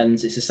about the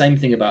blends. It's the same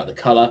thing about the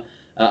colour.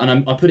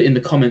 And I put it in the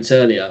comments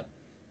earlier.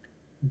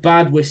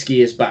 Bad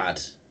whiskey is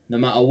bad, no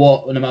matter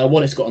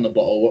what it's got on the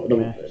bottle,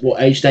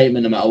 what age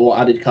statement, no matter what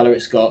added colour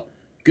it's got.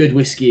 Good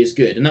whiskey is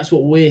good, and that's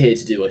what we're here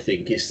to do. I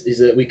think is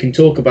that we can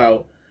talk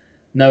about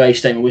no age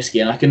statement whiskey,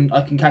 and I can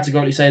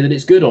categorically say that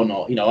it's good or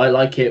not. I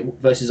like it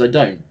versus I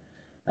don't,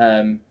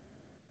 and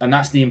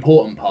that's the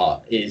important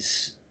part.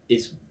 Is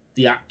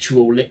the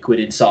actual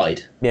liquid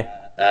inside?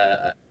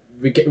 Yeah.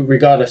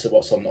 Regardless of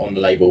what's on the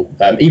label,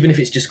 even if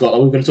it's just got,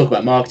 we're going to talk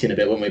about marketing a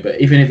bit, won't we?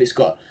 But even if it's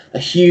got a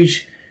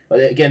huge,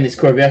 again, this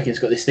Koraviakin's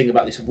got this thing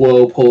about this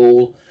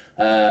whirlpool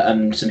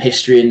and some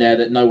history in there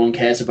that no one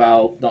cares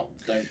about. Not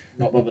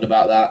bothered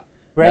about that.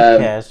 Greg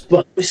cares.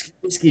 But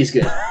whiskey is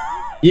good.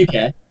 You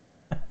care.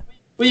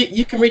 Well,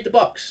 you can read the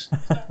box.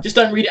 Just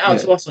don't read it out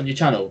to us on your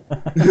channel.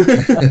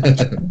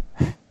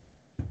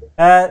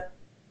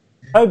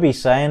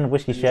 Toby's saying,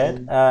 Whiskey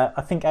Shared,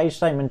 I think age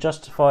statement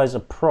justifies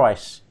a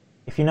price.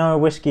 If you know a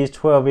whiskey is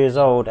 12 years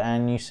old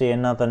and you see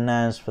another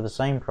NAS for the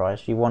same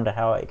price, you wonder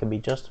how it can be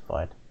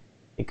justified.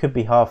 It could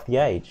be half the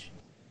age.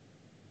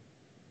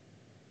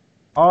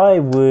 I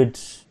would...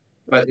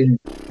 I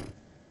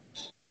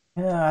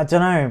don't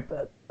know.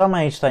 Some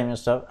age statement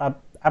stuff.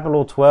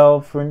 Aberlour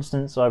 12, for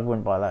instance, I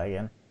wouldn't buy that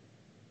again.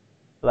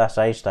 But that's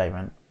age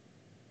statement.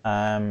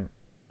 And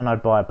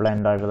I'd buy a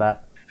blend over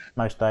that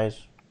most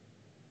days.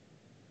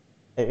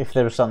 If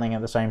there was something at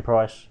the same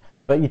price.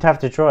 But you'd have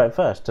to try it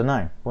first to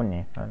know, wouldn't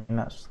you? I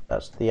mean,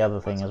 that's the other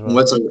thing as well.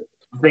 I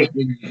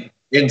think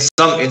in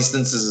some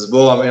instances as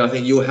well, I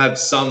think you'll have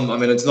some,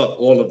 it's not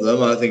all of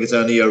them, I think it's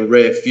only a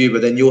rare few,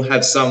 but then you'll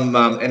have some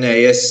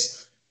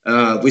NAS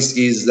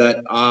whiskies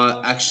that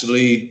are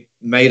actually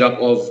made up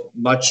of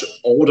much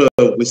older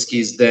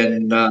whiskies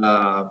than,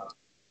 I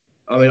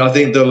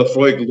think the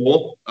Lefroy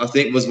Law,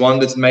 was one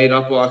that's made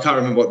up, I can't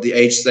remember what the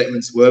age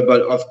statements were,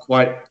 but of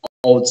quite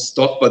old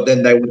stock, but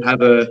then they would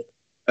have a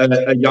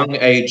young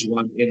age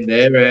one in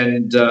there,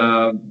 and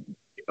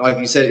like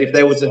you said, if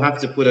they were to have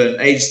to put an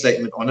age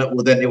statement on it,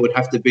 well, then it would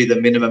have to be the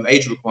minimum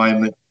age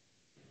requirement,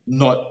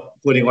 not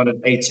putting on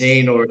an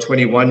 18 or a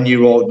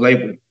 21-year-old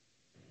label.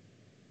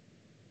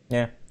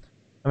 Yeah,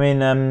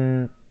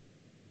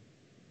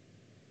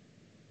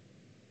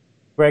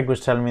 Greg was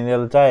telling me the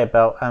other day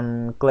about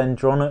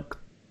Glendronach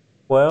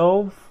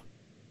 12,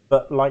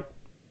 but like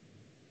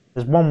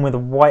there's one with a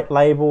white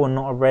label and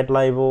not a red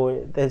label.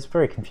 It's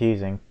very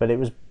confusing, but it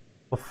was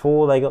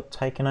before they got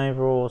taken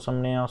over or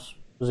somebody else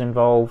was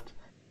involved,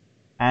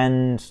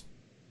 and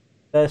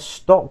their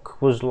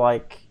stock was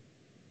like,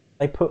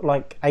 they put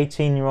like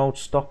 18-year-old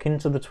stock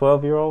into the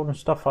 12-year-old and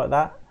stuff like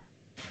that,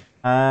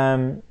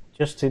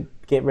 just to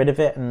get rid of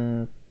it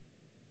and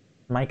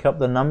make up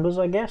the numbers,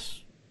 I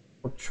guess,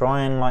 or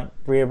try and like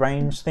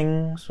rearrange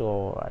things,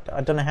 or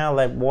I don't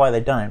know why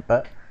they've done it,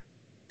 but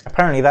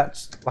apparently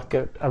that's like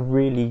a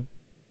really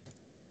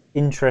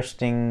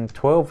interesting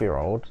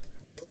 12-year-old,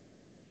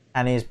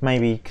 and is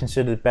maybe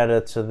considered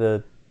better to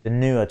the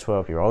newer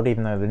 12-year-old,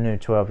 even though the new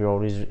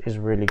 12-year-old is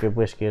really good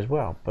whiskey as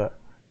well. But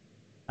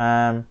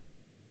yeah,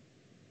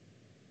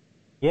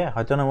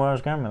 I don't know where I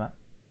was going with that.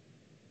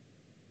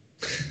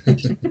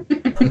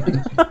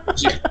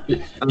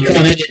 You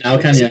can't edit now,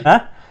 can you?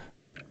 Huh?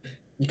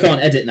 You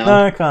can't edit now.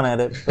 No, I can't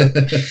edit.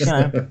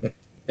 But,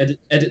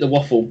 Edit the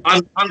waffle.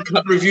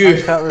 Uncut review.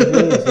 Uncut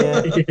reviews,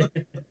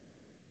 yeah.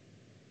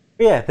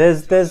 Yeah,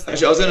 there's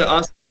Actually, I was going to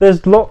ask.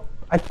 there's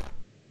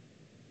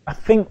I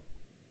think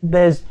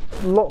there's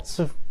lots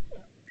of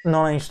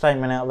non-age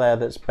statement out there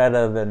that's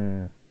better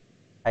than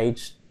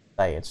age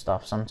dated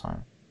stuff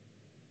sometimes.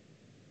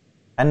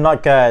 And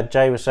like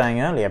Jay was saying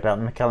earlier about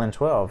Macallan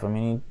 12, I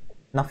mean,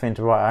 nothing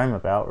to write home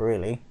about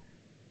really.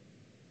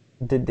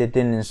 It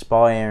didn't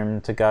inspire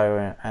him to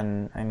go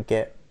and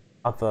get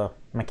other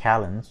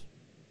Macallans.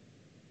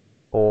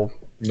 Or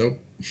Nope.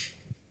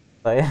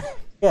 so,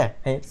 yeah,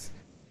 it's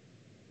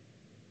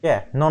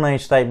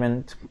non-age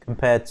statement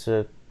compared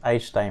to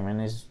age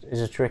statement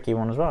is a tricky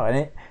one as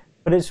well,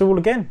 but it's all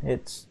again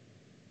it's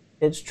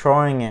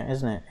trying it,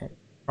 isn't it? It's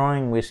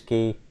trying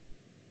whiskey,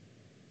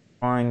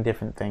 trying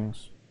different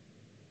things.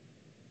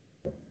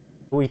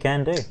 All you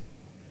can do.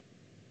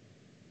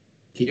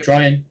 Keep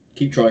trying.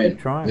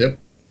 Yep.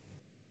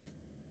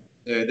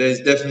 Yeah,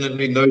 there's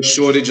definitely no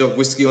shortage of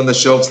whiskey on the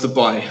shelves to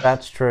buy.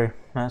 That's true.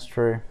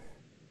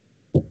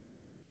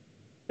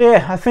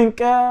 Yeah, I think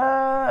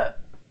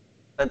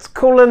let's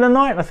call it a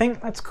night.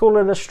 Let's call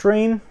it a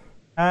stream.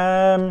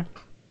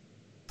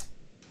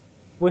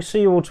 We'll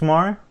see you all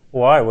tomorrow.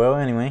 Well, I will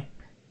anyway.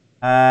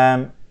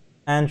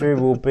 Andrew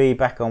will be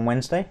back on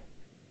Wednesday.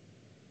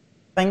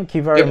 Thank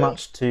you very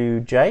much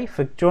to Jay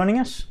for joining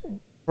us.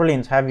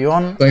 Brilliant to have you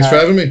on. Thanks for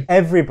having me.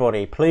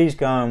 Everybody, please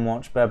go and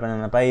watch Bourbon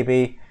and the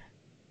Baby.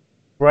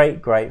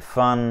 Great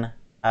fun.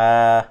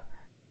 And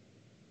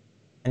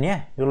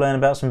yeah, you'll learn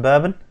about some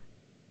bourbon,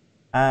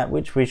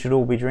 which we should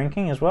all be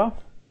drinking as well.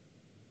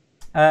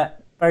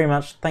 Very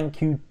much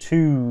thank you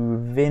to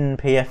Vin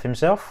PF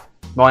himself.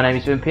 My name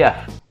is Vin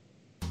PF.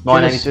 My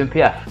name is Vin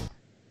PF.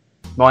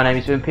 My name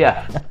is Vin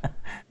PF.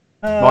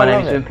 My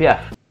name is Vin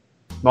PF.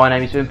 My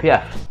name is Vin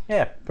PF.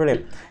 Yeah,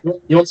 brilliant.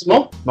 You want some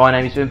more? My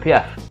name is Vin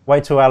PF.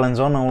 Wait till Alan's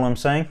on, all I'm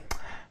saying.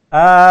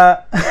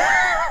 But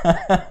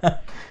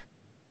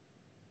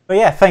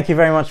yeah, thank you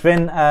very much,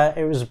 Vin.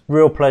 It was a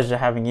real pleasure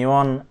having you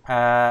on.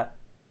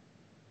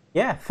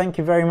 Yeah, thank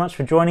you very much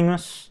for joining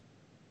us.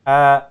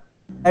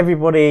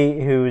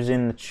 Everybody who was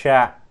in the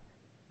chat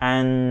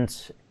and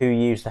who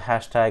used the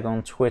hashtag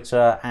on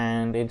Twitter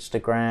and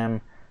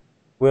Instagram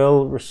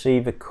will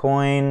receive a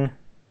coin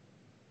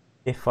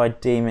if I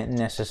deem it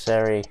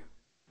necessary.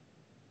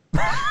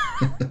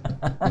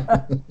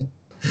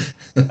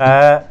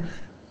 Yeah,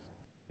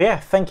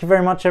 thank you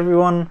very much,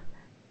 everyone.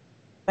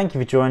 Thank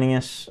you for joining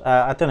us.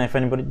 I don't know if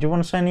anybody... Do you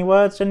want to say any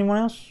words? Anyone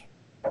else?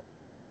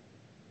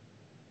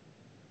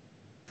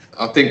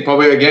 I think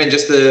probably again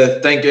just to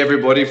thank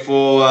everybody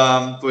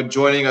for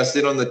joining us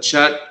in on the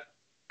chat,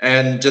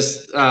 and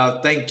just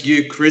thank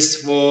you,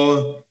 Chris,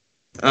 for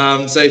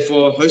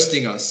for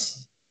hosting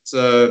us.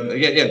 So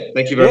again, yeah,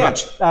 thank you very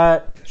much.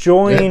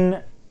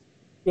 Join.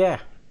 Yeah.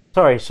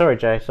 Sorry,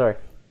 Jay. Sorry.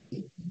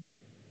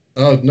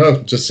 Oh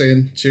no, just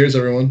saying cheers,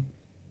 everyone.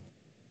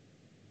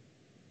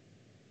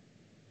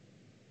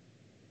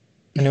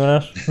 Anyone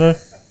else? No.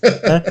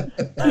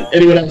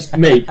 Anyone else?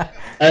 Me.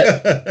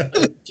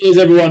 Cheers,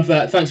 everyone.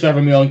 Thanks for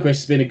having me on, Chris.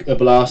 It's been a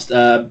blast.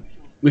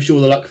 Wish you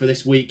all the luck for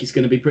this week. It's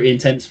going to be pretty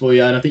intense for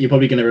you, and I think you're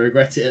probably going to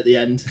regret it at the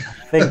end.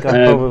 I think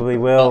I probably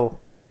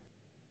will.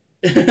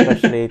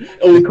 Especially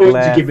all the coins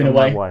you're giving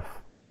away. My wife.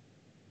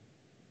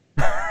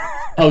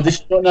 Oh, did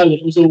she not know that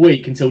it was all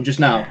week until just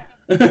now?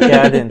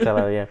 Yeah, I didn't tell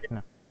her. Yeah.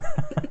 No.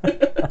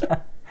 But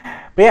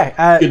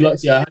yeah. Good luck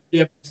to you. I hope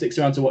you sticks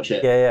around to watch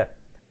it. Yeah.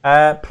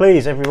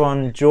 Please,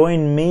 everyone,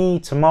 join me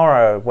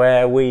tomorrow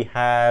where we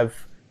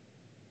have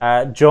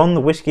John,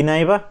 the whiskey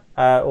neighbour,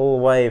 all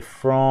the way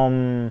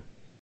from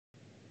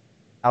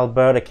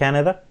Alberta,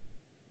 Canada,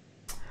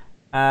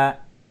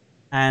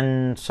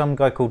 and some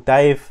guy called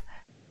Dave,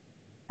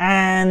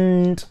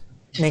 and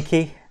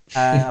Nikki.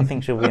 I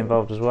think she'll be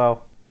involved as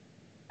well,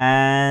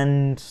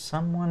 and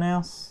someone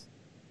else,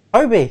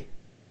 Obi,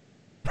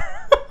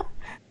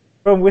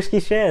 from Whiskey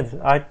Shared.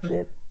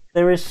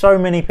 There is so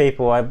many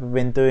people. I've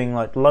been doing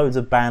like loads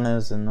of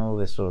banners and all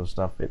this sort of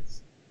stuff.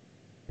 It's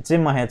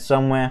in my head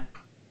somewhere.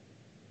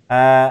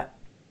 But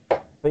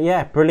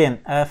yeah,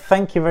 brilliant.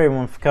 Thank you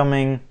everyone for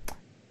coming,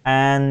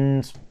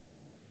 and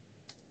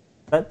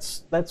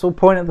let's all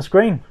point at the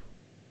screen.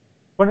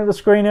 Point at the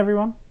screen,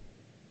 everyone.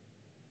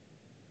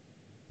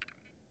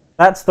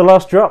 That's the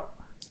last drop.